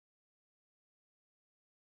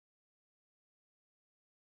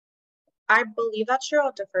 I believe that's true.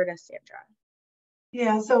 I'll defer to Sandra.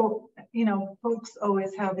 Yeah, so, you know, folks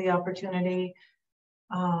always have the opportunity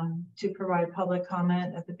to provide public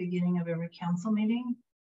comment at the beginning of every council meeting.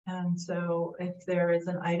 And so if there is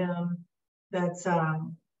an item that's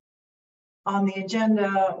on the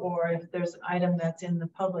agenda, or if there's an item that's in the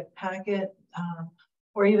public packet,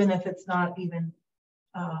 or even if it's not even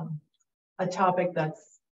a topic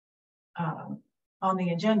that's on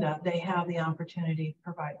the agenda, they have the opportunity to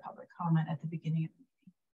provide public comment at the beginning of the meeting.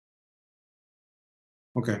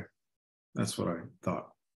 Okay, that's what I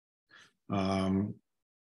thought.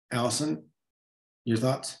 Allison, your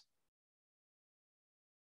thoughts?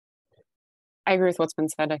 I agree with what's been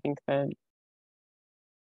said. I think that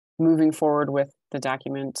moving forward with the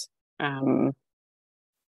document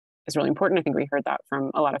is really important. I think we heard that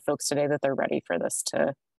from a lot of folks today, that they're ready for this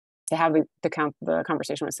to have the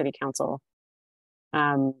conversation with City Council.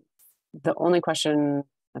 The only question,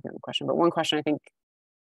 not the only question, but one question I think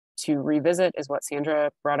to revisit is what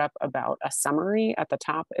Sandra brought up about a summary at the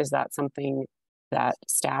top. Is that something that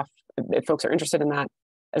staff, if folks are interested in that,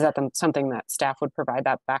 is that something that staff would provide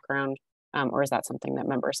that background, or is that something that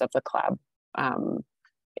members of the CLAB,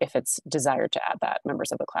 if it's desired to add that,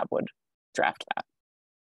 members of the CLAB would draft that?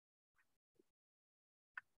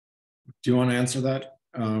 Do you want to answer that,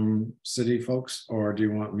 city folks, or do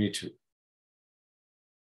you want me to?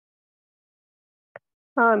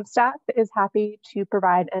 Staff is happy to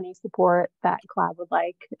provide any support that CLAB would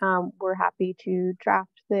like. We're happy to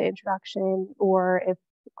draft the introduction, or if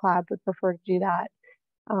CLAB would prefer to do that,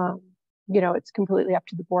 you know, it's completely up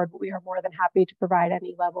to the board, but we are more than happy to provide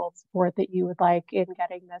any level of support that you would like in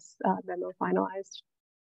getting this memo finalized.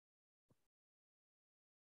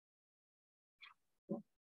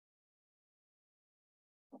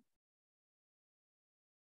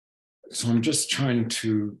 So I'm just trying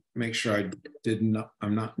to make sure I'm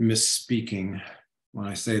not misspeaking when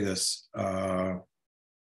I say this.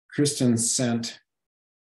 Kristen sent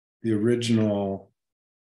the original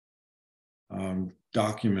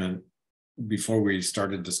document before we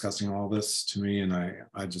started discussing all this to me, and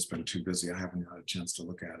I've just been too busy. I haven't had a chance to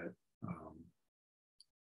look at it.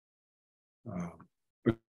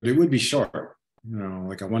 But it would be short, you know,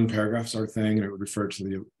 like a one paragraph sort of thing, and it would refer to the,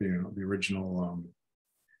 you know, the original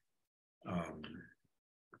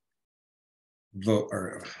vote,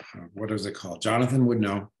 or what is it called? Jonathan would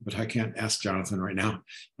know, but I can't ask Jonathan right now.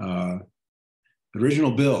 The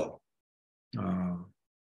original bill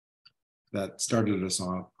that started us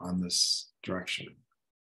off on this direction,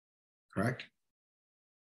 correct?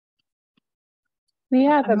 We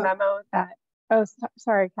have a memo that, oh,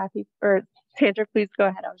 sorry, Kathy, or Sandra, please go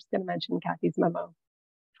ahead. I was just going to mention Kathy's memo.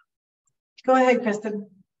 Go ahead, Kristen.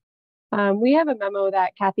 We have a memo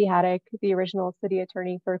that Kathy Haddock, the original city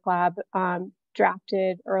attorney for CLAB,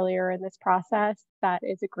 drafted earlier in this process. That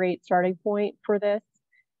is a great starting point for this.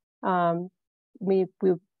 We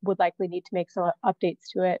would likely need to make some updates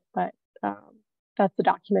to it, but that's the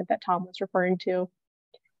document that Tom was referring to.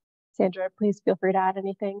 Sandra, please feel free to add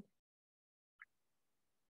anything.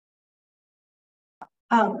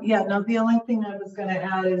 Yeah, no, the only thing I was going to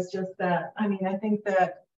add is just that, I mean, I think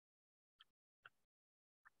that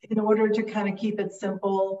in order to kind of keep it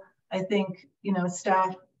simple, I think, you know,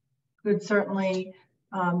 staff could certainly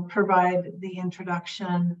provide the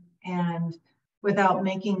introduction, and without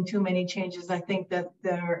making too many changes, I think that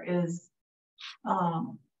there is,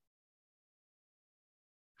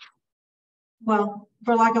 well,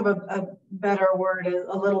 for lack of a better word,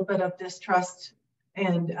 a little bit of distrust.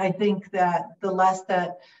 And I think that the less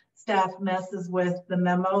that staff messes with the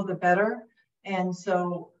memo, the better. And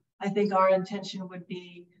so I think our intention would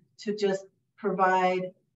be to just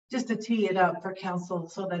provide, just to tee it up for council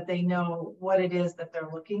so that they know what it is that they're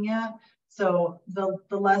looking at. So the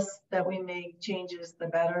less that we make changes, the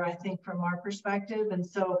better, I think, from our perspective. And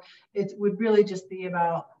so it would really just be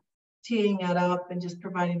about teeing it up and just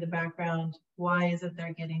providing the background. Why is it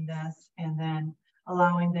they're getting this? And then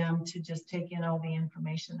allowing them to just take in all the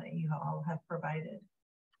information that you all have provided.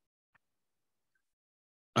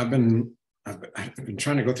 I've been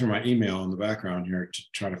trying to go through my email in the background here to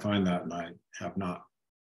try to find that, and I have not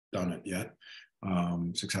done it yet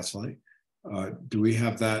successfully. Do we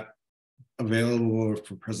have that available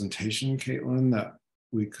for presentation, Caitlin, that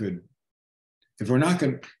we could, if we're not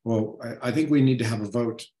going to, well, I think we need to have a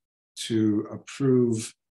vote to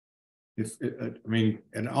approve. If I mean,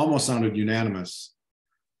 it almost sounded unanimous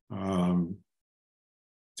to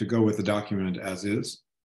go with the document as is,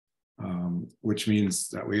 which means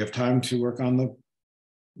that we have time to work on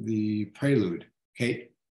the prelude.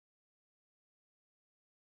 Kate?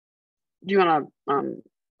 Do you want to,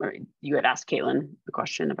 you had asked Caitlin the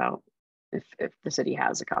question about if the city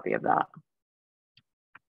has a copy of that.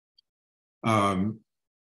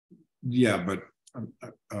 Yeah, but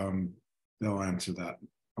they'll answer that.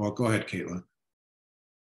 Well, go ahead, Caitlin.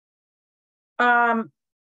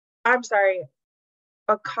 I'm sorry,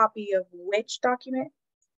 a copy of which document?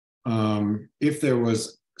 If there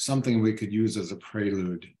was something we could use as a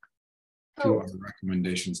prelude to our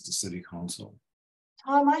recommendations to City Council.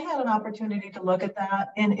 Tom, I had an opportunity to look at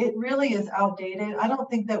that, and it really is outdated. I don't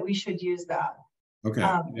think that we should use that. Okay.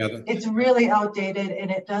 Yeah, it's really outdated, and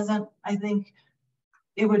it doesn't, I think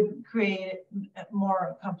it would create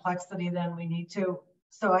more complexity than we need to.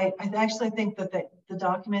 So I actually think that the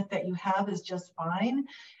document that you have is just fine.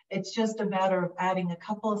 It's just a matter of adding a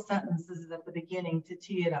couple of sentences at the beginning to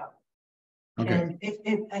tee it up. Okay. And if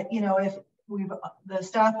you know, if the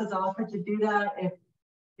staff has offered to do that,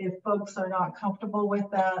 if folks are not comfortable with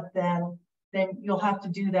that, then you'll have to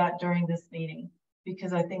do that during this meeting,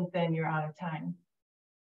 because I think then you're out of time.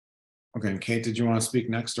 Okay, and Kate, did you want to speak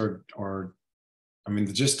next, or I mean,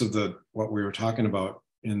 the gist of what we were talking about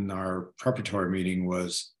in our preparatory meeting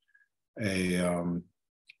was a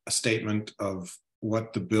statement of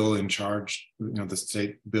what the bill in charge, the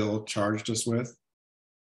state bill charged us with,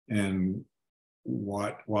 and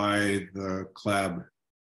why the CLAB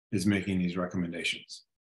is making these recommendations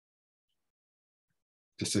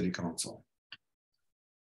to City Council.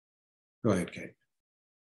 Go ahead, Kate.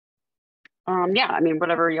 Yeah, I mean,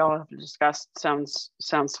 whatever y'all have discussed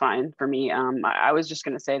sounds fine for me. I was just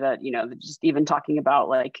going to say that, just even talking about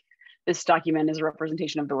like this document is a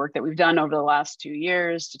representation of the work that we've done over the last 2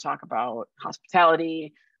 years to talk about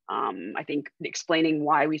hospitality. I think explaining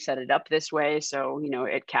why we set it up this way, so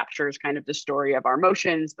it captures kind of the story of our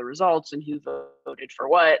motions, the results, and who voted for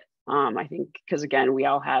what. I think because again, we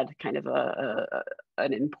all had kind of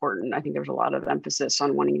an important, I think there was a lot of emphasis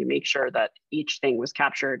on wanting to make sure that each thing was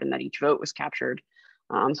captured and that each vote was captured.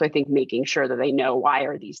 So I think making sure that they know, why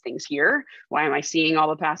are these things here? Why am I seeing all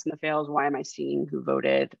the pass and the fails? Why am I seeing who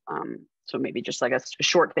voted? So maybe just like a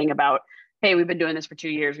short thing about, hey, we've been doing this for 2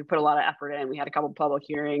 years. We put a lot of effort in. We had a couple of public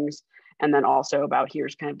hearings. And then also about,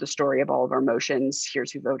 here's kind of the story of all of our motions.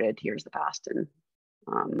 Here's who voted. Here's the past. And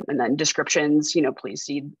then descriptions, please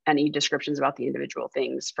see any descriptions about the individual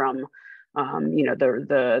things from,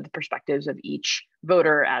 the perspectives of each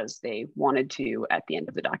voter as they wanted to at the end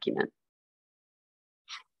of the document.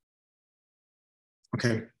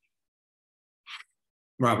 Okay.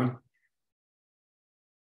 Robin.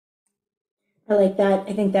 I like that.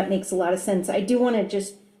 I think that makes a lot of sense. I do want to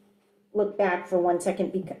just look back for 1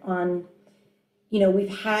 second on,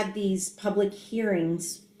 we've had these public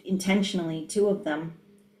hearings intentionally, 2 of them,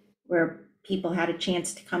 where people had a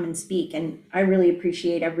chance to come and speak. And I really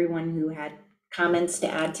appreciate everyone who had comments to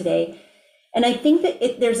add today. And I think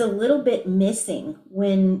that there's a little bit missing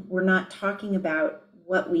when we're not talking about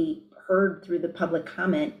what we heard through the public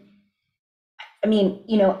comment. I mean,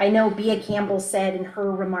 I know Bea Campbell said in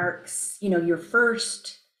her remarks, your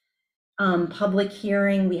first public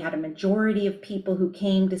hearing, we had a majority of people who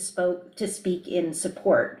came to speak in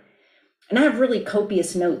support. And I have really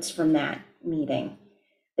copious notes from that meeting.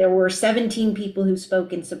 There were 17 people who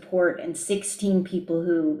spoke in support and 16 people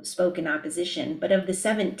who spoke in opposition. But of the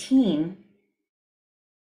 17,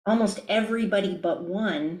 almost everybody but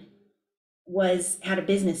one had a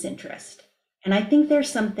business interest. And I think there's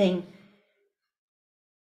something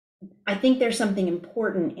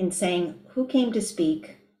important in saying who came to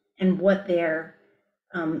speak and what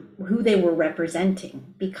who they were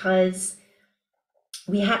representing, because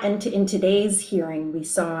in today's hearing, we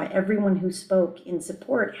saw everyone who spoke in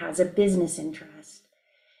support has a business interest.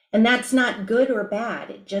 And that's not good or bad,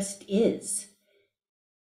 it just is.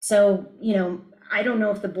 So, I don't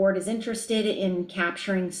know if the board is interested in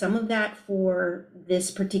capturing some of that for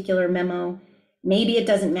this particular memo. Maybe it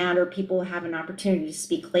doesn't matter, people will have an opportunity to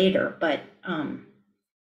speak later, but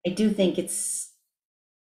I do think it's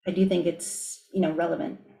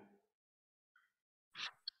relevant.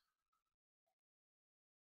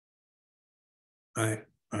 I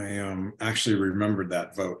actually remembered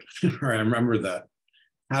that vote, or I remember that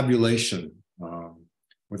tabulation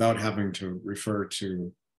without having to refer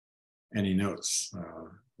to any notes,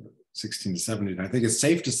 16 to 17. I think it's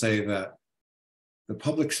safe to say that the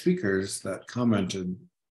public speakers that commented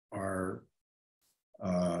are,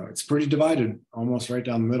 it's pretty divided, almost right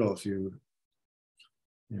down the middle. If you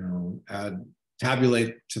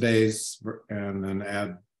tabulate today's and then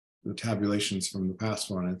add the tabulations from the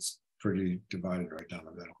past one, it's pretty divided right down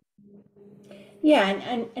the middle. Yeah,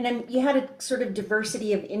 and you had a sort of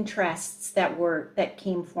diversity of interests that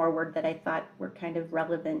came forward that I thought were kind of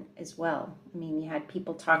relevant as well. I mean, you had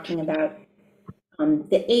people talking about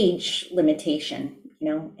the age limitation,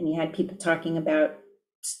 and you had people talking about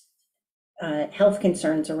health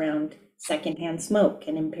concerns around secondhand smoke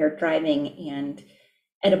and impaired driving and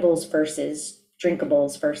edibles versus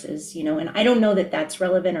drinkables versus, and I don't know that that's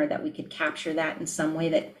relevant or that we could capture that in some way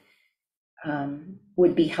that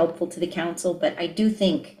would be helpful to the council, but I do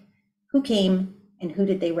think who came and who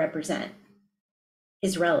did they represent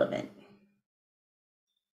is relevant.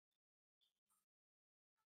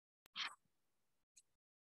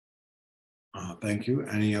 Thank you.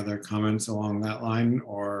 Any other comments along that line,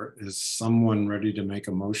 or is someone ready to make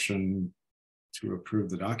a motion to approve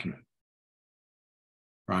the document?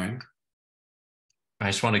 Brian? I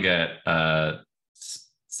just want to get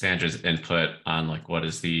Sandra's input on what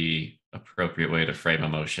is the appropriate way to frame a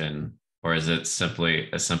motion, or is it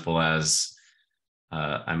simply as simple as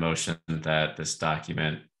I motion that this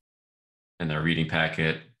document in their reading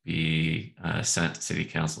packet be sent to City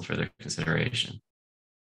Council for their consideration?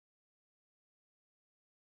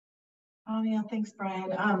 Oh yeah, thanks,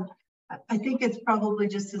 Brian. I think it's probably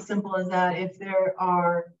just as simple as that. If there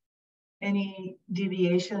are any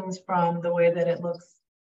deviations from the way that it looks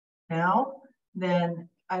now, then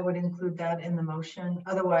I would include that in the motion.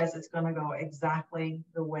 Otherwise, it's going to go exactly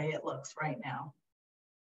the way it looks right now.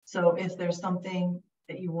 So if there's something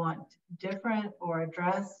that you want different or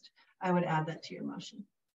addressed, I would add that to your motion.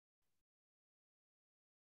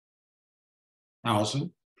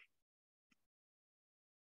 Allison?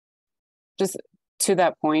 Just to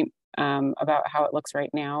that point about how it looks right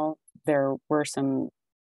now, there were some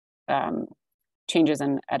changes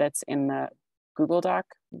and edits in the Google Doc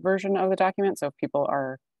version of the document. So if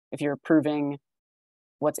you're approving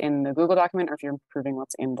what's in the Google document, or if you're approving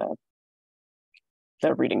what's in the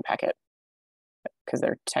reading packet, because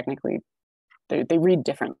they're technically, they read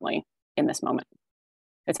differently in this moment.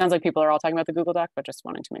 It sounds like people are all talking about the Google Doc, but just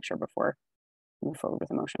wanted to make sure before we move forward with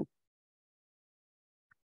the motion.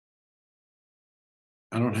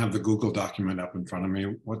 I don't have the Google document up in front of me.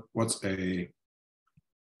 What's a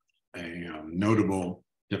notable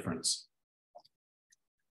difference?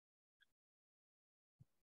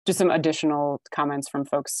 Just some additional comments from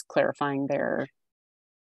folks clarifying they're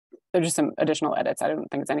just some additional edits. I don't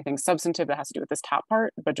think it's anything substantive that has to do with this top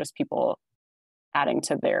part, but just people adding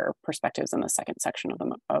to their perspectives in the second section of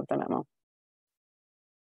the memo.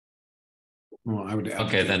 Well, I would add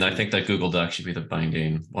okay, then I think that Google Doc should be the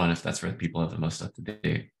binding one if that's where people have the most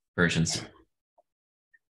up-to-date versions.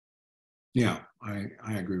 Yeah, I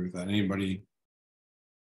agree with that. Anybody,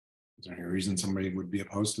 is there any reason somebody would be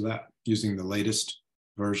opposed to that, using the latest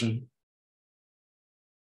version?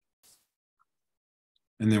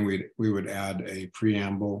 And then we would add a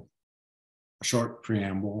preamble, a short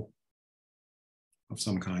preamble of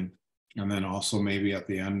some kind. And then also maybe at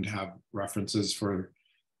the end have references for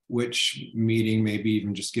which meeting, maybe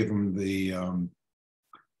even just give them the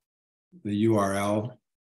URL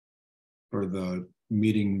for the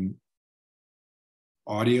meeting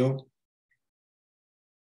audio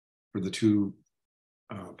for the two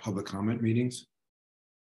public comment meetings.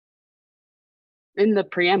 In the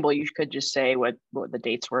preamble, you could just say what the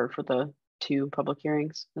dates were for the two public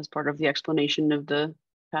hearings as part of the explanation of the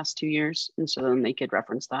past 2 years. And so then they could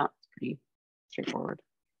reference that. It's pretty straightforward.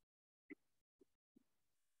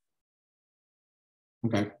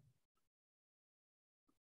 Okay.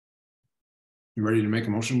 You ready to make a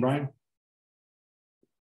motion, Brian?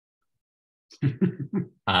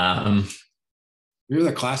 You're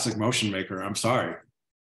the classic motion maker. I'm sorry.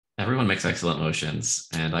 Everyone makes excellent motions,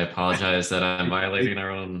 and I apologize that I'm violating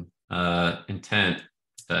our own intent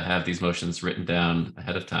to have these motions written down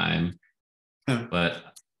ahead of time. But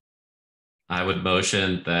I would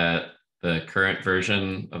motion that the current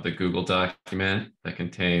version of the Google document that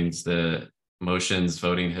contains the motions,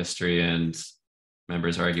 voting history, and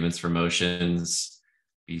members' arguments for motions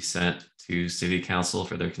be sent to City Council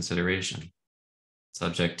for their consideration,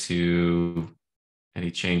 subject to any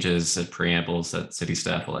changes and preambles that city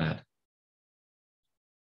staff will add.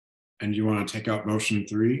 And you want to take out motion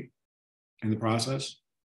 3 in the process?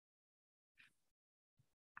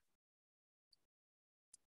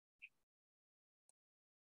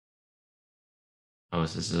 Oh,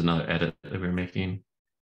 this is another edit that we're making.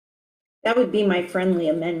 That would be my friendly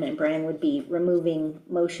amendment, Brian, would be removing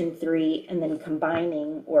motion 3 and then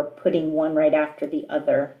combining or putting one right after the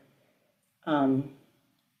other.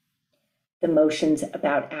 The motions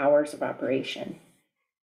about hours of operation.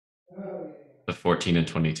 The 14 and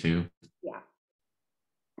 22. Yeah.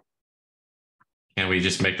 Can we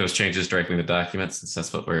just make those changes directly in the document since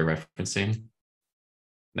that's what we're referencing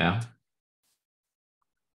now?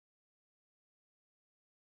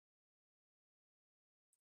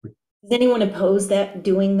 Does anyone oppose that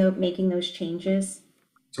making those changes?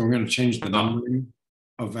 So we're going to change the numbering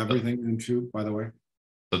of everything into, by the way.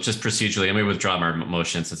 So just procedurally, let me withdraw my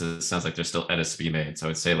motion since it sounds like there's still edits to be made. So I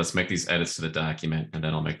would say let's make these edits to the document, and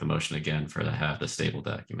then I'll make the motion again for the have the stable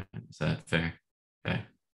document. Is that fair? Okay.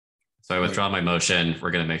 So I withdraw my motion.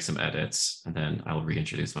 We're going to make some edits, and then I will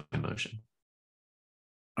reintroduce my motion.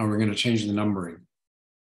 Oh, we're going to change the numbering.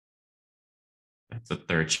 That's the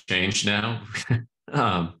third change now. Sure.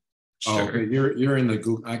 Oh, okay. You're in the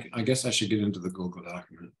Google. I guess I should get into the Google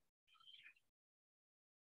document.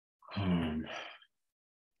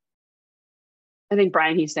 I think,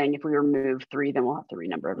 Brian, he's saying if we remove 3, then we'll have to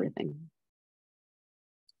renumber everything.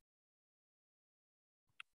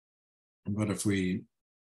 But if we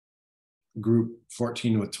group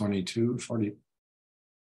 14 with 22, 40,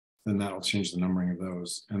 then that'll change the numbering of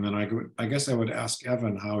those. And then I guess I would ask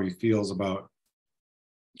Evan how he feels about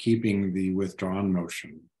keeping the withdrawn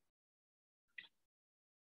motion.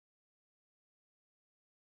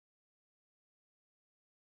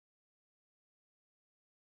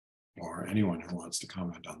 or anyone who wants to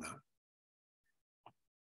comment on that.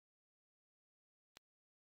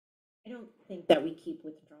 I don't think that we keep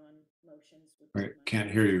withdrawn motions. Wait, can't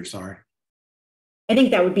hear you, sorry. I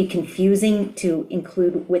think that would be confusing to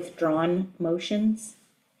include withdrawn motions.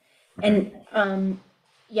 Okay. And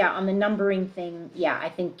yeah, on the numbering thing, yeah, I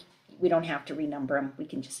think we don't have to renumber them. We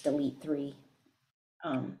can just delete 3.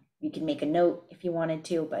 You can make a note if you wanted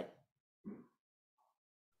to, but.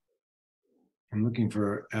 I'm looking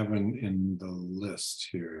for Evan in the list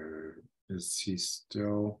here. Is he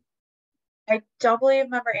still? I don't believe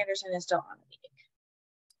Member Anderson is still on the meeting.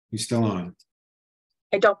 He's still on?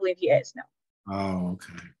 I don't believe he is, no. Oh,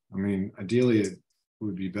 okay. I mean, ideally it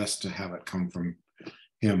would be best to have it come from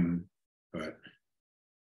him, but.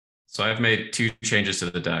 So I've made 2 changes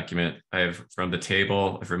to the document. From the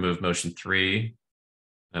table, I've removed motion 3.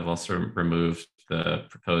 I've also removed the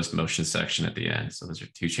proposed motion section at the end. So those are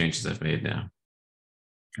 2 changes I've made now.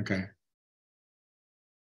 Okay.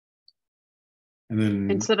 And then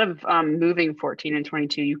instead of moving 14 and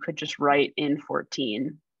 22, you could just write in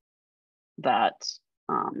 14 that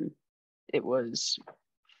it was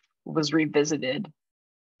revisited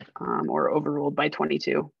or overruled by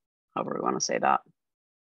 22, however we want to say that.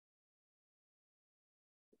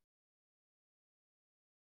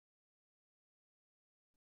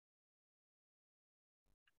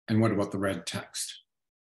 And what about the red text?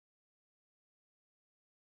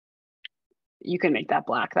 You can make that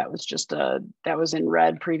black. That was just that was in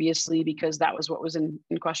red previously because that was what was in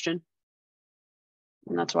question.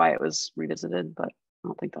 And that's why it was revisited, but I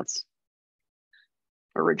don't think that's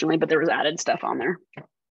originally, but there was added stuff on there.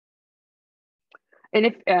 And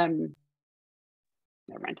if, never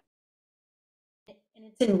mind. And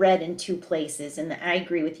it's in red in 2 places. And I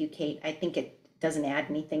agree with you, Kate. I think it doesn't add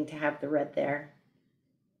anything to have the red there.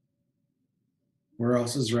 Where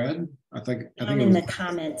else is red? I think in the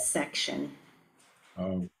comments section.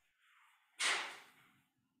 Oh.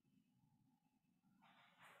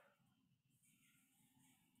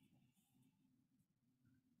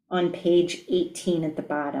 On page 18 at the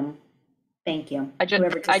bottom. Thank you. I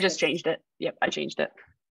just changed it. Yep, I changed it.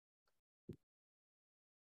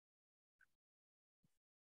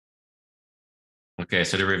 Okay,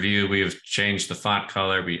 so to review, we've changed the font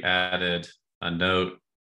color. We added a note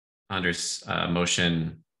under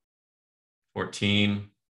motion 14,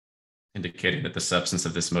 indicating that the substance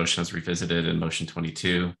of this motion is revisited in motion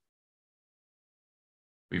 22.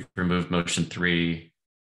 We've removed motion 3.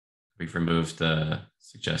 We've removed the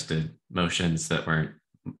suggested motions that weren't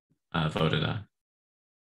voted on.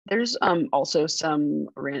 There's also some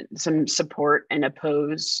support and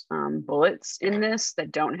oppose bullets in this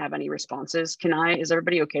that don't have any responses. Is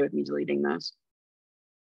everybody okay with me deleting those?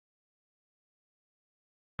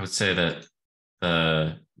 I would say that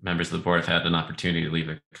the members of the board have had an opportunity to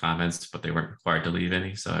leave comments, but they weren't required to leave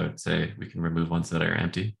any. So I would say we can remove ones that are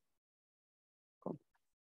empty. Cool.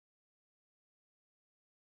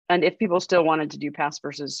 And if people still wanted to do past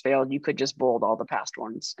versus failed, you could just bold all the past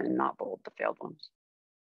ones and not bold the failed ones.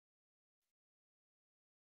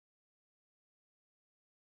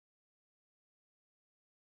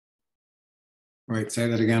 Wait, say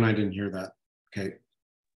that again. I didn't hear that. Okay.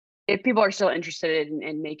 If people are still interested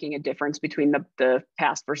in making a difference between the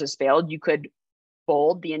past versus failed, you could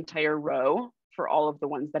bold the entire row for all of the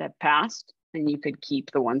ones that have passed, and you could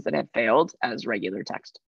keep the ones that have failed as regular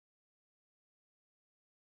text.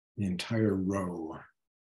 The entire row.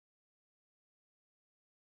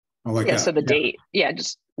 Oh, like yeah, that. So the date. Yeah,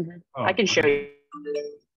 just Oh, I can show you.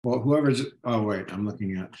 Well, whoever's, oh wait, I'm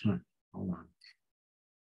looking at, hold on.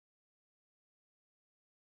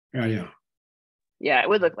 Yeah. Yeah, it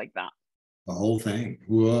would look like that. The whole thing.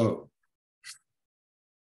 Whoa.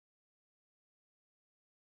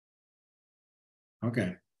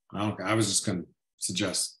 Okay. I was just going to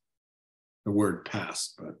suggest the word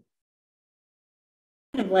past, but.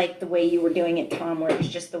 Kind of like the way you were doing it, Tom, where it was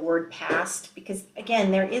just the word passed, because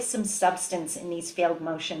again, there is some substance in these failed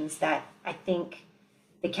motions that I think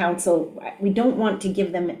the council, we don't want to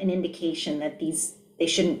give them an indication that they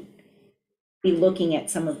shouldn't be looking at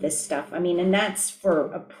some of this stuff. I mean, and that's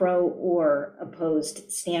for a pro or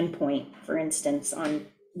opposed standpoint, for instance, on,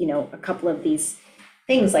 a couple of these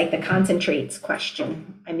things like the concentrates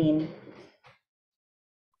question. I mean.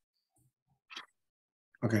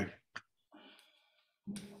 Okay.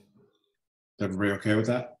 Is everybody okay with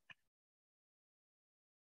that?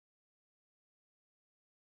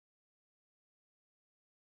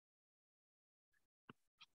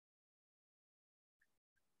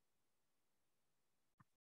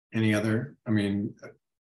 Any other,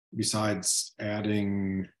 besides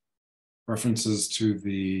adding references to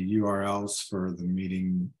the URLs for the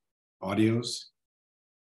meeting audios,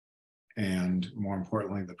 and more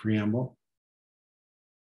importantly, the preamble.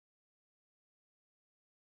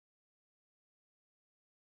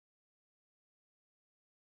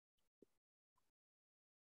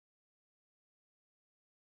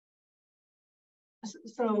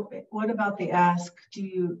 So what about the ask? Do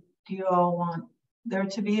you all want there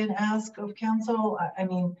to be an ask of council? I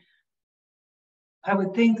mean, I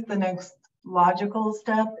would think the next logical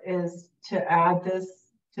step is to add this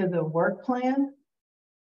to the work plan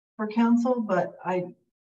for council, but I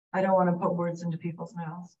don't want to put words into people's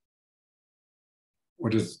mouths.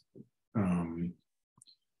 What is,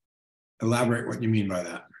 elaborate what you mean by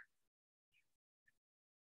that?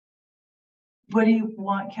 What do you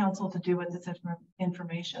want council to do with this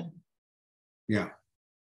information? Yeah.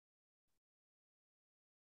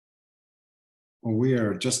 Well, we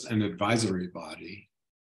are just an advisory body,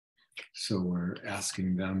 so we're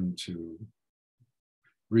asking them to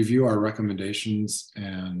review our recommendations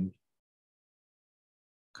and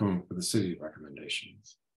come up with the city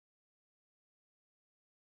recommendations.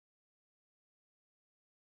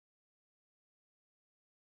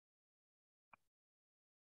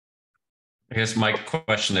 I guess my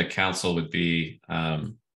question to council would be,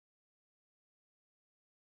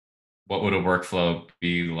 what would a workflow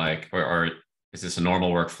be like, or is this a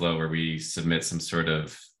normal workflow where we submit some sort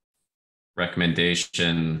of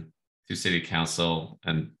recommendation to city council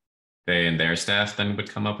and they and their staff then would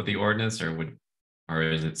come up with the ordinance, or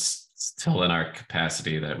is it still in our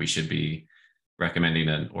capacity that we should be recommending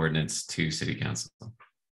an ordinance to city council?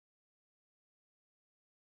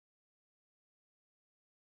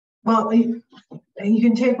 Well, you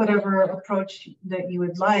can take whatever approach that you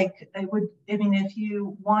would like. I mean, if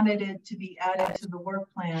you wanted it to be added to the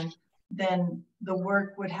work plan, then the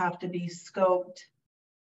work would have to be scoped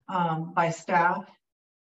by staff.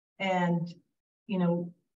 And, you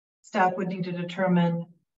know, staff would need to determine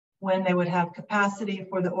when they would have capacity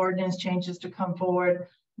for the ordinance changes to come forward.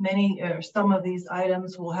 Many or some of these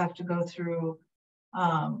items will have to go through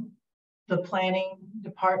the planning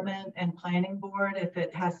department and planning board if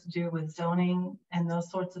it has to do with zoning and those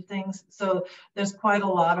sorts of things. So there's quite a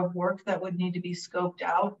lot of work that would need to be scoped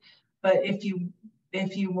out. But if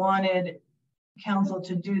you wanted council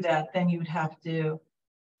to do that, then you'd have to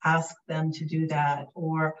ask them to do that,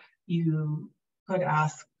 or you could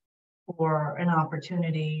ask for an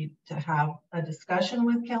opportunity to have a discussion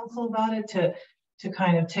with council about it, to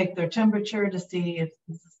kind of take their temperature to see if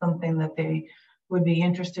this is something that they would be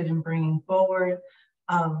interested in bringing forward.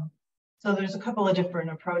 So there's a couple of different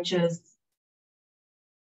approaches.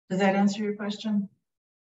 Does that answer your question?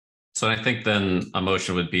 So I think then a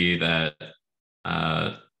motion would be that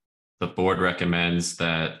the board recommends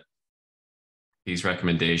that these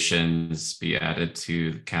recommendations be added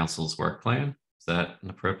to the council's work plan. Is that an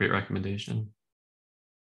appropriate recommendation?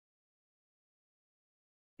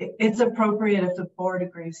 It's appropriate if the board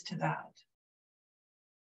agrees to that.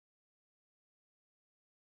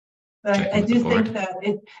 But I do think that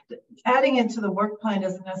adding it to the work plan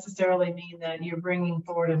doesn't necessarily mean that you're bringing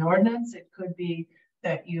forward an ordinance. It could be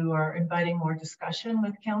that you are inviting more discussion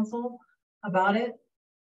with council about it,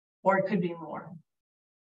 or it could be more.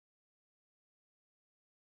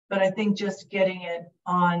 But I think just getting it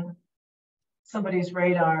on somebody's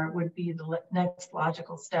radar would be the next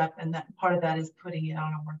logical step, and that part of that is putting it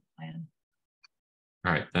on a work plan.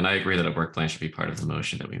 All right, then I agree that a work plan should be part of the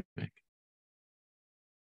motion that we make.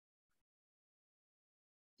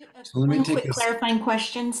 So let me One take quick this. clarifying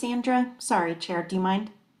question, Sandra. Sorry, Chair, do you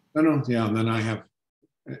mind? No, yeah, and then I have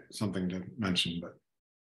something to mention, but.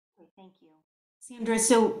 Thank you. Sandra,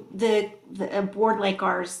 so a board like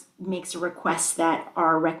ours makes a request that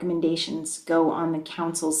our recommendations go on the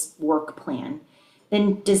council's work plan.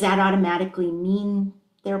 Then does that automatically mean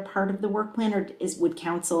they're part of the work plan, or would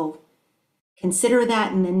council consider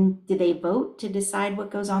that, and then do they vote to decide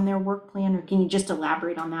what goes on their work plan? Or can you just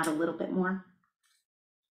elaborate on that a little bit more?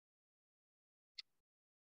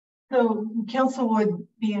 So council would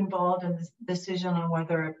be involved in this decision on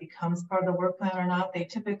whether it becomes part of the work plan or not. They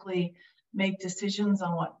typically make decisions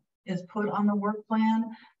on what is put on the work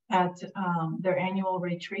plan at their annual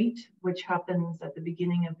retreat, which happens at the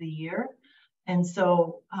beginning of the year. And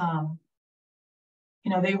so,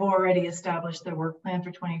 you know, they've already established their work plan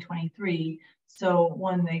for 2023. So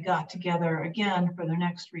when they got together again for their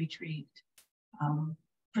next retreat,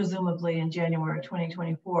 presumably in January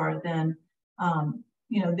 2024, then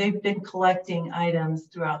you know, they've been collecting items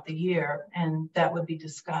throughout the year, and that would be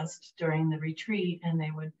discussed during the retreat, and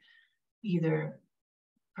they would either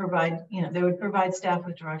provide, you know, they would provide staff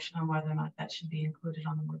with direction on whether or not that should be included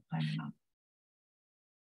on the work plan or not.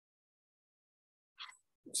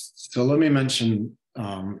 So let me mention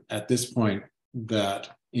at this point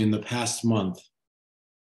that in the past month,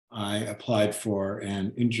 I applied for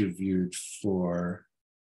and interviewed for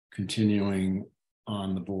continuing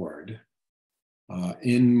on the board.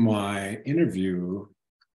 In my interview,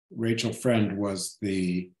 Rachel Friend was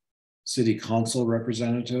the city council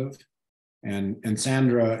representative, and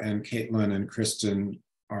Sandra and Caitlin and Kristen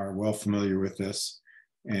are well familiar with this,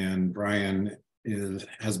 and Brian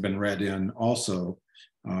has been read in also.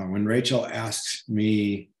 When Rachel asked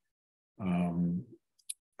me, I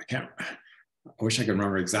wish I could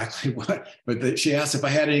remember exactly what, but she asked if I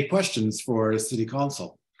had any questions for city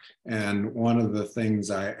council. And one of the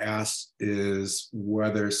things I asked is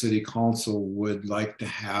whether city council would like to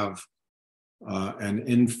have an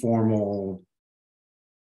informal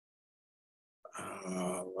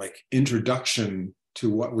like introduction to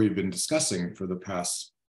what we've been discussing for the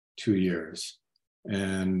past 2 years.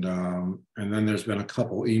 And then there's been a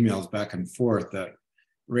couple emails back and forth that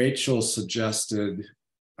Rachel suggested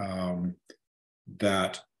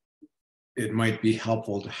that it might be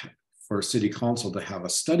helpful for city council to have a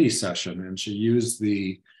study session. And she used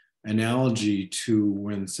the analogy to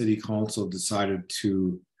when city council decided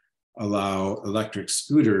to allow electric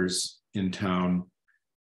scooters in town.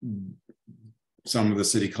 Some of the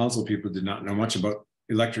city council people did not know much about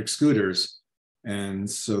electric scooters. And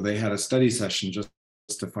so they had a study session just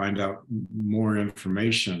to find out more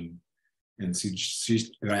information. And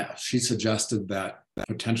she suggested that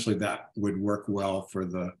potentially that would work well for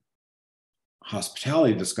the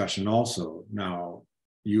hospitality discussion also. Now,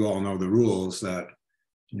 you all know the rules that,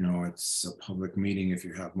 you know, it's a public meeting if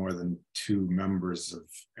you have more than 2 members of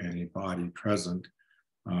any body present.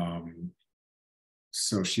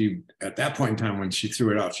 So she, at that point in time, when she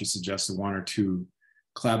threw it out, she suggested 1 or 2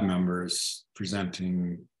 club members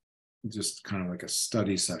presenting just kind of like a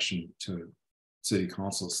study session to city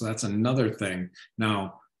council. So that's another thing.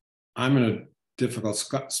 Now, I'm in a difficult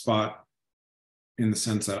spot in the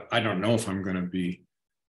sense that I don't know if I'm going to be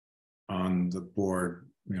on the board,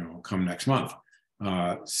 you know, come next month.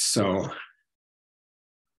 So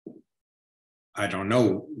I don't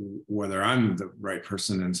know whether I'm the right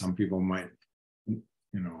person, and some people might,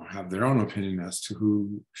 you know, have their own opinion as to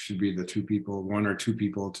who should be the 2 people, 1 or 2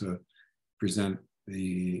 people to present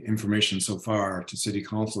the information so far to city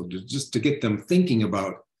council, just to get them thinking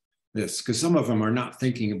about this, because some of them are not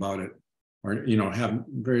thinking about it, or, you know, have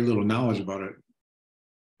very little knowledge about it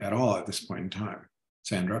at all at this point in time.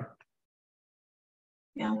 Sandra?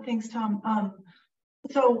 Yeah, thanks, Tom.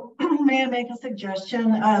 So may I make a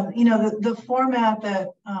suggestion? You know, the format that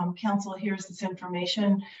council hears this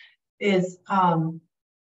information is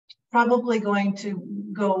probably going to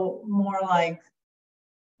go more like,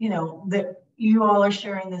 you know, that you all are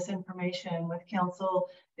sharing this information with council.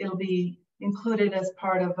 It'll be included as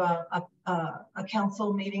part of a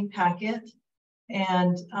council meeting packet.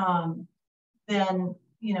 And then,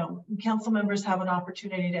 you know, council members have an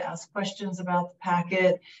opportunity to ask questions about the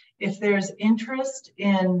packet. If there's interest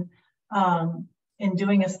in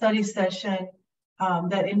doing a study session,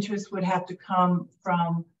 that interest would have to come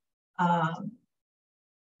from a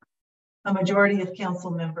majority of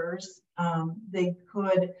council members. They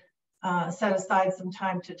could set aside some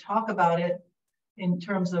time to talk about it in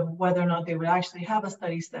terms of whether or not they would actually have a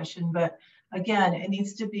study session. But again, it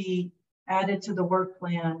needs to be added to the work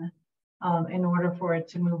plan in order for it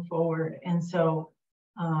to move forward. And so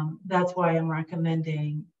that's why I'm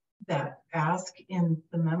recommending that ask in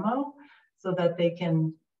the memo so that they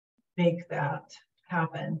can make that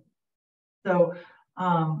happen. So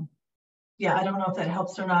yeah, I don't know if that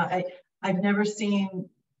helps or not. I've never seen,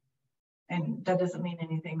 and that doesn't mean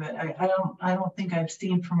anything, but I don't think I've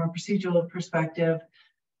seen from a procedural perspective,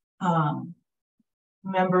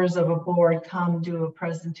 members of a board come do a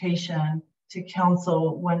presentation to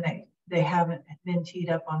council when they haven't been teed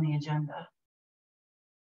up on the agenda.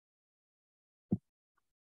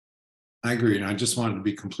 I agree, and I just wanted to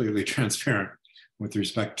be completely transparent with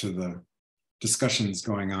respect to the discussions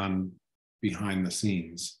going on behind the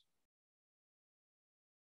scenes.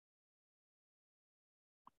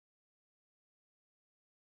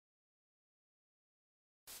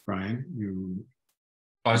 Brian, you...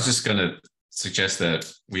 I was just going to suggest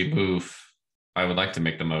that we move. I would like to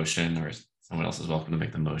make the motion, or someone else is welcome to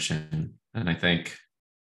make the motion. And I think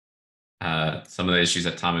some of the issues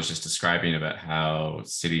that Tom was just describing about how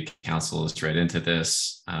city council is read into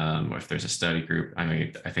this, or if there's a study group, I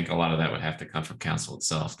mean, I think a lot of that would have to come from council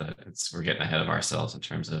itself, that we're getting ahead of ourselves in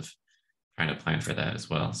terms of trying to plan for that as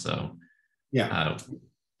well. So yeah,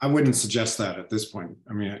 I wouldn't suggest that at this point.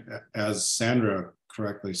 I mean, as Sandra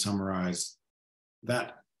correctly summarized,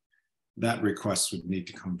 that that request would need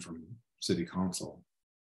to come from City Council.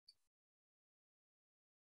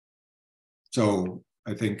 So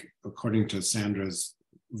I think according to Sandra's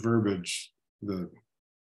verbiage, the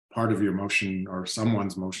part of your motion or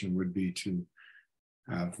someone's motion would be to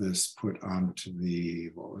have this put onto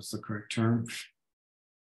the, what was the correct term?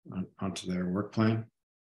 Onto their work plan.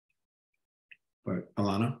 But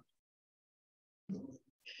Alana?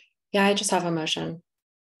 Yeah, I just have a motion.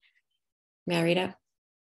 May I read it?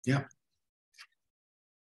 Yeah.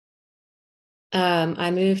 I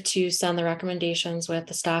move to send the recommendations with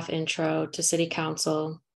the staff intro to City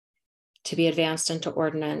Council to be advanced into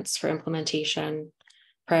ordinance for implementation,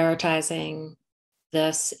 prioritizing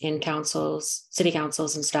this in city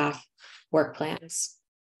councils and staff work plans.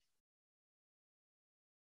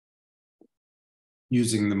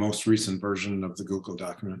 Using the most recent version of the Google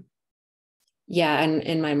document. Yeah, and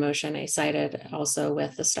in my motion, I cited also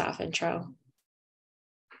with the staff intro.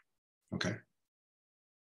 Okay.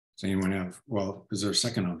 Does anyone have, well, is there a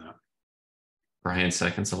second on that? Brian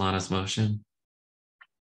seconds Alana's motion.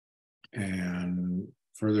 And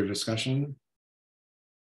further discussion?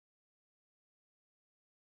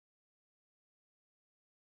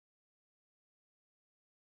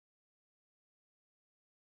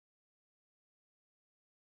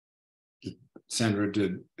 Sandra,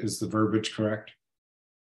 is the verbiage correct?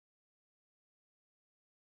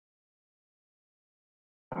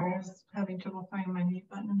 Sorry, I was having trouble finding my mute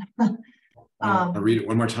button. I'll read it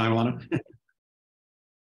one more time, Alana.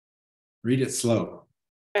 Read it slow.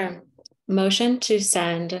 Sure. Motion to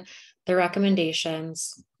send the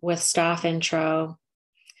recommendations with staff intro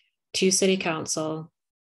to City Council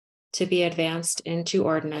to be advanced into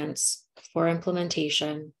ordinance for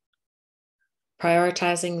implementation,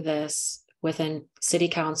 prioritizing this within City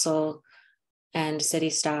Council and city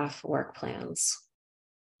staff work plans.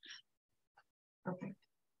 Perfect.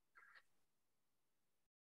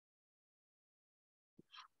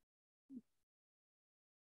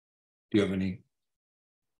 Do you have any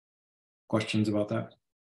questions about that,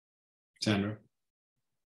 Sandra?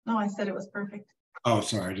 No, I said it was perfect. Oh,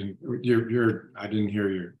 sorry, I didn't. I didn't hear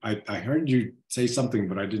you. I heard you say something,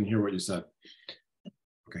 but I didn't hear what you said.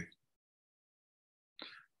 Okay.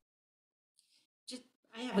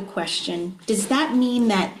 I have a question. Does that mean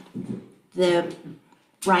that the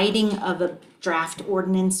writing of a draft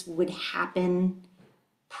ordinance would happen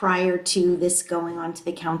prior to this going on to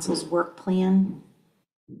the council's work plan?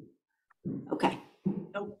 Okay.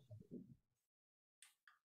 Nope.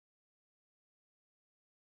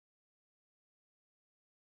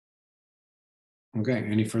 Okay,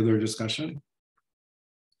 any further discussion?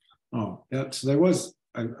 Oh, yeah, so there was,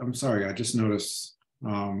 I'm sorry, I just noticed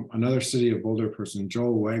another City of Boulder person,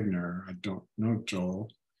 Joel Wagner. I don't know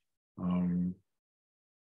Joel. I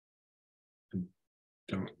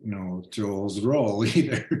don't know Joel's role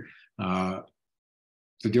either.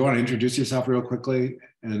 So do you want to introduce yourself real quickly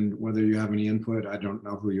and whether you have any input? I don't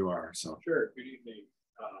know who you are, so. Sure, good evening.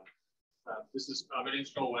 This is, my name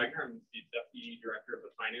is Joel Wagner. I'm the Deputy Director of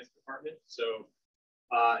the Finance Department. So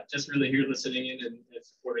just really here listening in and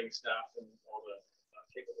supporting staff and all the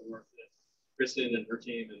capable work that Kristen and her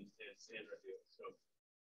team and Sandra do. So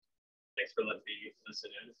thanks for letting me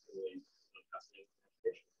listen in. It's really fascinating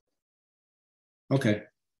conversation. Okay,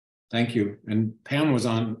 thank you. And Pam was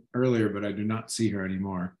on earlier, but I do not see her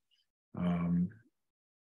anymore.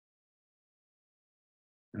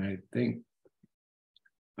 I think,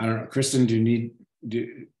 I don't know, Kristen,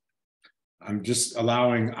 I'm just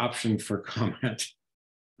allowing option for comment.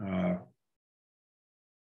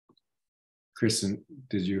 Kristen,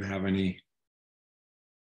 did you have any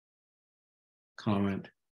comment?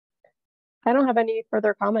 I don't have any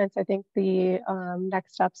further comments. I think the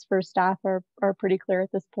next steps for staff are pretty clear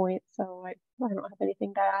at this point. So I don't have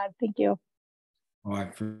anything to add. Thank you. Oh, I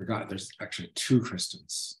forgot. There's actually two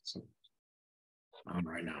Kristens on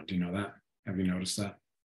right now. Do you know that? Have you noticed that?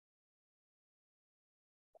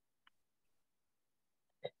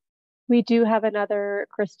 We do have another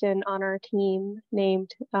Kristen on our team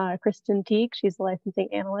named Kristen Teague. She's a licensing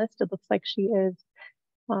analyst. It looks like she is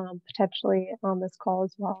potentially on this call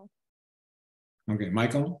as well. Okay,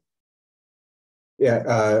 Michael? Yeah,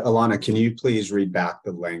 Alana, can you please read back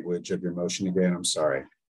the language of your motion again? I'm sorry.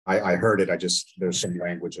 I heard it. There's some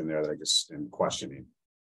language in there that I just am questioning.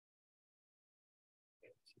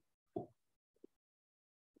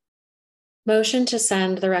 Motion to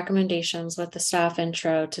send the recommendations with the staff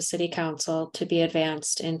intro to City Council to be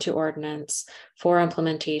advanced into ordinance for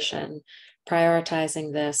implementation,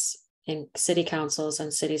 prioritizing this in city councils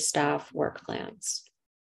and city staff work plans.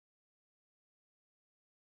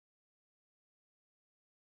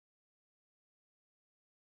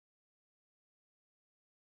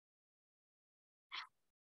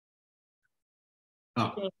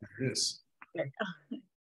 Oh, there it is. There you go.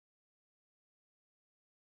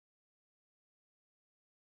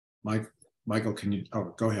 Michael, can you,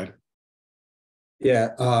 go ahead. Yeah,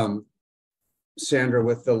 Sandra,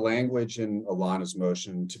 with the language in Alana's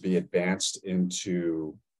motion to be advanced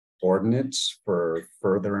into ordinance for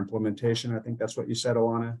further implementation, I think that's what you said,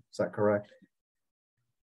 Alana. Is that correct?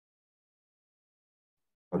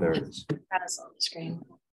 Oh, there it is. That is on the screen.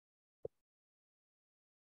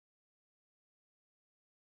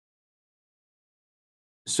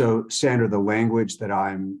 So, Sandra, the language that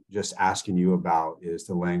I'm just asking you about is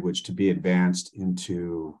the language to be advanced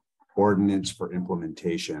into ordinance for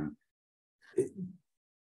implementation.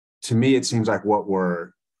 To me, it seems like what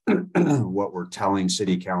we're what we're telling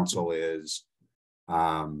City Council is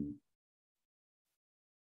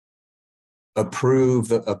approve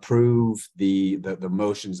the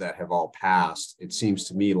motions that have all passed. It seems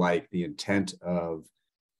to me like the intent of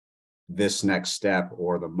this next step,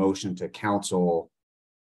 or the motion to council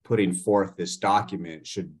putting forth this document,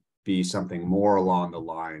 should be something more along the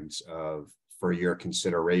lines of, for your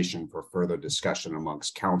consideration for further discussion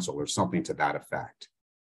amongst council, or something to that effect.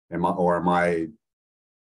 Am I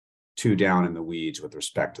too down in the weeds with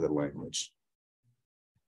respect to the language?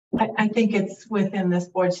 I think it's within this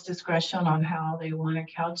board's discretion on how they want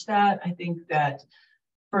to couch that. I think that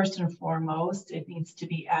first and foremost, it needs to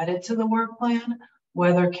be added to the work plan.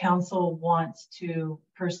 Whether council wants to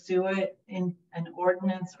pursue it in an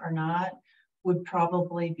ordinance or not would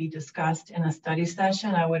probably be discussed in a study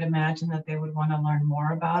session. I would imagine that they would want to learn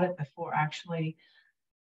more about it before actually,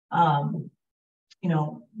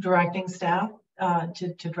 directing staff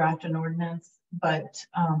to draft an ordinance. But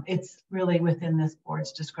it's really within this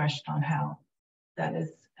board's discretion on how that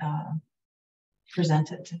is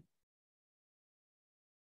presented.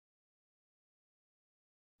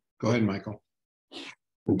 Go ahead, Michael.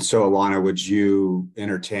 And so, Alana, would you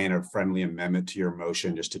entertain a friendly amendment to your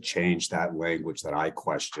motion just to change that language that I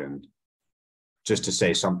questioned, just to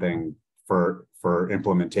say something for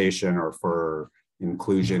implementation or for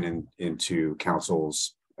inclusion into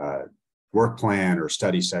council's work plan or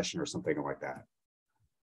study session or something like that?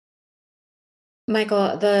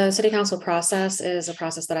 Michael, the city council process is a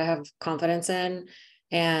process that I have confidence in,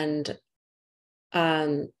 and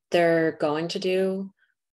they're going to do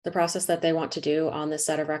the process that they want to do on this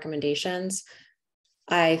set of recommendations.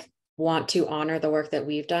 I want to honor the work that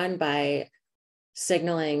we've done by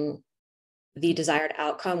signaling the desired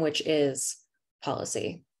outcome, which is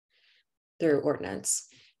policy through ordinance.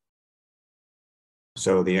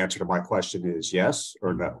 So the answer to my question is yes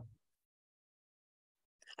or no?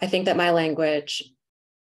 I think that my language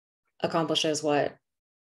accomplishes what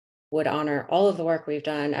would honor all of the work we've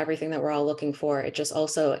done, everything that we're all looking for. It just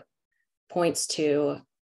also points to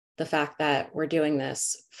the fact that we're doing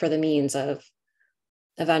this for the means of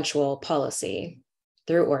eventual policy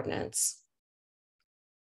through ordinance.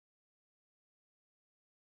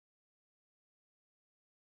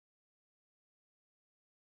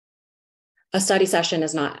 A study session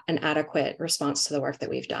is not an adequate response to the work that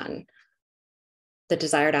we've done. The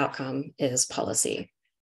desired outcome is policy.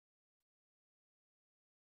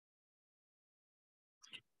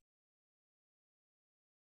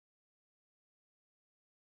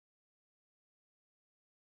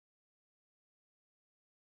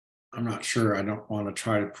 I'm not sure. I don't want to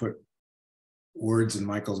try to put words in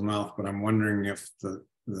Michael's mouth, but I'm wondering if the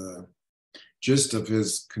gist of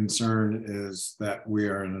his concern is that we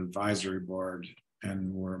are an advisory board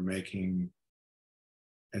and we're making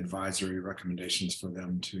advisory recommendations for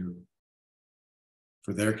them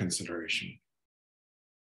for their consideration.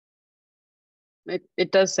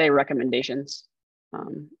 It does say recommendations. I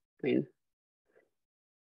mean,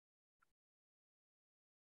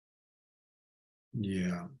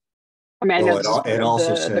 yeah. I mean, I know well, it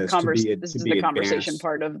also says this is the conversation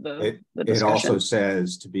part of the discussion. It also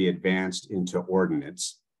says to be advanced into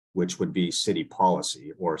ordinance, which would be city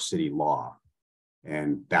policy or city law.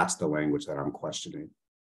 And that's the language that I'm questioning.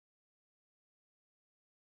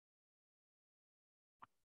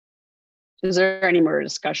 Is there any more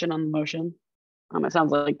discussion on the motion? It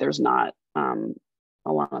sounds like there's not.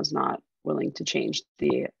 Alana's not willing to change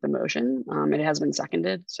the motion. It has been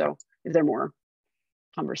seconded. So is there more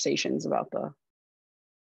conversations about the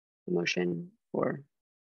motion or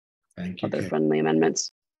other friendly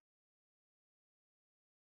amendments?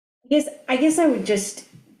 I guess I'm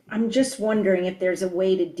just wondering if there's a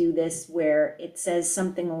way to do this where it says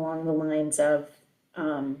something along the lines of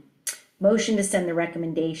motion to send the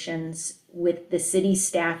recommendations with the city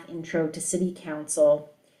staff intro to city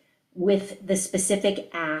council, with the specific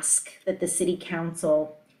ask that the city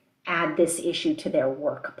council add this issue to their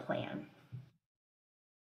work plan.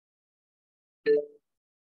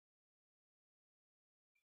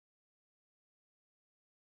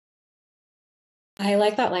 I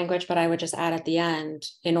like that language, but I would just add at the end,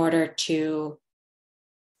 in order to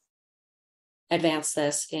advance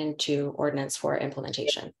this into ordinance for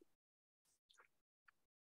implementation.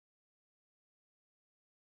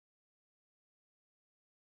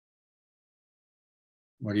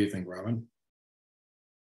 What do you think, Robin?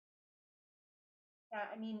 Yeah,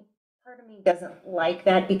 I mean, part of me doesn't like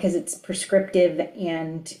that because it's prescriptive,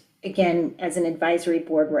 and again, as an advisory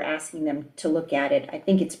board, we're asking them to look at it. I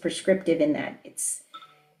think it's prescriptive in that it's,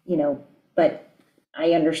 you know, but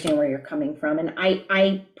I understand where you're coming from, and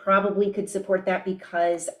I probably could support that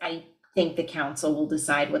because I think the council will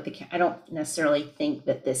decide what I don't necessarily think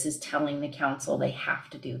that this is telling the council they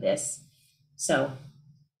have to do this. So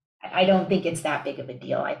I don't think it's that big of a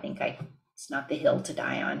deal. I think it's not the hill to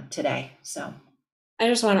die on today, so. I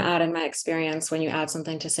just want to add, in my experience, when you add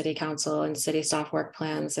something to city council and city staff work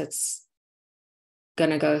plans, it's going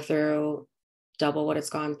to go through double what it's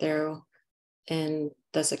gone through in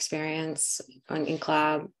this experience in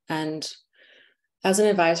CLAB. And as an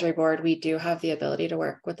advisory board, we do have the ability to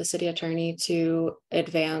work with the city attorney to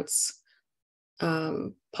advance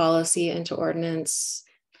policy into ordinance,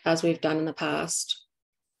 as we've done in the past.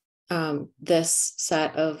 This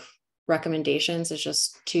set of recommendations is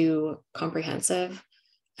just too comprehensive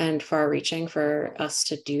and far-reaching for us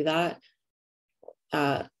to do that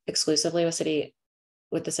exclusively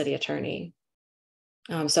with the city attorney.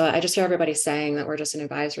 So I just hear everybody saying that we're just an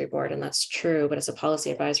advisory board, and that's true, but it's a policy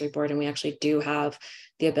advisory board, and we actually do have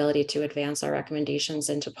the ability to advance our recommendations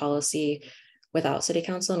into policy without city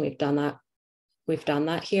council, and we've done that. We've done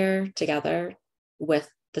that here together with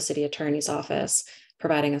the city attorney's office,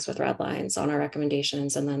 providing us with red lines on our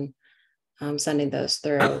recommendations, and then sending those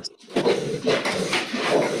through.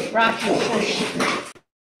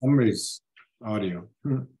 Somebody's audio.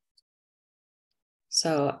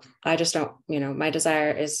 So I just don't, my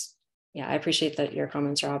desire is, I appreciate that your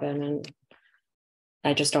comments, Robin, and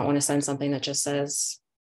I just don't want to send something that just says,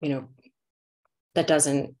 that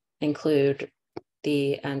doesn't include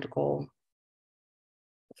the end goal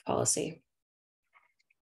of policy.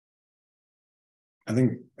 I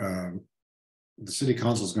think the city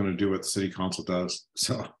council is going to do what the city council does.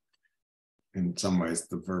 So in some ways,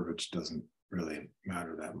 the verbiage doesn't really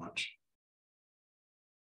matter that much.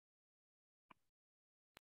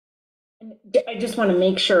 I just want to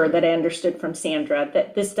make sure that I understood from Sandra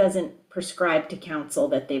that this doesn't prescribe to council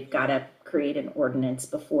that they've got to create an ordinance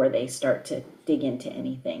before they start to dig into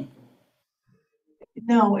anything.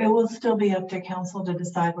 No, it will still be up to council to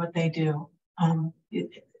decide what they do.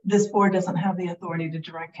 This board doesn't have the authority to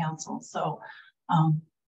direct council. So I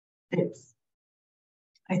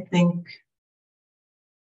think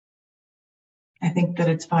that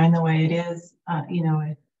it's fine the way it is.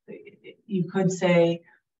 You could say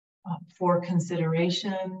for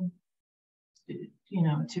consideration,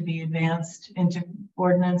 to be advanced into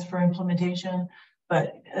ordinance for implementation,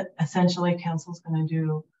 but essentially council's going to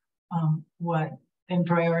do and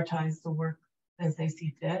prioritize the work as they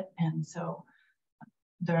see fit. And so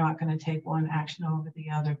they're not going to take one action over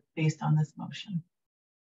the other based on this motion.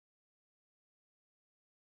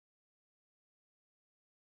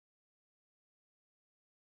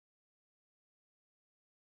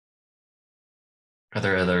 Are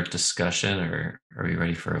there other discussion, or are we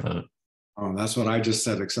ready for a vote? Oh, that's what I just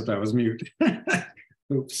said, except I was mute.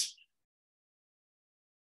 Oops.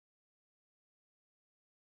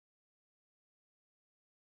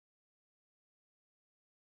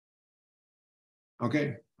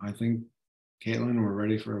 Okay, I think, Caitlin, we're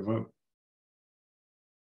ready for a vote.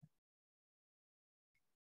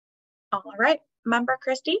 All right, Member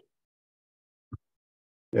Christie?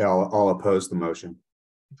 Yeah, I'll oppose the motion.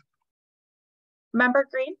 Member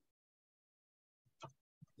Green?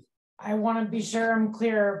 I want to be sure I'm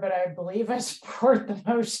clear, but I believe I support the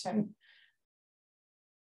motion.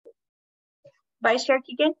 Vice Chair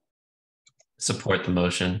Keegan? Support the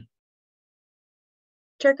motion.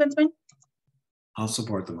 Chair Kunzman? I'll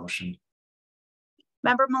support the motion.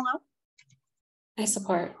 Member Malone? I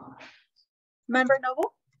support. Member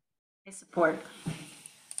Noble? I support.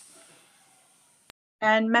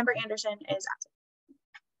 And Member Anderson is absent.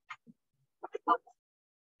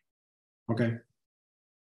 Okay.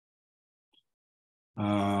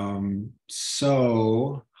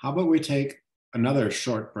 So how about we take another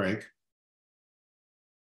short break,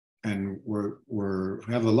 and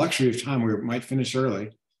we have the luxury of time. We might finish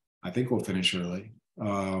early. I think we'll finish early.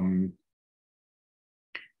 And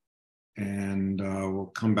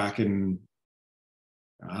we'll come back in,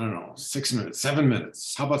 I don't know, 6 minutes, 7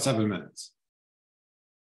 minutes. How about 7 minutes?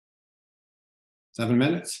 7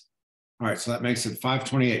 minutes? All right, so that makes it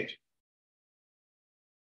 5:28.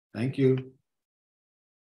 Thank you.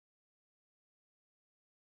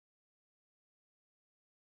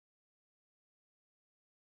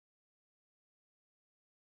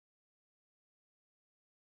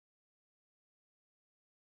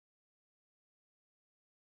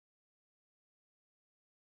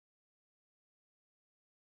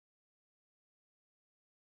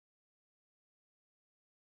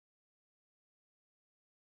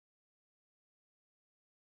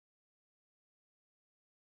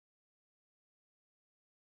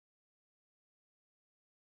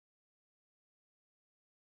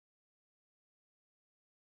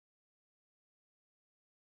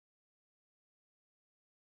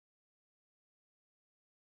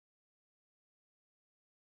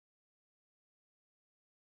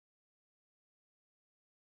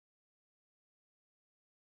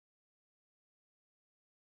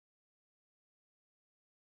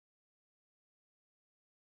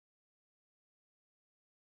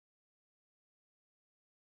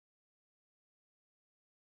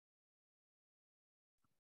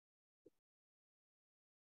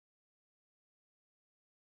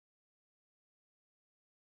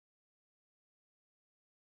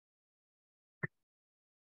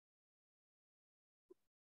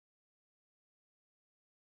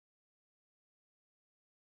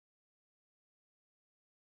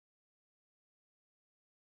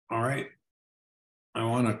 All right. I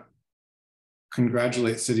want to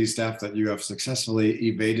congratulate city staff that you have successfully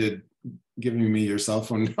evaded giving me your cell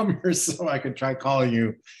phone number so I could try calling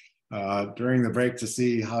you during the break to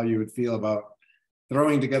see how you would feel about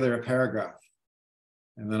throwing together a paragraph.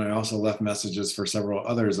 And then I also left messages for several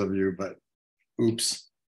others of you, but oops,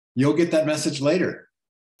 you'll get that message later.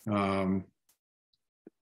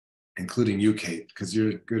 Including you, Kate, because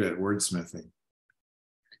you're good at wordsmithing.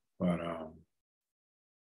 But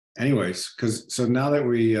anyways, so now that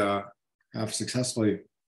we have successfully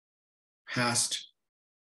passed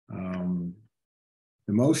the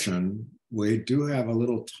motion, we do have a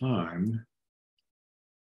little time,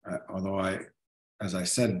 although as I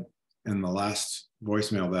said in the last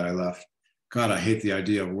voicemail that I left, God, I hate the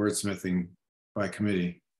idea of wordsmithing by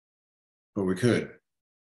committee, but we could.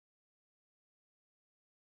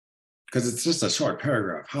 Because it's just a short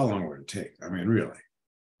paragraph. How long would it take? I mean, really.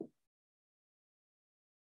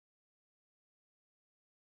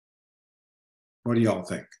 What do y'all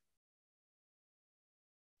think?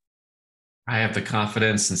 I have the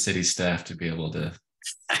confidence in city staff to be able to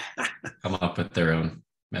come up with their own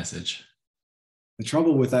message. The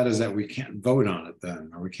trouble with that is that we can't vote on it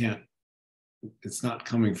then, or we can't, it's not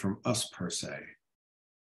coming from us per se.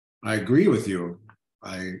 I agree with you.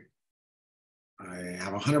 I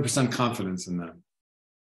have 100% confidence in them.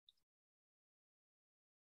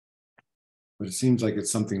 But it seems like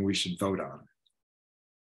it's something we should vote on.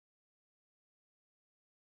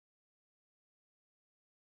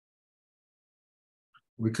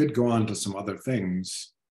 We could go on to some other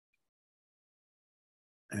things.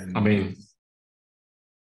 And I mean,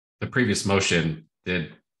 the previous motion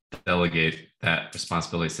did delegate that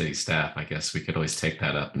responsibility to city staff. I guess we could always take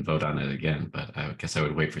that up and vote on it again, but I guess I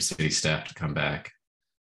would wait for city staff to come back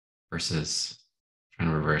versus trying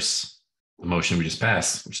to reverse the motion we just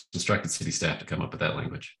passed, which instructed city staff to come up with that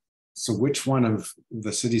language. So which one of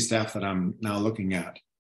the city staff that I'm now looking at,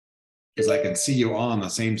 because I can see you all on the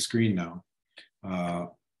same screen now,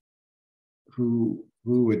 who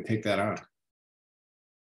would take that on?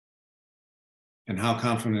 And how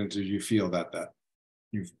confident do you feel that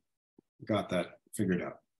you've got that figured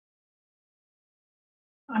out?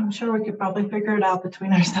 I'm sure we could probably figure it out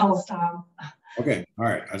between ourselves, Tom. Okay, all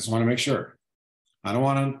right. I just want to make sure. I don't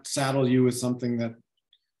want to saddle you with something that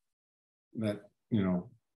you know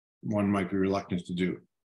one might be reluctant to do.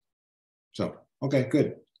 So, okay,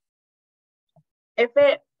 good. If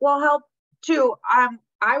it will help too,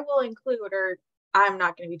 I will include, or I'm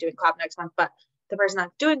not going to be doing CLAB next month, but the person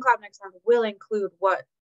that's doing CLAB next month will include what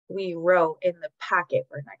we wrote in the packet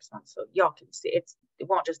for next month, so y'all can see it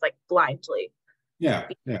won't just like blindly to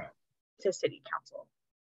city council.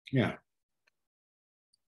 Yeah.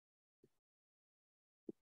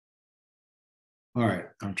 All right,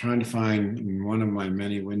 I'm trying to find in one of my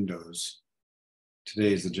many windows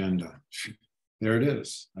today's agenda. There it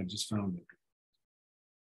is. I just found it.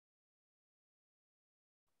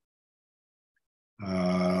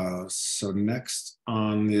 So next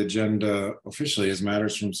on the agenda officially is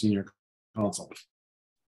matters from senior council.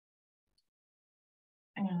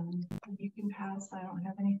 And you can pass. I don't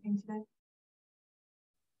have anything today.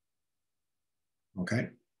 Okay.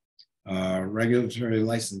 Regulatory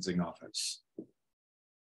licensing office.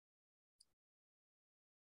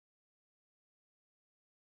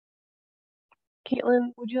 Caitlin,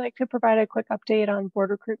 would you like to provide a quick update on board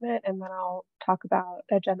recruitment, and then I'll talk about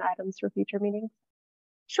agenda items for future meetings?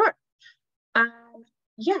 Sure.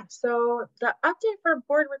 Yeah, so the update for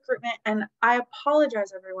board recruitment, and I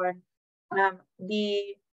apologize, everyone.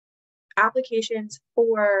 The applications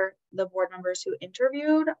for the board members who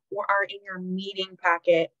interviewed are in your meeting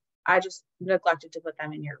packet. I just neglected to put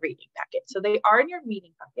them in your reading packet. So they are in your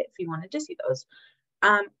meeting packet if you wanted to see those.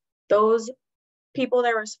 Those people,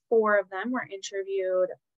 there was 4 of them, were interviewed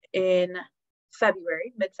in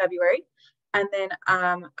February, mid-February. And then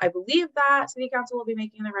I believe that City Council will be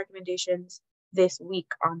making the recommendations this week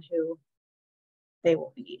on who they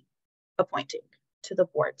will be appointing to the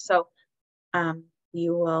board. So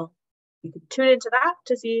you can tune into that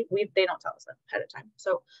to see, they don't tell us ahead of time.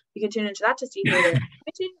 So you can tune into that to see who they're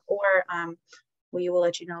appointing, or we will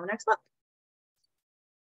let you know next month.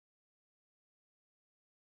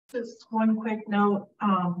 Just one quick note.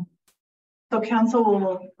 So council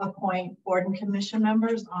will appoint board and commission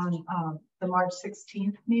members on the March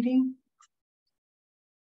 16th meeting.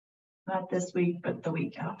 Not this week, but the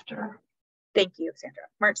week after. Thank you, Sandra.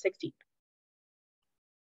 March 16th.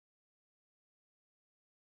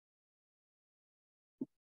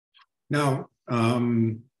 Now,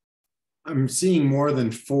 I'm seeing more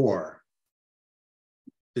than 4.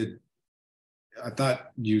 I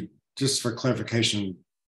thought you, just for clarification,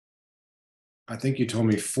 I think you told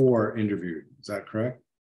me 4 interviewed. Is that correct?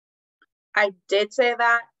 I did say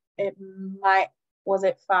that. It might, was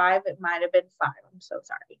it 5? It might have been 5. I'm so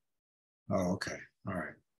sorry. Oh, okay. All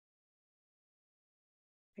right.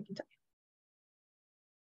 I can tell you.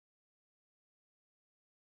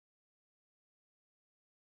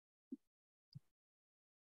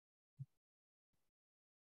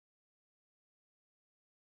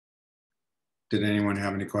 Did anyone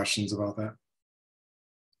have any questions about that?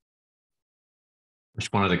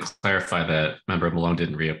 Just wanted to clarify that Member Malone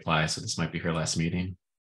didn't reapply, so this might be her last meeting.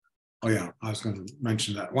 Oh yeah, I was going to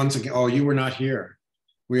mention that once again. Oh, you were not here.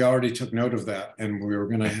 We already took note of that, and we were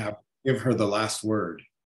going to give her the last word.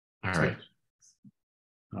 All right.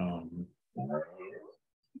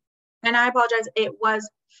 And I apologize. It was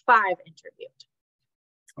 5 interviewed.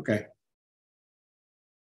 Okay.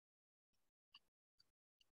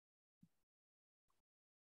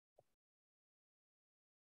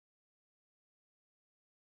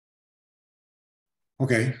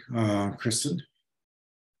 Okay, Kristen.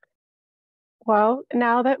 Well,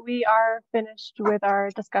 now that we are finished with our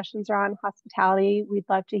discussions around hospitality, we'd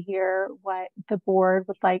love to hear what the board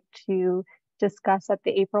would like to discuss at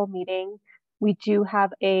the April meeting. We do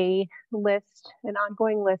have a list, an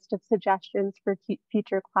ongoing list of suggestions for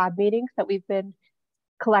future CLAB meetings that we've been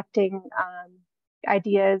collecting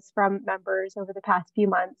ideas from members over the past few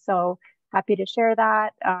months. So happy to share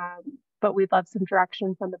that, but we'd love some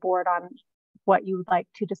direction from the board on what you would like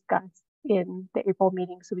to discuss in the April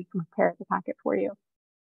meeting so we can prepare the packet for you.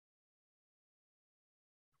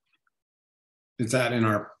 Is that in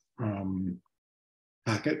our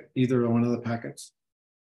packet, either one of the packets?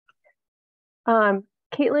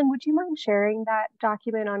 Caitlin, would you mind sharing that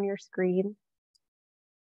document on your screen?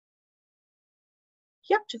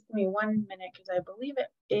 Yep, just give me 1 minute because I believe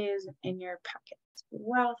it is in your packet as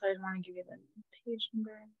well. So I just want to give you the page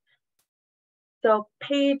number. So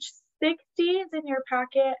page 60 is in your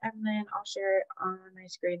packet, and then I'll share it on my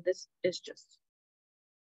screen. This is just.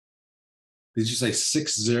 Did you say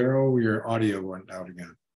 60? Your audio went out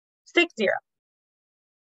again. 60.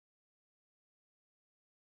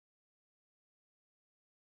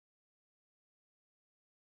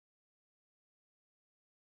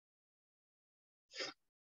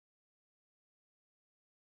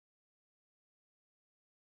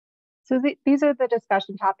 So these are the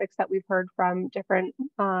discussion topics that we've heard from different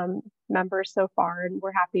members so far, and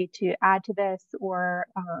we're happy to add to this or,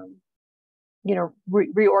 you know,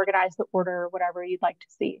 reorganize the order, whatever you'd like to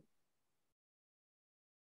see.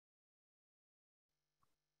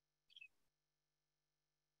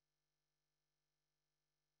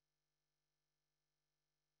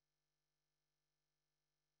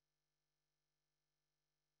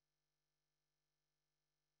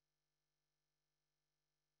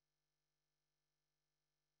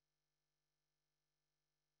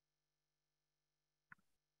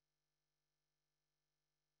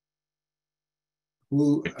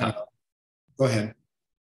 Who? Go ahead.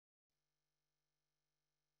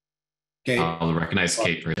 Kate. I'll recognize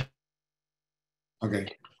Kate for it. Okay.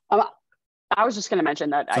 I was just going to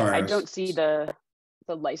mention that Sorry, I don't see the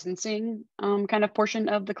licensing kind of portion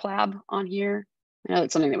of the CLAB on here. I know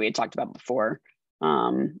that's something that we had talked about before,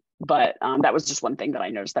 but that was just one thing that I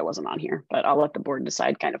noticed that wasn't on here. But I'll let the board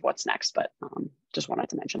decide kind of what's next. But just wanted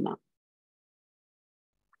to mention that.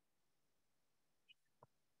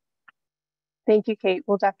 Thank you, Kate.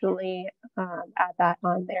 We'll definitely add that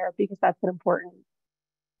on there because that's an important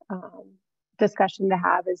discussion to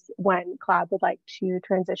have, is when CLAB would like to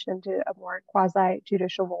transition to a more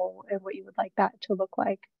quasi-judicial role and what you would like that to look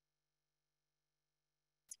like.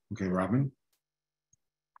 Okay, Robin.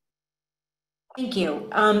 Thank you.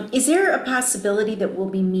 Is there a possibility that we'll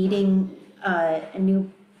be meeting a new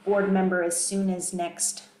board member as soon as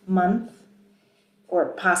next month?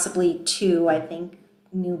 Or possibly two, I think,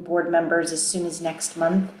 new board members as soon as next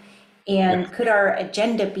month? And could our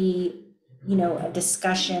agenda be, you know, a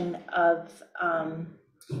discussion of a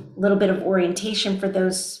little bit of orientation for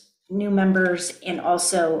those new members and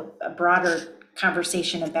also a broader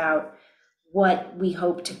conversation about what we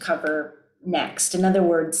hope to cover next? In other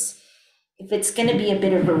words, if it's going to be a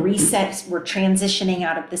bit of a reset, we're transitioning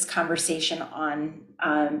out of this conversation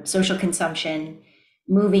on social consumption,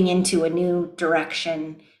 moving into a new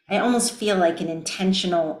direction. I almost feel like an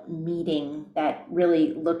intentional meeting that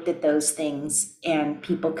really looked at those things and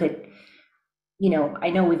people could, you know, I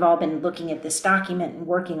know we've all been looking at this document and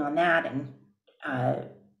working on that. And,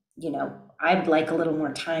 you know, I'd like a little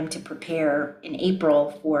more time to prepare in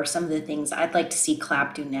April for some of the things I'd like to see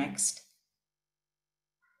CLAB do next.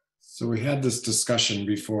 So we had this discussion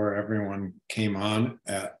before everyone came on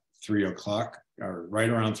at 3 o'clock, or right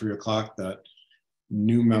around 3 o'clock, that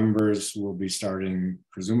new members will be starting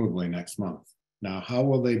presumably next month. Now, how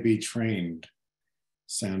will they be trained?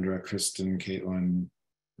 Sandra, Kristen, Caitlin,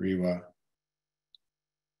 Riwa.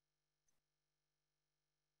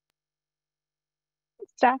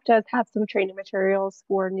 Staff does have some training materials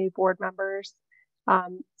for new board members.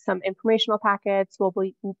 Some informational packets. We'll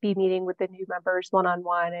be meeting with the new members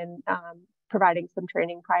one-on-one and providing some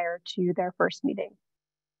training prior to their first meeting.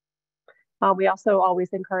 We also always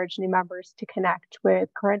encourage new members to connect with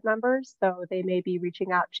current members, so they may be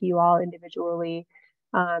reaching out to you all individually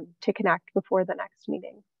to connect before the next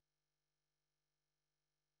meeting.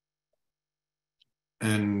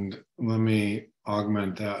 And let me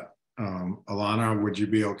augment that. Alana, would you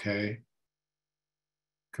be okay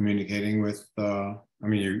communicating with, I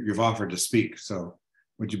mean, you've offered to speak, so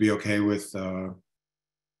would you be okay with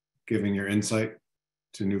giving your insight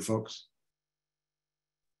to new folks?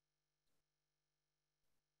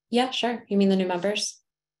 Yeah, sure. You mean the new members?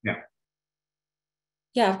 Yeah.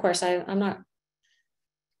 Yeah, of course. I'm not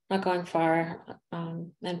going far,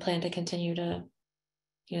 and plan to continue to,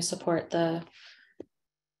 you know, support the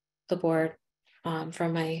board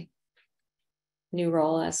from my new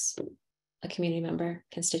role as a community member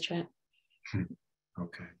constituent.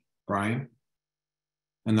 Okay, Brian,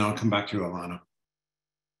 and then I'll come back to you, Alana.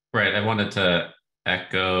 Right, I wanted to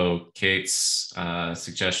echo Kate's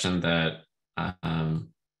suggestion that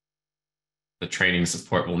the training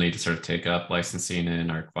support will need to sort of take up licensing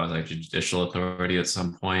in our quasi-judicial authority at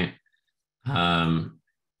some point.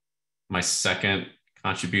 My second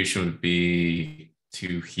contribution would be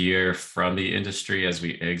to hear from the industry as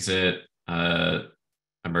we exit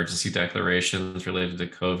emergency declarations related to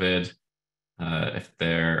COVID. If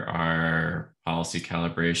there are policy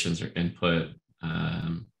calibrations or input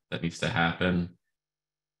that needs to happen.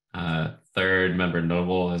 Third, Member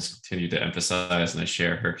Noble has continued to emphasize, and I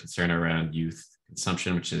share her concern around youth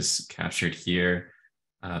consumption, which is captured here,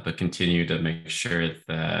 but continue to make sure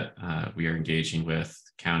that we are engaging with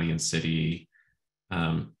county and city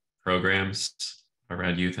programs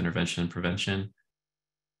around youth intervention and prevention.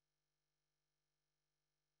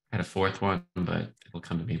 I had a fourth one, but it'll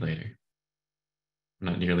come to me later. I'm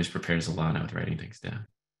not nearly as prepared as Alana with writing things down.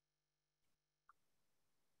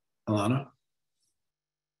 Alana?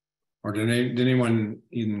 Or did anyone,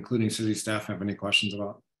 including city staff, have any questions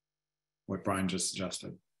about what Brian just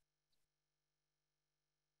suggested?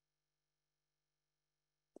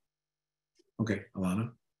 Okay,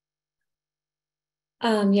 Alana?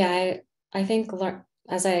 Yeah, I think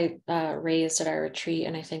as I raised at our retreat,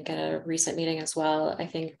 and I think at a recent meeting as well, I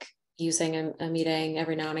think using a meeting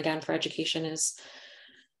every now and again for education is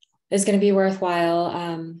going to be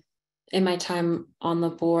worthwhile. In my time on the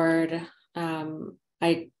board,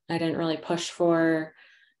 I didn't really push for,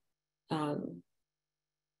 you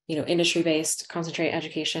know, industry-based concentrate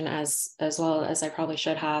education as well as I probably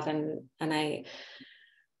should have, and I,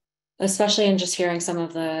 especially in just hearing some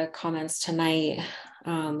of the comments tonight,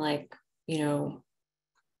 like, you know,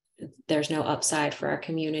 there's no upside for our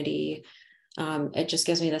community. It just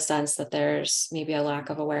gives me the sense that there's maybe a lack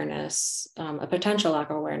of awareness, a potential lack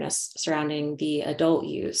of awareness surrounding the adult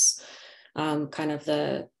use, kind of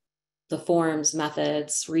the forms,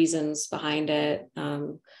 methods, reasons behind it,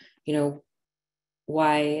 you know,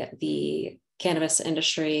 why the cannabis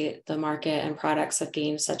industry, the market and products have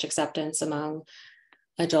gained such acceptance among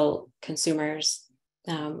adult consumers.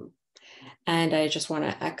 And I just want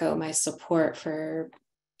to echo my support for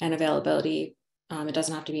and availability. It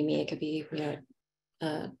doesn't have to be me, it could be, you know,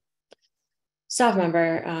 a staff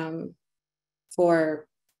member, for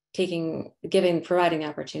providing the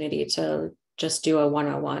opportunity to just do a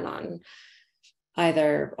 101 on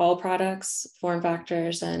either all products, form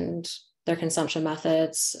factors, and their consumption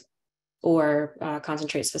methods, or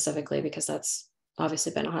concentrate specifically, because that's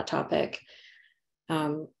obviously been a hot topic.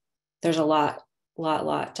 There's a lot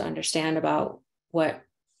to understand about what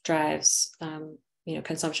drives, you know,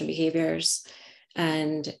 consumption behaviors.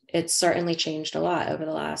 And it's certainly changed a lot over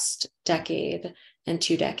the last decade and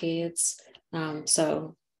 2 decades.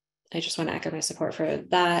 So I just want to echo my support for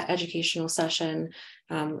that educational session.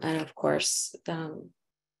 And of course,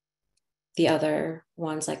 the other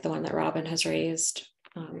ones, like the one that Robin has raised.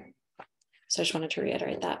 So I just wanted to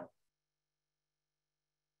reiterate that.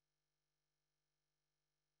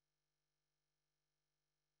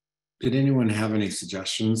 Did anyone have any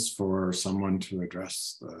suggestions for someone to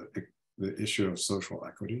address the issue of social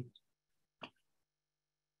equity?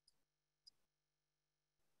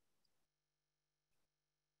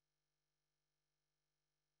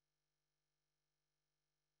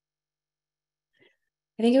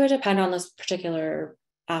 I think it would depend on this particular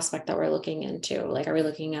aspect that we're looking into. Like, are we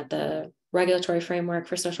looking at the regulatory framework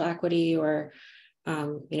for social equity, or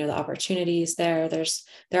you know, the opportunities there? There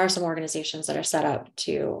are some organizations that are set up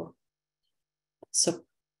to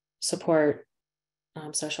support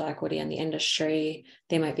social equity in the industry.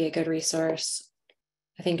 They might be a good resource.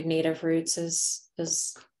 I think Native Roots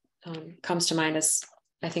comes to mind, as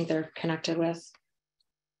I think they're connected with,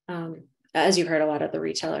 as you've heard, a lot of the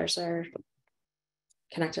retailers are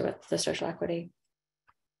connected with the social equity.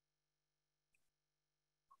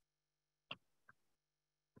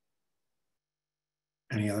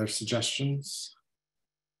 Any other suggestions?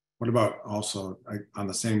 What about also, on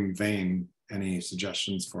the same vein, any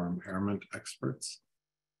suggestions for impairment experts?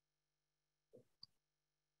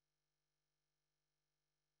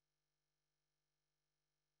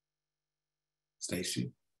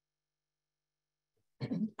 Stacy?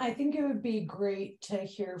 I think it would be great to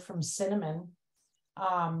hear from Cinnamon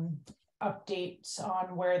updates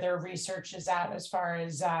on where their research is at as far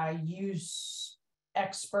as use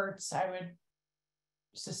experts. I would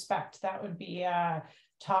suspect that would be a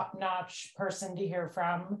top-notch person to hear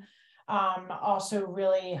from. Also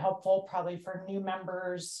really helpful probably for new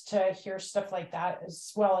members to hear stuff like that,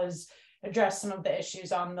 as well as address some of the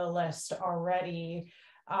issues on the list already.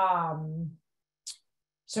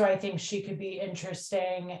 So I think she could be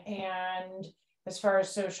interesting. And as far as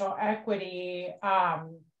social equity,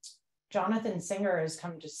 Jonathan Singer has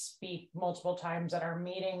come to speak multiple times at our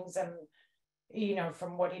meetings, and you know,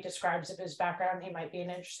 from what he describes of his background, he might be an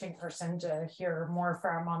interesting person to hear more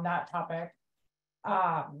from on that topic.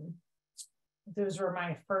 Those were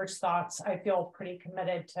my first thoughts. I feel pretty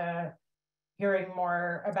committed to hearing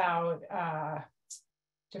more about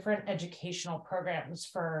different educational programs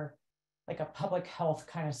for like a public health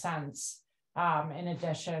kind of sense. In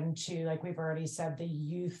addition to, like we've already said, the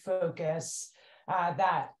youth focus,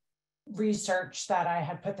 that research that I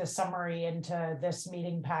had put the summary into this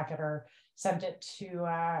meeting packet or sent it to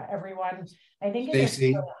everyone. I think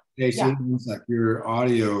Stacy, yeah. Like your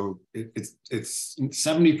audio, it's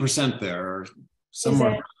 70% there or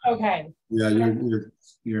somewhere. Okay. Yeah,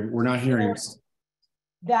 we're not hearing.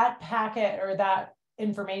 That packet or that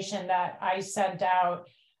information that I sent out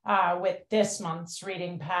with this month's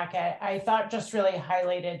reading packet, I thought just really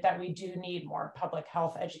highlighted that we do need more public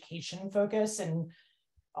health education focus in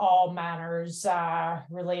all manners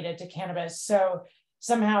related to cannabis. So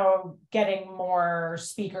somehow getting more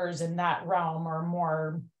speakers in that realm or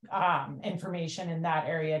more information in that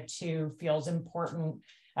area too feels important.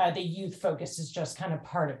 The youth focus is just kind of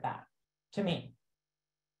part of that to me.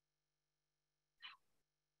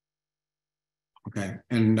 Okay,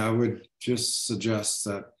 and I would just suggest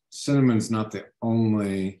that Cinnamon's not the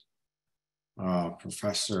only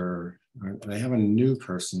professor. They have a new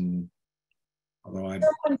person, although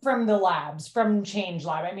someone from the labs, from Change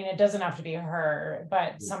Lab. I mean, it doesn't have to be her,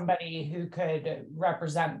 but somebody who could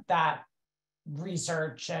represent that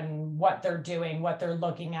research and what they're doing, what they're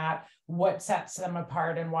looking at, what sets them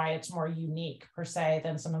apart, and why it's more unique per se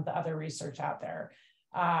than some of the other research out there.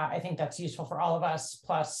 I think that's useful for all of us,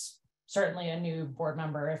 plus certainly a new board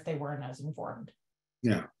member if they weren't as informed.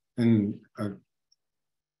 Yeah, and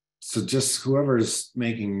so just whoever's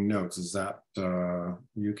making notes, is that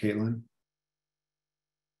you, Caitlin?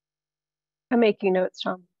 I'm making notes,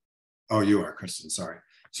 Tom. Oh, you are, Kristen, sorry.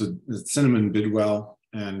 So Cinnamon Bidwell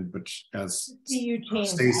but as You change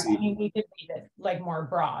Stacy, that. I mean, we could leave it like more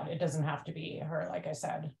broad. It doesn't have to be her, like I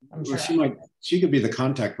said. I'm well, sure she could be the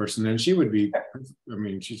contact person, and she would be, I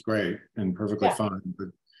mean, she's great and perfectly fine, but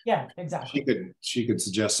yeah, exactly. She could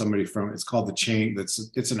suggest somebody from, it's called the Change,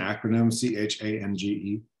 it's an acronym,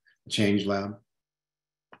 CHANGE, Change Lab.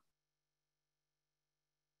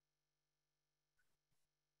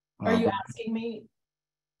 Are you asking me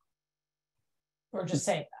or just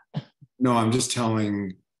saying that? No, I'm just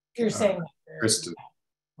telling. You're saying that you're Kristen.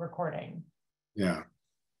 recording. Yeah.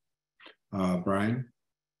 Brian?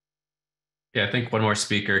 Yeah, I think one more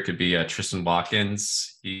speaker could be Tristan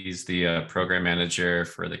Watkins. He's the program manager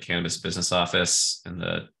for the Cannabis Business Office in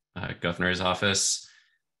the governor's office.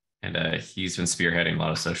 And he's been spearheading a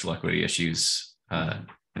lot of social equity issues and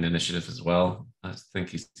initiatives as well. I think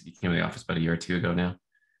he came to the office about a year or two ago now.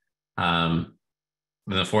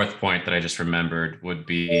 The fourth point that I just remembered would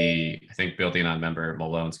be, I think, building on member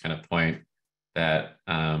Malone's kind of point that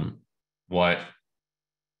what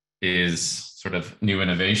is sort of new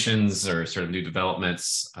innovations or sort of new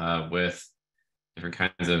developments with different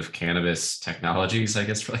kinds of cannabis technologies, I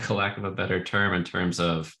guess, for like a lack of a better term, in terms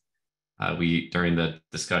of during the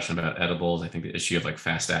discussion about edibles, I think the issue of like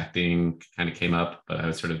fast acting kind of came up, but I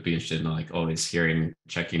would sort of be interested in like always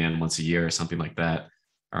checking in once a year or something like that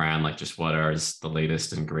around like just what are the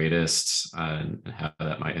latest and greatest and how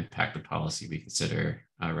that might impact the policy we consider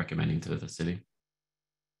recommending to the city.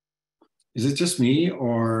 Is it just me,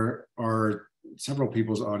 or are several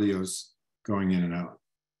people's audios going in and out?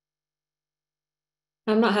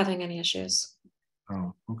 I'm not having any issues.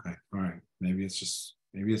 Oh, okay. All right. Maybe it's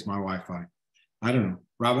my Wi-Fi. I don't know.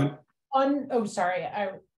 Robin? Oh, sorry.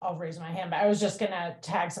 I'll raise my hand, but I was just going to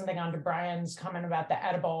tag something onto Brian's comment about the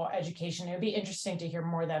edible education. It would be interesting to hear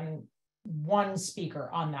more than one speaker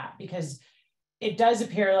on that, because it does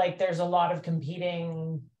appear like there's a lot of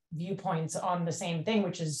viewpoints on the same thing,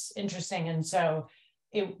 which is interesting. And so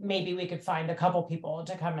maybe we could find a couple people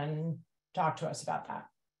to come and talk to us about that.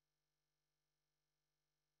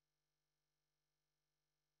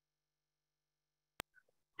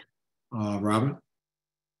 Robin?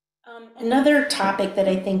 Another topic that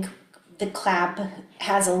I think the CLAB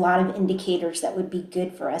has a lot of indicators that would be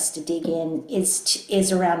good for us to dig in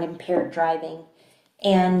is around impaired driving.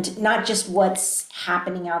 And not just what's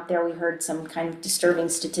happening out there. We heard some kind of disturbing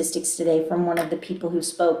statistics today from one of the people who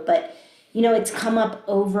spoke, but it's come up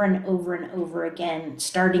over and over and over again,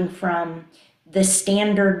 starting from the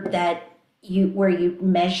standard that where you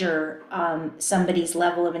measure somebody's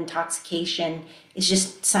level of intoxication is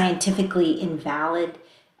just scientifically invalid.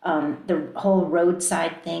 The whole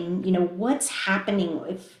roadside thing, what's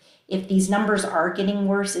happening if these numbers are getting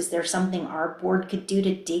worse? Is there something our board could do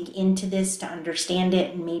to dig into this, to understand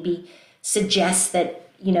it, and maybe suggest that,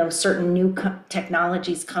 certain new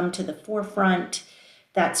technologies come to the forefront,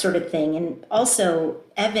 that sort of thing? And also,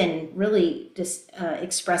 Evan really just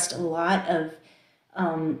expressed a lot of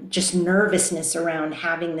just nervousness around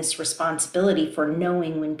having this responsibility for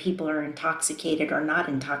knowing when people are intoxicated or not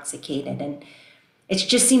intoxicated. And it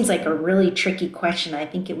just seems like a really tricky question. I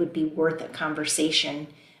think it would be worth a conversation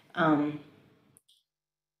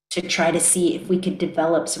to try to see if we could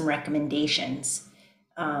develop some recommendations.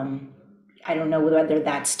 I don't know whether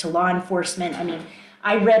that's to law enforcement. I mean,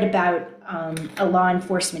 I read about a law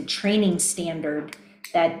enforcement training standard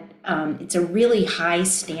that it's a really high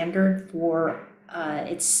standard for,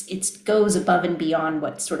 it goes above and beyond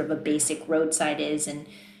what sort of a basic roadside is. And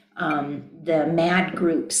the MAD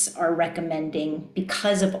groups are recommending,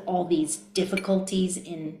 because of all these difficulties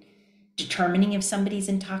in determining if somebody's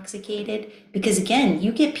intoxicated, because again,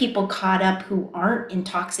 you get people caught up who aren't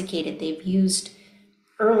intoxicated, they've used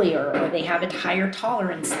earlier, or they have a higher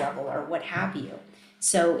tolerance level, or what have you.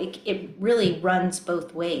 So it really runs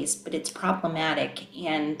both ways, but it's problematic.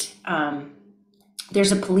 And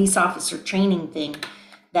there's a police officer training thing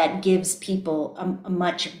that gives people a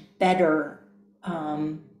much better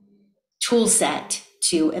tool set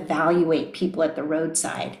to evaluate people at the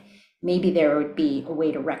roadside. Maybe there would be a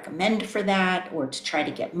way to recommend for that, or to try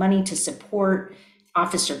to get money to support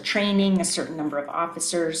officer training, a certain number of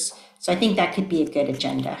officers. So I think that could be a good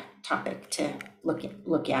agenda topic to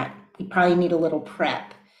look at. We probably need a little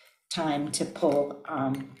prep time to pull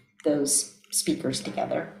those speakers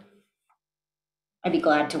together. I'd be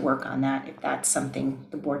glad to work on that if that's something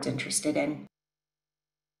the board's interested in.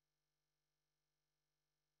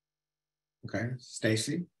 Okay,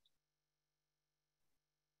 Stacy?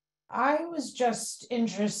 I was just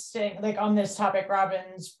interested, like on this topic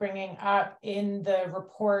Robin's bringing up in the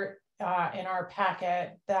report, in our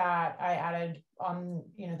packet that I added on,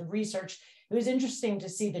 the research. It was interesting to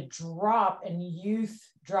see the drop in youth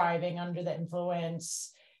driving under the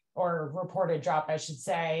influence, or reported drop, I should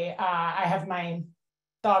say. I have my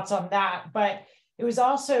thoughts on that, but it was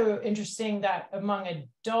also interesting that among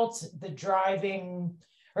adults, the driving,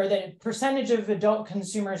 or the percentage of adult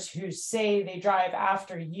consumers who say they drive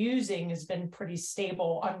after using has been pretty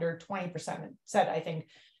stable, under 20%. It said, I think,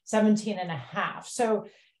 17.5%. So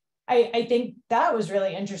I think that was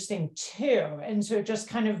really interesting too. And so it just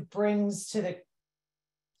kind of brings to the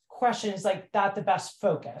questions like that, the best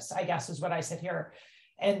focus, I guess, is what I sit here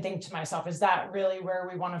and think to myself, is that really where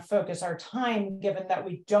we want to focus our time, given that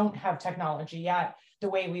we don't have technology yet the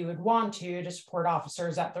way we would want to support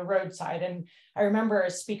officers at the roadside? And I remember a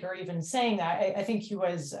speaker even saying that, I think he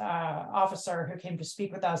was an officer who came to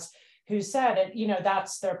speak with us, who said,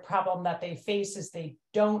 that's their problem that they face, is they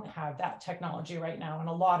don't have that technology right now. And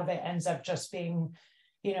a lot of it ends up just being,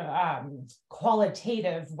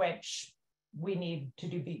 qualitative, which we need to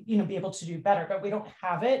be able to do better, but we don't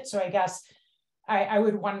have it. So I guess I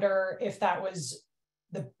would wonder if that was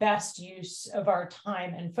the best use of our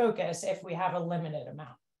time and focus if we have a limited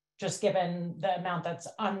amount, just given the amount that's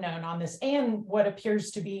unknown on this and what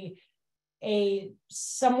appears to be a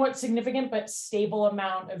somewhat significant but stable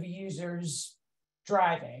amount of users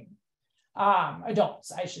driving,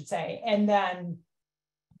 adults, I should say. And then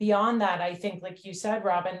beyond that, I think, like you said,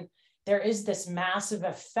 Robin, there is this massive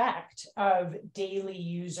effect of daily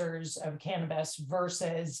users of cannabis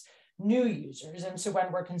versus new users. And so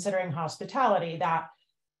when we're considering hospitality, that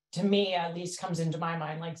to me at least comes into my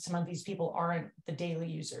mind, like some of these people aren't the daily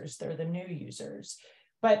users, they're the new users.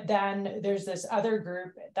 But then there's this other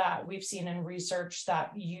group that we've seen in research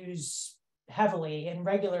that use heavily and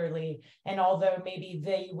regularly, and although maybe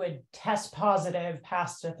they would test positive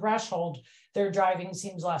past a threshold, their driving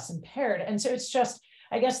seems less impaired. And so it's just,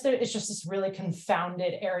 I guess it's just this really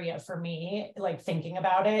confounded area for me, like thinking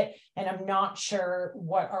about it. And I'm not sure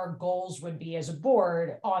what our goals would be as a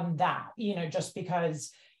board on that, just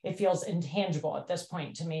because it feels intangible at this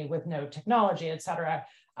point to me with no technology, et cetera.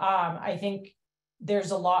 I think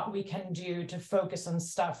there's a lot we can do to focus on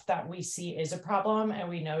stuff that we see is a problem and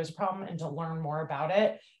we know is a problem, and to learn more about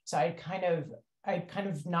it. So I kind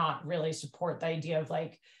of not really support the idea of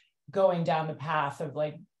like going down the path of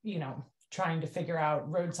like, trying to figure out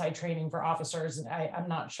roadside training for officers. And I'm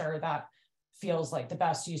not sure that feels like the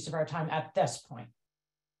best use of our time at this point.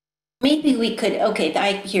 Maybe we could, okay,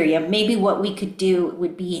 I hear you. Maybe what we could do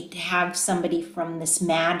would be to have somebody from this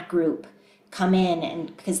MAD group come in,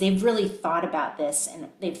 and because they've really thought about this and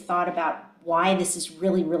they've thought about why this is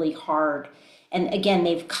really, really hard. And again,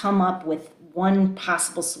 they've come up with one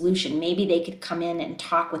possible solution. Maybe they could come in and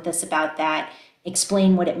talk with us about that,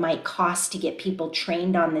 explain what it might cost to get people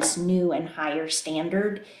trained on this new and higher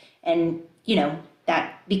standard. And,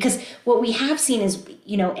 that, because what we have seen is,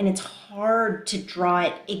 and it's hard to draw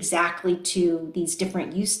it exactly to these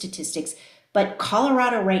different use statistics, but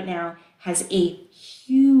Colorado right now has a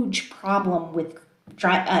huge problem with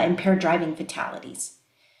impaired driving fatalities.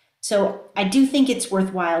 So I do think it's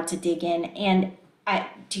worthwhile to dig in. And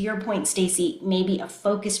to your point, Stacy, maybe a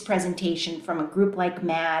focused presentation from a group like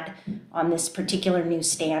MAD on this particular new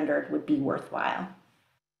standard would be worthwhile.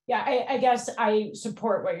 Yeah, I guess I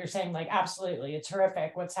support what you're saying. Like, absolutely, it's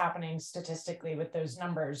horrific what's happening statistically with those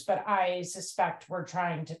numbers. But I suspect we're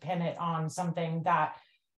trying to pin it on something that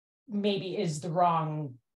maybe is the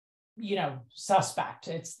wrong, suspect.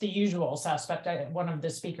 It's the usual suspect. One of the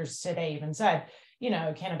speakers today even said,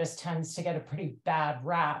 cannabis tends to get a pretty bad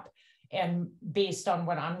rap. And based on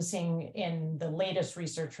what I'm seeing in the latest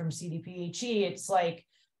research from CDPHE, it's like,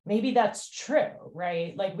 maybe that's true,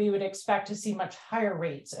 right? Like we would expect to see much higher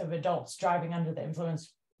rates of adults driving under the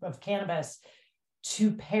influence of cannabis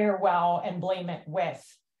to pair well and blame it with,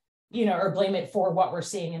 or blame it for what we're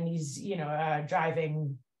seeing in these,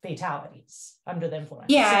 driving fatalities under the influence.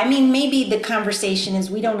 Yeah, I mean, maybe the conversation is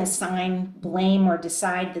we don't assign blame or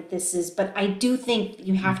decide that this is, but I do think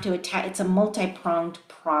you have to attack, it's a multi-pronged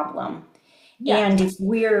problem. Yeah. And if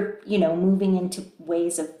we're, moving into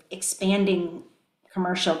ways of expanding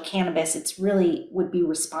commercial cannabis, it's really would be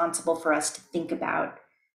responsible for us to think about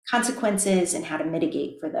consequences and how to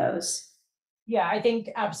mitigate for those. Yeah, I think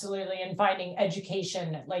absolutely. And finding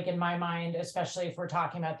education, like in my mind, especially if we're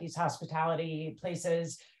talking about these hospitality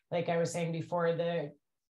places, like I was saying before, the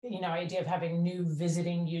idea of having new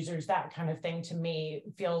visiting users, that kind of thing to me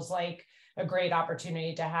feels like a great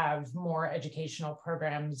opportunity to have more educational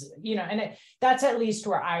programs, and that's at least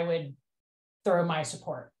where I would throw my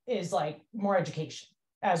support, is like more education.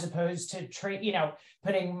 as opposed to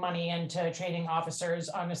putting money into training officers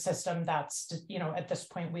on a system that's, at this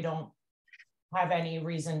point, we don't have any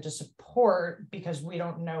reason to support because we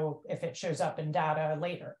don't know if it shows up in data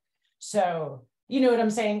later. So, you know what I'm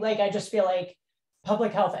saying? Like, I just feel like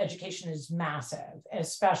public health education is massive,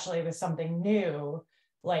 especially with something new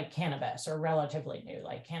like cannabis, or relatively new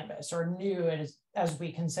like cannabis, or new as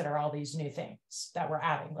we consider all these new things that we're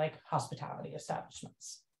adding, like hospitality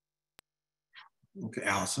establishments. Okay,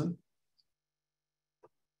 Allison.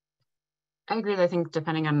 I agree. I think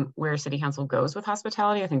depending on where City Council goes with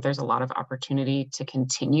hospitality, I think there's a lot of opportunity to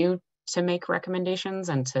continue to make recommendations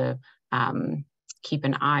and to keep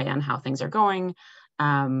an eye on how things are going.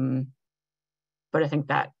 But I think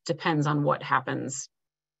that depends on what happens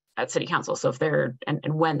at City Council. So if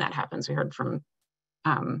and when that happens, we heard from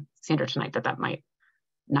Sandra tonight that might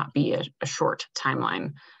not be a short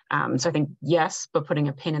timeline. So I think yes, but putting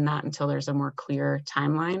a pin in that until there's a more clear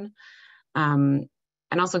timeline. And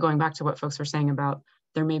also going back to what folks were saying about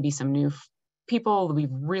there may be some new people.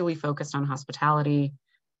 We've really focused on hospitality,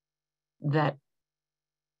 that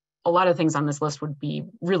a lot of things on this list would be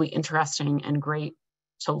really interesting and great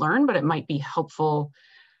to learn, but it might be helpful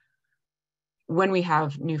when we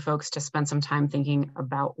have new folks to spend some time thinking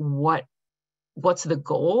about what's the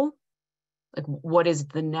goal, like what is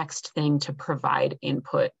the next thing to provide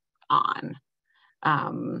input on,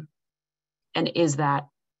 and is that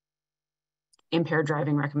impaired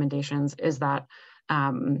driving recommendations? Is that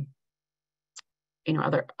other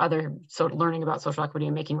sort of learning about social equity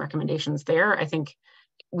and making recommendations there? I think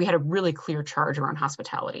we had a really clear charge around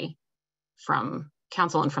hospitality from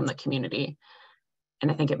council and from the community. And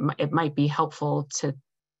I think it might be helpful to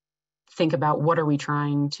think about what are we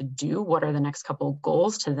trying to do? What are the next couple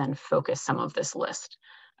goals to then focus some of this list?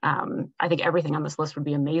 I think everything on this list would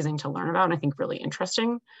be amazing to learn about and I think really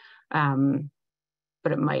interesting,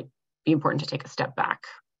 but it might be important to take a step back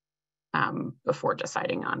before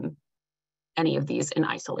deciding on any of these in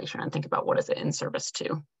isolation and think about what is it in service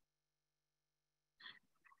to.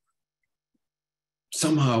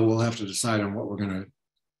 Somehow we'll have to decide on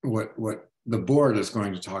what the board is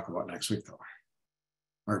going to talk about next week, though,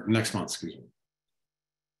 or next month, excuse me.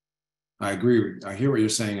 I agree. I hear what you're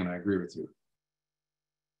saying, and I agree with you.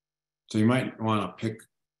 So you might want to pick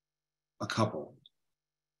a couple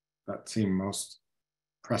that seem most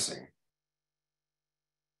pressing.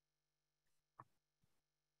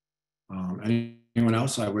 Anyone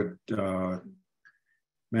else? I would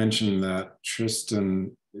mention that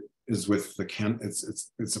Tristan is with the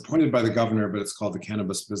it's appointed by the governor, but it's called the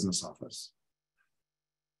Cannabis Business Office.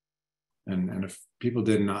 And if people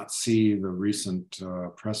did not see the recent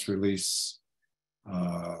press release,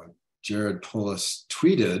 Jared Pullis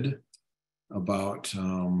tweeted about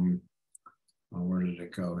where did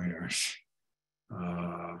it go here?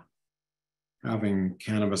 Having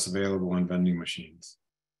cannabis available in vending machines.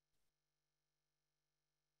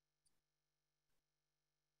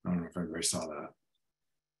 I don't know if everybody saw that.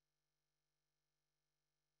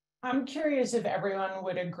 I'm curious if everyone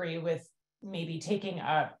would agree with maybe taking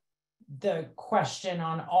up the question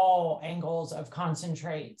on all angles of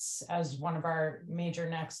concentrates as one of our major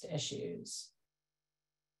next issues.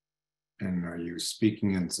 And are you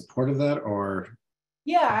speaking in support of that, or?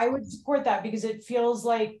 Yeah, I would support that because it feels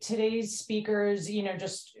like today's speakers,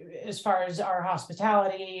 just as far as our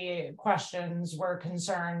hospitality questions were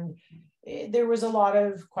concerned, there was a lot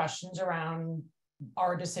of questions around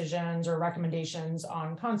our decisions or recommendations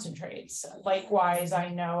on concentrates. Likewise, I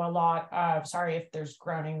know a lot of, sorry if there's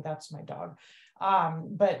groaning, that's my dog.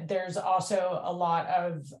 But there's also a lot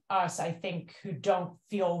of us, I think, who don't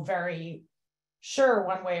feel very sure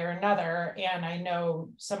one way or another. And I know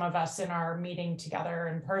some of us in our meeting together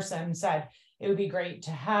in person said it would be great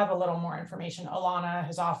to have a little more information. Alana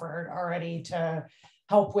has offered already to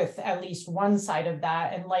help with at least one side of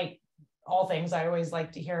that. And like all things, I always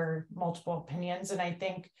like to hear multiple opinions. And I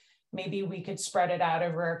think maybe we could spread it out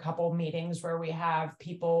over a couple meetings where we have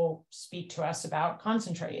people speak to us about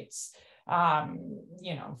concentrates,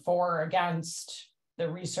 for or against the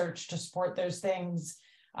research to support those things.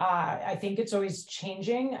 I think it's always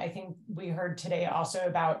changing. I think we heard today also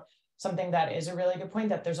about something that is a really good point,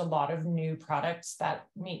 that there's a lot of new products that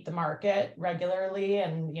meet the market regularly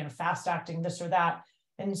and, fast acting this or that.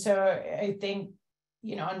 And so I think,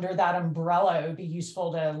 under that umbrella, it would be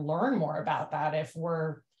useful to learn more about that if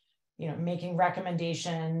we're, making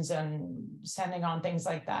recommendations and sending on things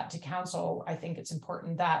like that to council. I think it's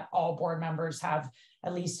important that all board members have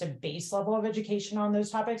at least a base level of education on those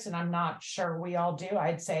topics. And I'm not sure we all do.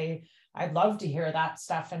 I'd say I'd love to hear that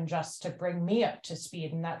stuff and just to bring me up to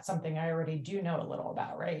speed. And that's something I already do know a little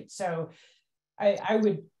about, right? So I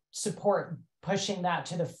would support pushing that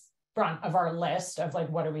to the front of our list of like,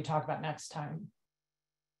 what do we talk about next time?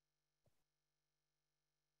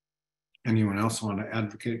 Anyone else want to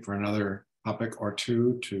advocate for another topic or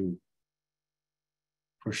two to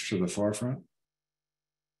push to the forefront?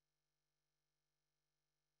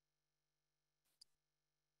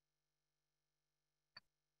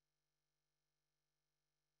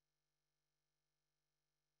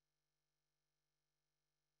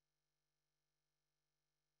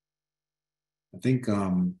 I think,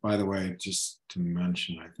 by the way, just to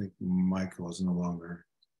mention, I think Michael is no longer,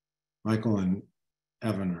 Michael and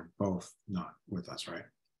Evan are both not with us, right?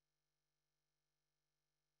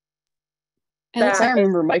 I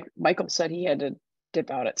remember Michael said he had to dip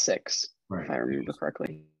out at 6, right, if I remember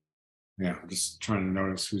correctly. Yeah, I'm just trying to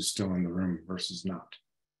notice who's still in the room versus not.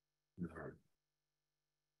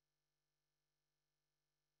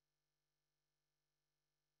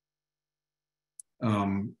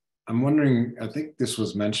 I'm wondering, I think this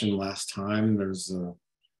was mentioned last time, there's a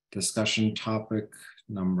discussion topic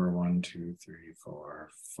number 1, 2, 3, 4,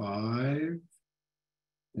 5.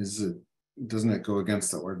 Doesn't it go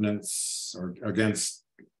against the ordinance or against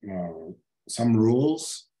some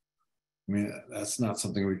rules? I mean, that's not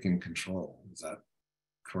something we can control. Is that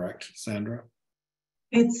correct, Sandra?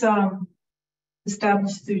 It's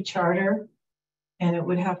established through charter, and it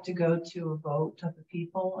would have to go to a vote of the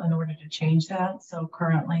people in order to change that. So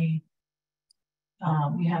currently,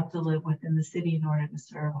 you have to live within the city in order to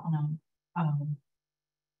serve on a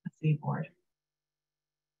city board.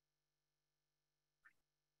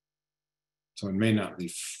 So it may not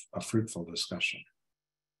be a fruitful discussion.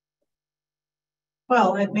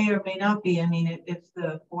 Well, it may or may not be. I mean, if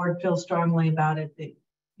the board feels strongly about it, they,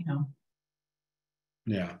 you know,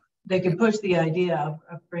 yeah, they could push the idea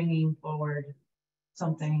of bringing forward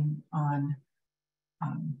something on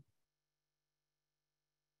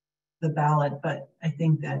the ballot, but I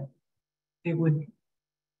think that it would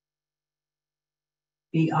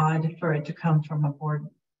be odd for it to come from a board.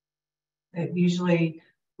 It usually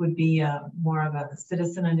would be more of a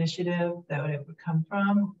citizen initiative that it would come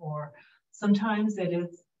from, or sometimes it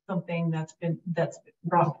is something that's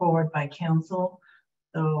brought forward by council.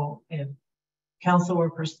 So if council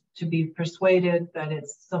were to be persuaded that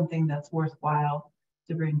it's something that's worthwhile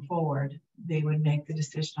to bring forward, they would make the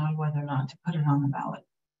decision on whether or not to put it on the ballot.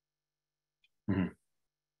 Mm-hmm.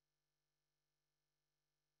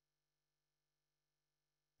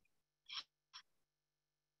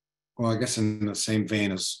 Well, I guess in the same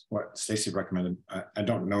vein as what Stacy recommended, I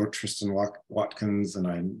don't know Tristan Watkins, and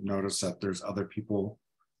I noticed that there's other people.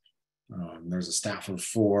 There's a staff of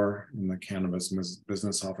 4 in the cannabis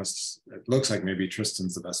business office. It looks like maybe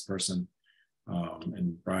Tristan's the best person.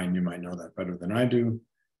 And Brian, you might know that better than I do,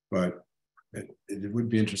 but it would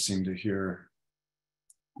be interesting to hear.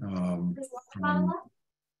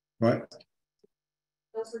 What?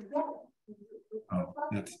 Oh,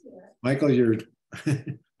 that's Michael,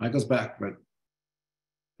 Michael's back, but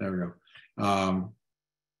there we go.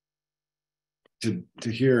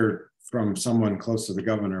 To hear from someone close to the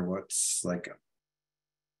governor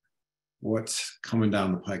what's coming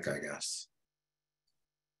down the pike, I guess.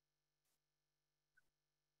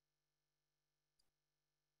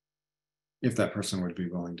 If that person would be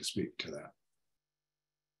willing to speak to that.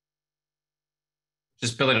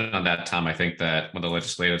 Just building on that, Tom, I think that when the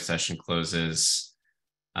legislative session closes,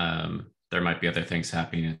 there might be other things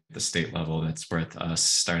happening at the state level that's worth us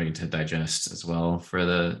starting to digest as well for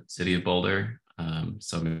the city of Boulder.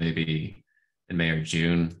 So maybe in May or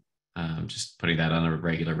June, just putting that on a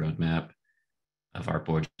regular roadmap of our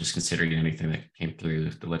board, just considering anything that came through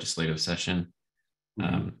the legislative session.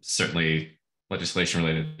 Certainly legislation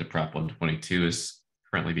related to Prop 122 is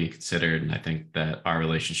currently being considered. And I think that our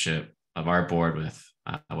relationship of our board with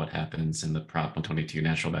what happens in the Prop 122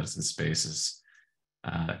 natural medicine space is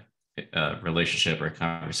a relationship or a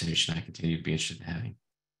conversation I continue to be interested in having.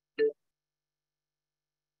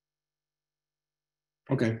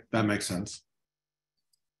 Okay, that makes sense.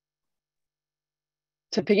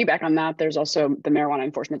 To piggyback on that, there's also the Marijuana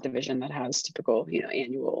Enforcement Division that has typical,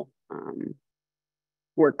 annual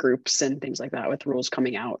work groups and things like that with rules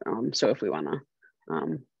coming out. So if we want to,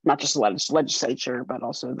 not just the legislature, but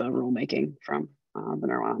also the rulemaking from the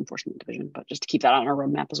Marijuana Enforcement Division, but just to keep that on our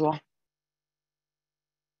roadmap as well.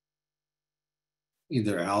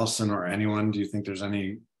 Either Allison or anyone, do you think there's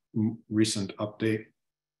any recent update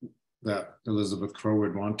that Elizabeth Crow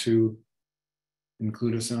would want to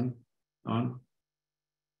include us on?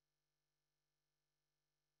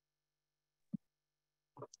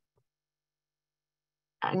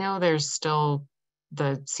 I know there's still,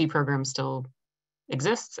 the C program still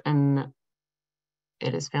exists, and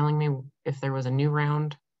it is failing me if there was a new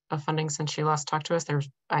round of funding since she last talked to us.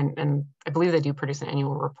 And I believe they do produce an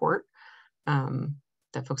annual report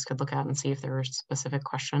that folks could look at and see if there were specific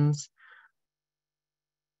questions.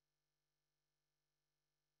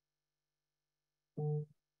 I'm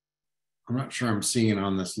not sure I'm seeing it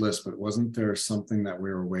on this list, but wasn't there something that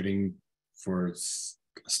we were waiting for a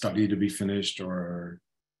study to be finished or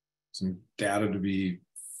some data to be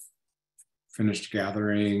finished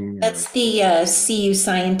gathering? That's the CU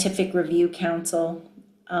Scientific Review Council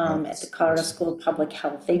at the Colorado School of Public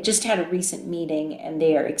Health. They just had a recent meeting and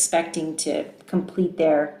they are expecting to complete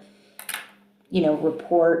their,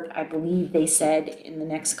 report, I believe they said, in the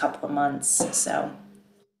next couple of months. So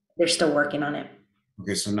they're still working on it.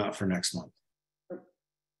 Okay, so not for next month.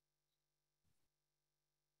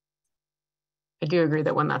 I do agree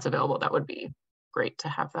that when that's available, that would be great to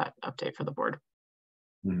have that update for the board.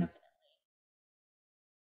 Mm-hmm.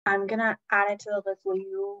 I'm gonna add it to the list. Will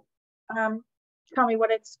you tell me what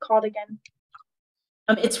it's called again?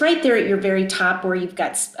 It's right there at your very top where you've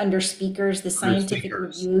got under speakers, the Scientific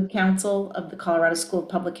Review Council of the Colorado School of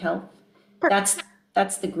Public Health. Perfect.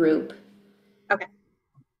 That's the group. Okay.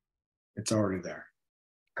 It's already there.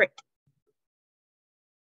 Great.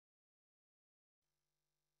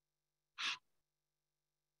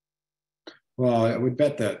 Well, I would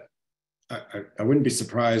bet that I wouldn't be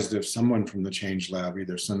surprised if someone from the Change Lab,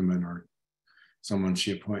 either Cinnamon or someone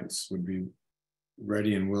she appoints, would be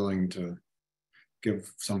ready and willing to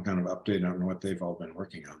give some kind of update on what they've all been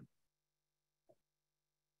working on.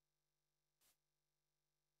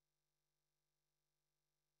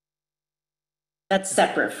 That's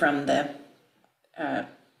separate from the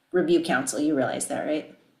Review Council. You realize that,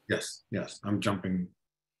 right? Yes, yes. I'm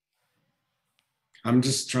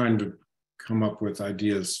just trying to come up with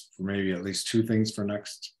ideas for maybe at least 2 things for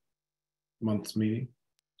next month's meeting.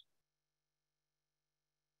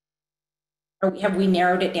 Have we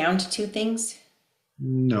narrowed it down to 2 things?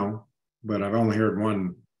 No, but I've only heard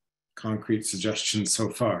one concrete suggestion so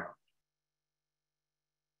far.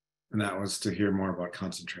 And that was to hear more about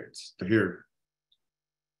concentrates, to hear.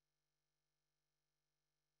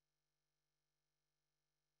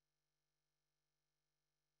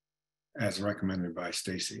 As recommended by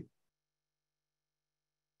Stacy.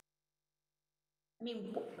 I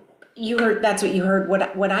mean, you heard, that's what you heard.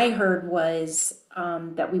 What I heard was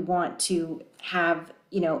that we want to have,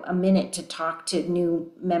 a minute to talk to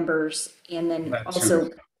new members, and then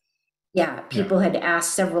also, people had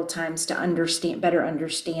asked several times to better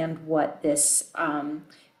understand what this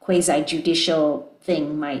quasi judicial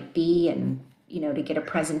thing might be, and to get a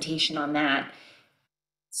presentation on that.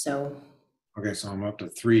 So. Okay, so I'm up to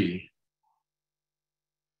 3.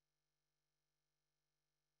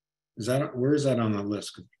 Where is that on the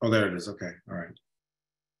list? Oh, there it is. Okay, all right.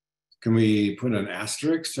 Can we put an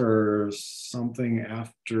asterisk or something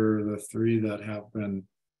after the 3 that have been?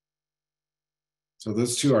 So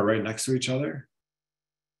those 2 are right next to each other?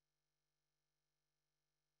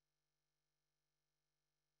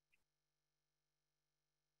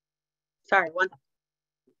 Sorry, one.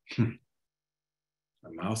 The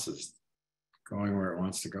mouse is going where it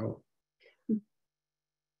wants to go.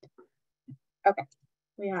 Okay,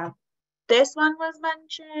 we have this one was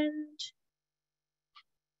mentioned.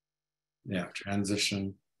 Yeah,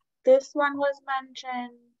 transition. This one was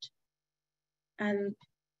mentioned. And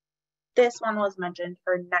this one was mentioned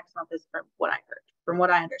for next month, is from what I heard, from what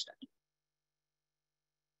I understood.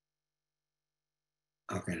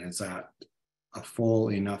 Okay, is that a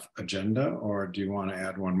full enough agenda, or do you want to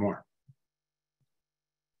add one more?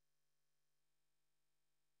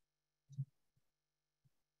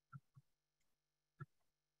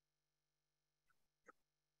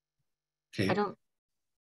 Okay. I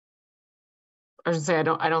was gonna say,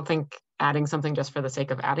 I don't think adding something just for the sake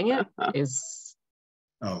of adding it is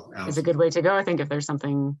a good way to go. I think if there's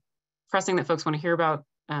something pressing that folks want to hear about,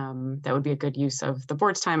 that would be a good use of the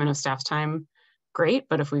board's time and of staff's time, great.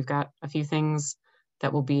 But if we've got a few things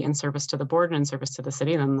that will be in service to the board and in service to the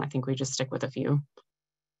city, then I think we just stick with a few.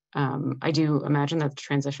 I do imagine that the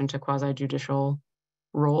transition to quasi-judicial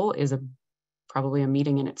role is probably a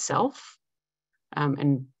meeting in itself,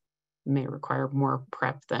 and may require more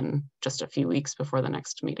prep than just a few weeks before the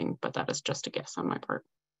next meeting, but that is just a guess on my part.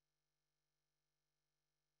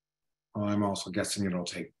 Well, I'm also guessing it'll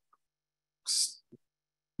take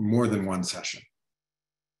more than 1 session.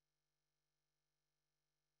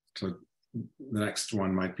 So the next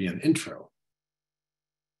one might be an intro.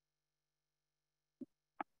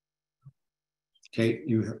 Kate,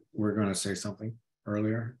 you were going to say something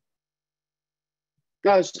earlier?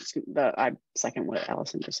 No, I was just I second what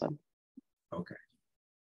Allison just said. Okay.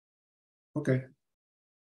 Okay.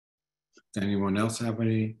 Does anyone else have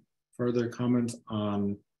any further comments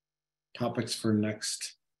on topics for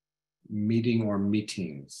next meeting or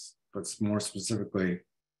meetings, but more specifically,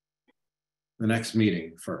 the next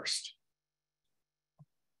meeting first?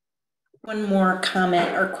 One more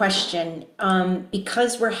comment or question.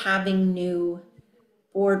 Because we're having new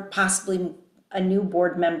board, possibly a new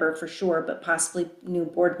board member for sure, but possibly new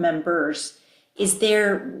board members,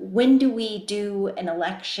 when do we do an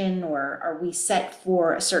election, or are we set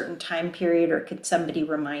for a certain time period, or could somebody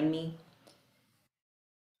remind me?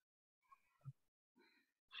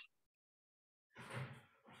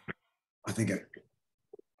 I think it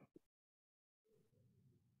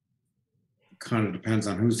kind of depends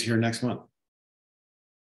on who's here next month.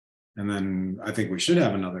 And then I think we should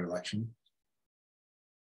have another election,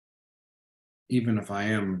 even if I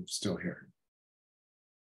am still here.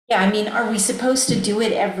 Yeah, I mean, are we supposed to do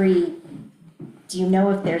it do you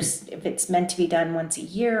know if it's meant to be done once a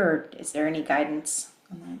year, or is there any guidance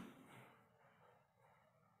on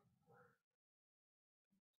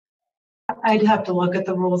that? I'd have to look at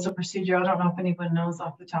the rules of procedure. I don't know if anyone knows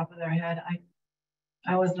off the top of their head.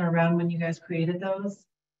 I wasn't around when you guys created those.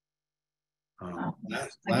 I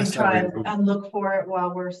can try and look for it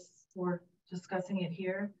while we're discussing it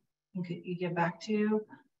here and you get back to you.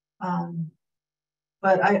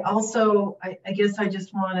 But I also, I guess I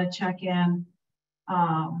just want to check in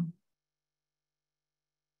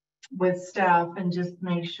with staff and just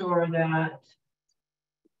make sure that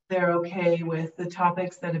they're okay with the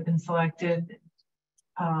topics that have been selected,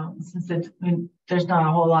 since there's not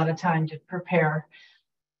a whole lot of time to prepare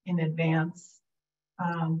in advance.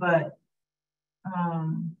 I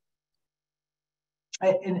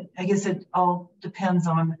guess it all depends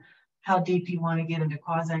on how deep you want to get into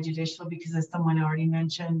quasi-judicial, because as someone already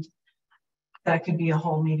mentioned, that could be a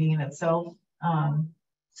whole meeting in itself.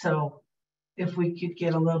 So if we could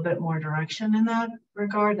get a little bit more direction in that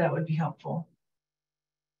regard, that would be helpful.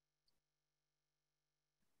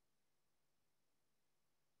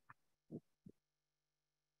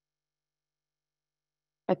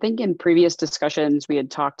 I think in previous discussions, we had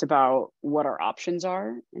talked about what our options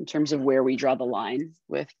are in terms of where we draw the line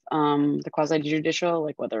with the quasi-judicial,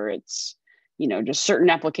 like whether it's, just certain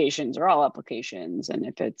applications or all applications, and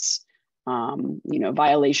if it's,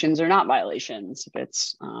 violations or not violations, if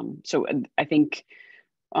it's, so I think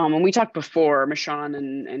when we talked before, Michonne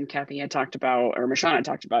and Kathy had talked about, or Michonne had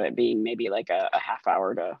talked about it being maybe like a half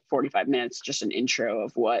hour to 45 minutes, just an intro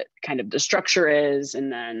of what kind of the structure is,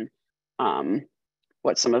 and then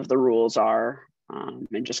what some of the rules are,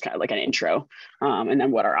 and just kind of like an intro, and then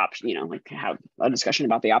what our option, like have a discussion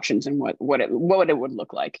about the options and what it would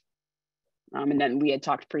look like. And then we had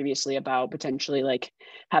talked previously about potentially like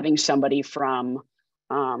having somebody from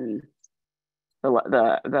the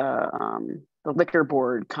liquor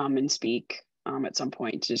board come and speak at some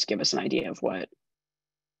point to just give us an idea of what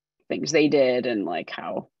things they did and like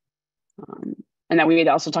how, and then we had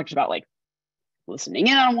also talked about like listening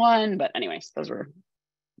in on one, but anyways, those were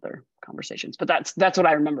other conversations. But that's what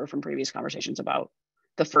I remember from previous conversations about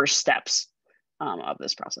the first steps of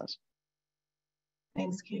this process.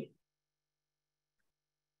 Thanks, Kate.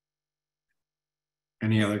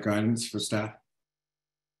 Any other guidance for staff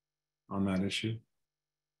on that issue?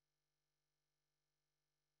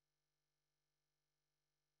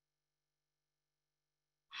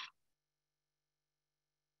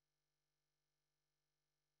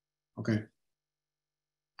 Okay.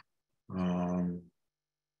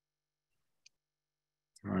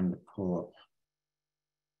 Trying to pull up.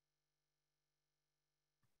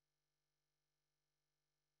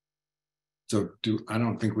 So I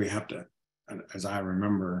don't think we have to, as I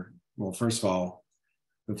remember, well, first of all,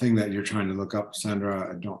 the thing that you're trying to look up,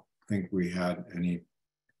 Sandra, I don't think we had any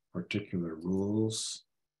particular rules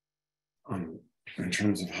in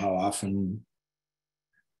terms of how often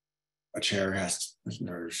a chair has to,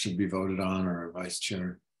 or should be voted on, or a vice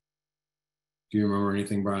chair. Do you remember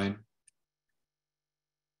anything, Brian?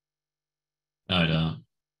 No, I don't.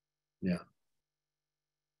 Yeah.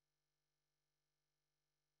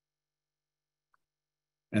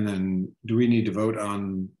 And then do we need to vote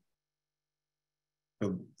on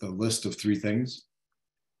the list of 3 things?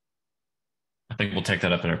 I think we'll take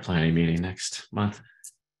that up at our planning meeting next month.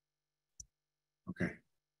 Okay.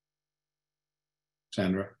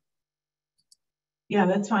 Sandra? Yeah,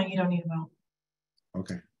 that's fine. You don't need a vote.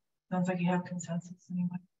 Okay. Sounds like you have consensus anyway.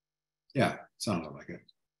 Yeah, sounded like it.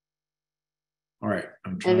 All right.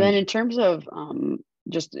 And then in terms of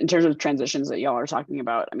just in terms of transitions that y'all are talking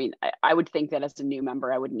about, I mean, I would think that as a new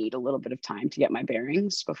member, I would need a little bit of time to get my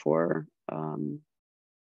bearings before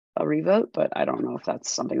a revote, but I don't know if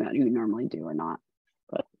that's something that you normally do or not.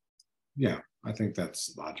 But Yeah, I think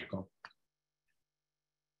that's logical.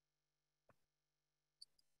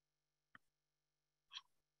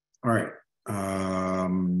 All right.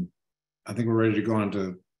 I think we're ready to go on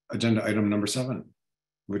to agenda item number 7,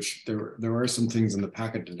 which there are some things in the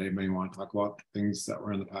packet today. Anybody want to talk about things that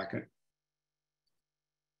were in the packet?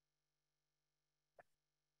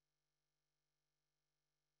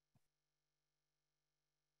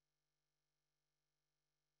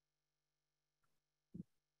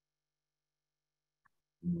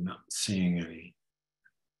 I'm not seeing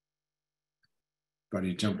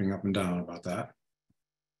anybody jumping up and down about that.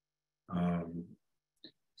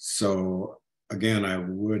 So again, I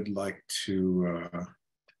would like to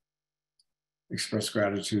express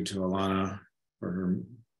gratitude to Alana for her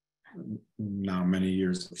now many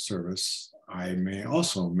years of service. I might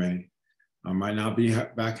not be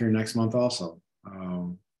back here next month also,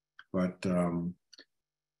 but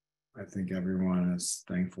I think everyone is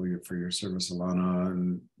thankful for your service, Alana.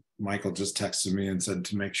 And Michael just texted me and said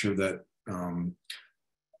to make sure that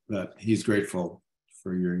that he's grateful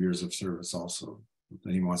for your years of service also.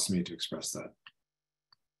 And he wants me to express that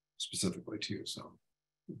specifically to you. So,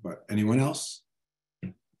 but anyone else?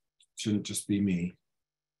 Shouldn't just be me.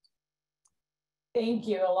 Thank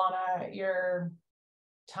you, Alana. Your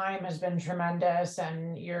time has been tremendous,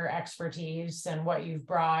 and your expertise and what you've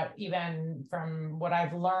brought, even from what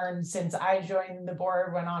I've learned since I joined the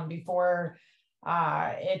board, went on before,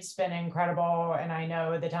 it's been incredible. And I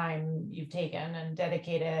know the time you've taken and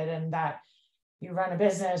dedicated, and that you run a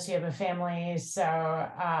business, you have a family. So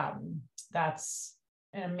that's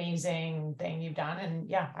an amazing thing you've done. And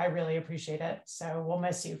yeah, I really appreciate it. So we'll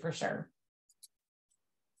miss you for sure.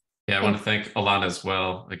 Yeah, I want to thank Alana as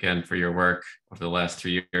well, again, for your work over the last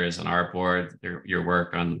 3 years on our board, your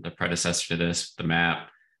work on the predecessor to this, the MAP,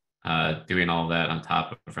 doing all that on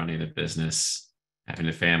top of running the business, having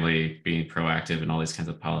a family, being proactive in all these kinds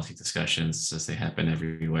of policy discussions as they happen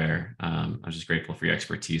everywhere. I'm just grateful for your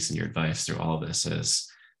expertise and your advice through all of this, as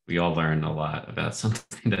we all learn a lot about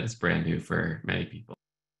something that is brand new for many people.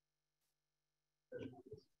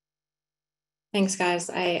 Thanks, guys.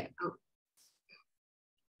 I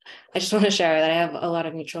just want to share that I have a lot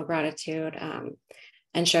of mutual gratitude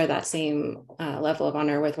and share that same level of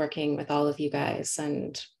honor with working with all of you guys.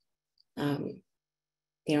 And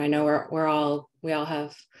you know, I know we all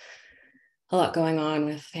have a lot going on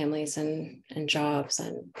with families and jobs,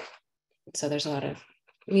 and so there's a lot of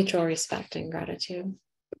mutual respect and gratitude.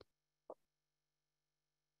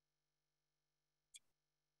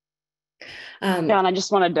 Yeah, and I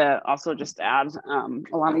just wanted to also just add,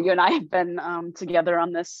 Alana, you and I have been together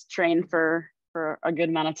on this train for a good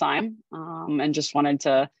amount of time, and just wanted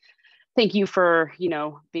to thank you for, you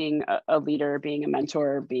know, being a leader, being a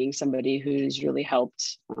mentor, being somebody who's really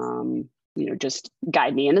helped, you know, just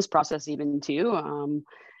guide me in this process even too.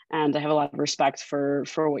 And I have a lot of respect for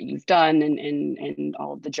what you've done and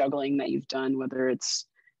all of the juggling that you've done, whether it's,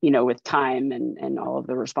 you know, with time and all of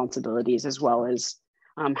the responsibilities, as well as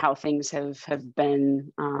how things have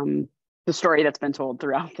been, the story that's been told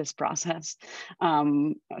throughout this process,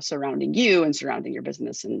 surrounding you and surrounding your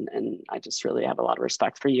business. And I just really have a lot of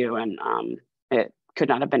respect for you, and it could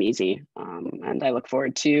not have been easy. And I look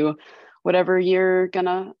forward to whatever you're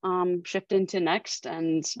gonna shift into next,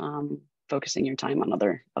 and focusing your time on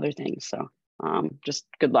other things. So just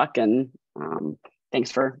good luck, and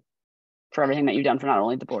thanks for everything that you've done for not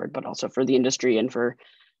only the board, but also for the industry and for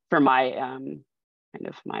my kind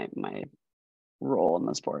of my role in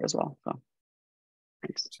this board as well. So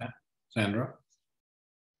thanks. Sandra?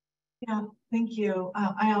 Yeah, thank you.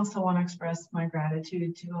 I also want to express my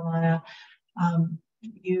gratitude to Alana.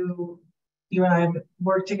 You and I have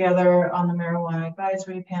worked together on the marijuana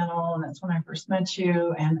advisory panel, and that's when I first met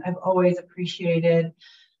you. And I've always appreciated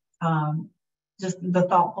just the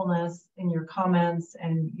thoughtfulness in your comments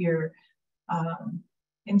and your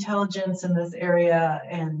intelligence in this area,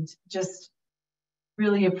 and just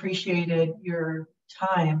really appreciated your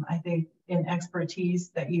time, I think, in expertise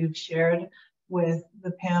that you've shared with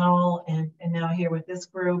the panel and now here with this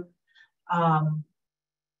group.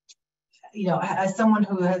 You know, as someone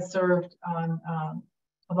who has served on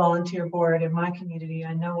a volunteer board in my community,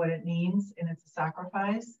 I know what it means, and it's a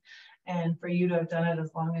sacrifice. And for you to have done it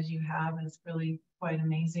as long as you have is really quite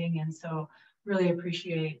amazing. And so really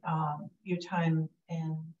appreciate your time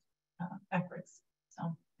and efforts.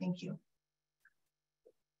 So thank you.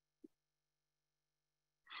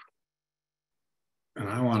 And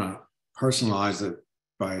I want to personalize it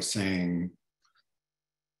by saying,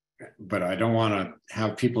 but I don't want to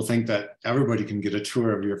have people think that everybody can get a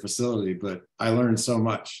tour of your facility, but I learned so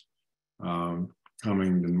much coming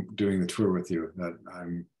and doing the tour with you that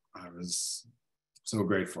I'm I was so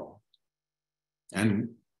grateful and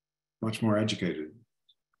much more educated.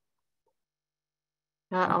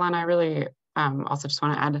 Alana, I really also just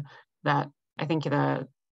want to add that I think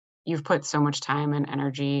you've put so much time and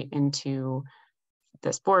energy into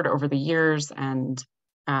this board over the years, and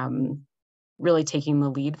really taking the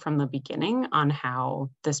lead from the beginning on how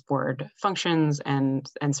this board functions and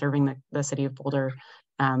serving the city of Boulder.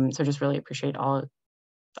 So just really appreciate all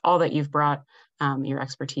that you've brought, your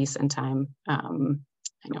expertise and time. I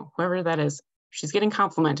know whoever that is, she's getting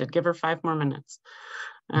complimented. Give her 5 more minutes.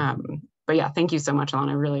 But yeah, thank you so much,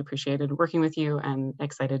 Alana. I really appreciated working with you and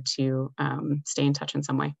excited to stay in touch in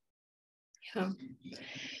some way. Yeah.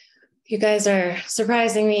 You guys are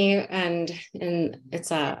surprising me, and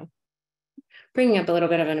it's bringing up a little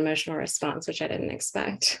bit of an emotional response, which I didn't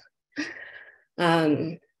expect.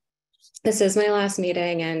 This is my last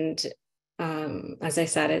meeting, and as I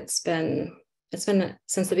said, it's been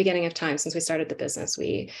since the beginning of time, since we started the business.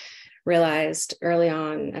 We realized early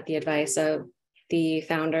on, at the advice of the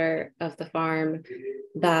founder of the farm,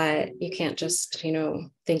 that you can't just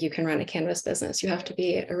think you can run a cannabis business. You have to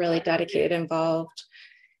be a really dedicated, involved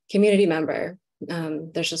community member.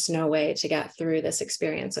 There's just no way to get through this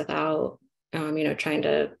experience without trying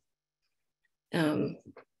to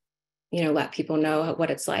let people know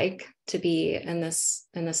what it's like to be in this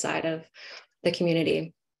side of the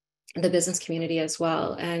community, the business community as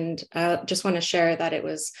well. And I just want to share that it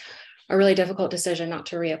was a really difficult decision not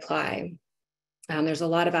to reapply. There's a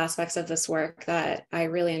lot of aspects of this work that I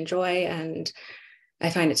really enjoy, and I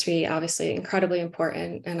find it to be obviously incredibly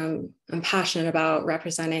important. And I'm passionate about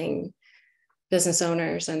representing business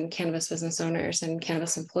owners and cannabis business owners and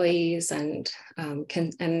cannabis employees and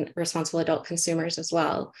responsible adult consumers as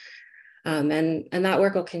well. And that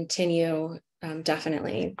work will continue,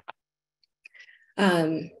 definitely.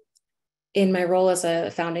 In my role as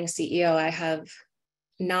a founding CEO, I have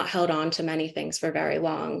not held on to many things for very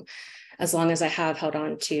long as I have held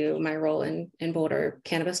on to my role in Boulder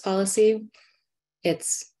cannabis policy.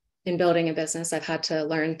 It's in building a business, I've had to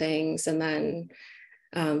learn things and then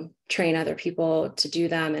train other people to do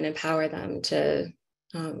them and empower them to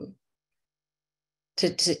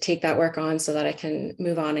take that work on so that I can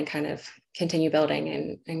move on and kind of continue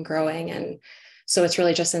building and growing. And so it's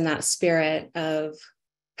really just in that spirit of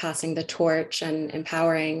passing the torch and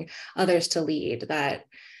empowering others to lead that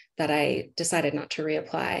I decided not to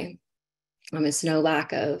reapply. It's no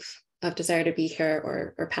lack of desire to be here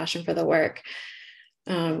or passion for the work.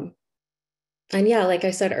 And yeah, like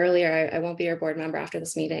I said earlier, I won't be your board member after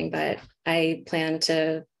this meeting, but I plan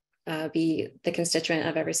to be the constituent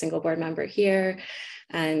of every single board member here,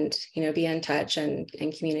 and be in touch and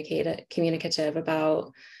communicative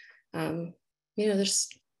about there's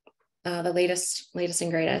the latest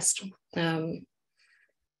and greatest.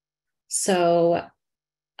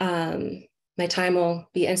 My time will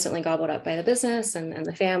be instantly gobbled up by the business and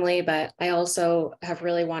the family, but I also have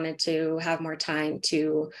really wanted to have more time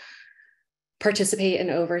to participate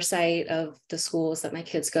in oversight of the schools that my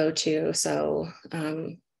kids go to. So,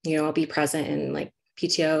 I'll be present in like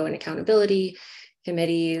PTO and accountability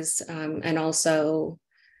committees. And also,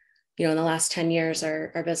 in the last 10 years,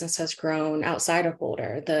 our business has grown outside of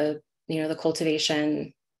Boulder. The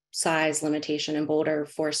cultivation size limitation in Boulder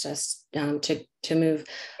forced us to move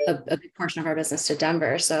a big portion of our business to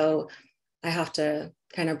Denver. So I have to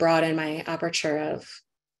kind of broaden my aperture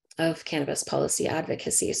of cannabis policy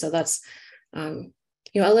advocacy. So that's a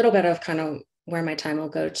little bit of kind of where my time will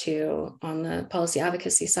go to on the policy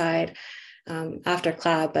advocacy side after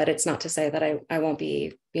CLAB, but it's not to say that I won't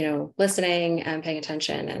be listening and paying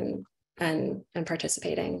attention and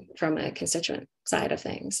participating from a constituent side of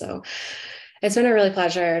things. So it's been a really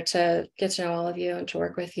pleasure to get to know all of you and to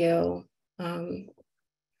work with you.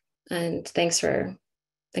 And thanks for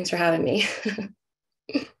having me.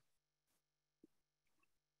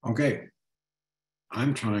 Okay.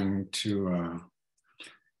 I'm trying to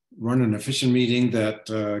run an efficient meeting that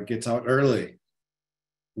gets out early.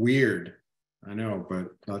 Weird, I know, but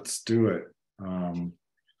let's do it.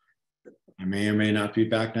 I may or may not be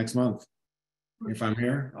back next month. If I'm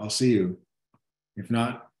here, I'll see you. If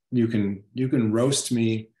not, you can roast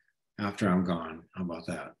me after I'm gone. How about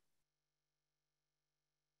that?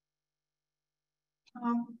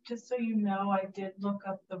 Just so you know, I did look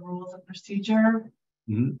up the rules of procedure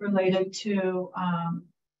related to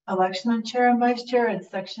election of chair and vice chair. It's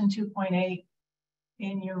section 2.8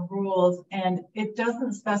 in your rules, and it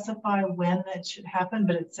doesn't specify when that should happen,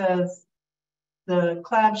 but it says the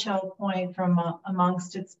CLAB shall appoint from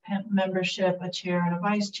amongst its membership a chair and a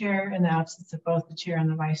vice chair. In the absence of both the chair and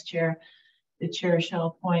the vice chair, the chair shall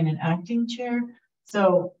appoint an acting chair.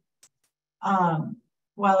 So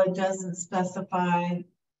while it doesn't specify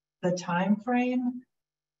the time frame,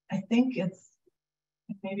 I think it's,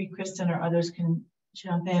 maybe Kristen or others can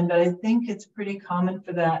jump in, but I think it's pretty common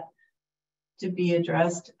for that to be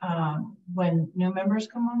addressed when new members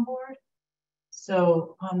come on board.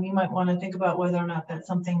 So you might want to think about whether or not that's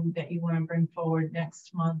something that you want to bring forward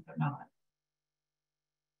next month or not.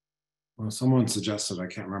 Well, someone suggested, I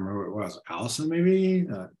can't remember who it was, Allison maybe,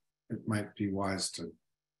 it might be wise to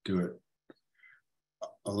do it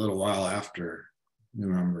a little while after new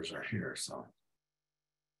members are here. So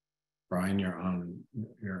Brian, you're on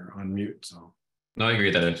mute. So no, I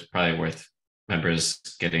agree that it's probably worth members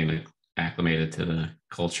getting acclimated to the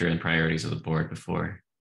culture and priorities of the board before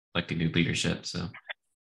electing new leadership. So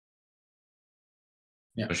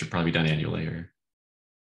yeah, it should probably be done annually. Or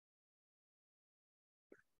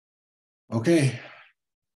okay,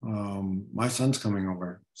 my son's coming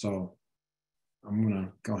over, so I'm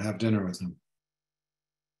gonna go have dinner with him.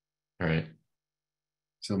 All right.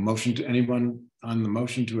 So motion to anyone on the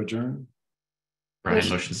motion to adjourn? Brian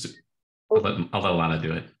motions to. I'll let Alana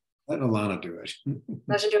do it. Let Alana do it.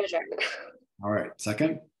 Motion to adjourn. All right,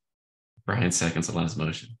 second. Brian seconds Alana's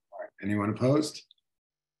motion. All right. Anyone opposed?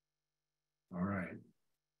 All right.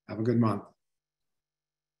 Have a good month.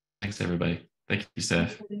 Thanks, everybody. Thank you,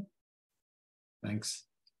 Steph. Thanks.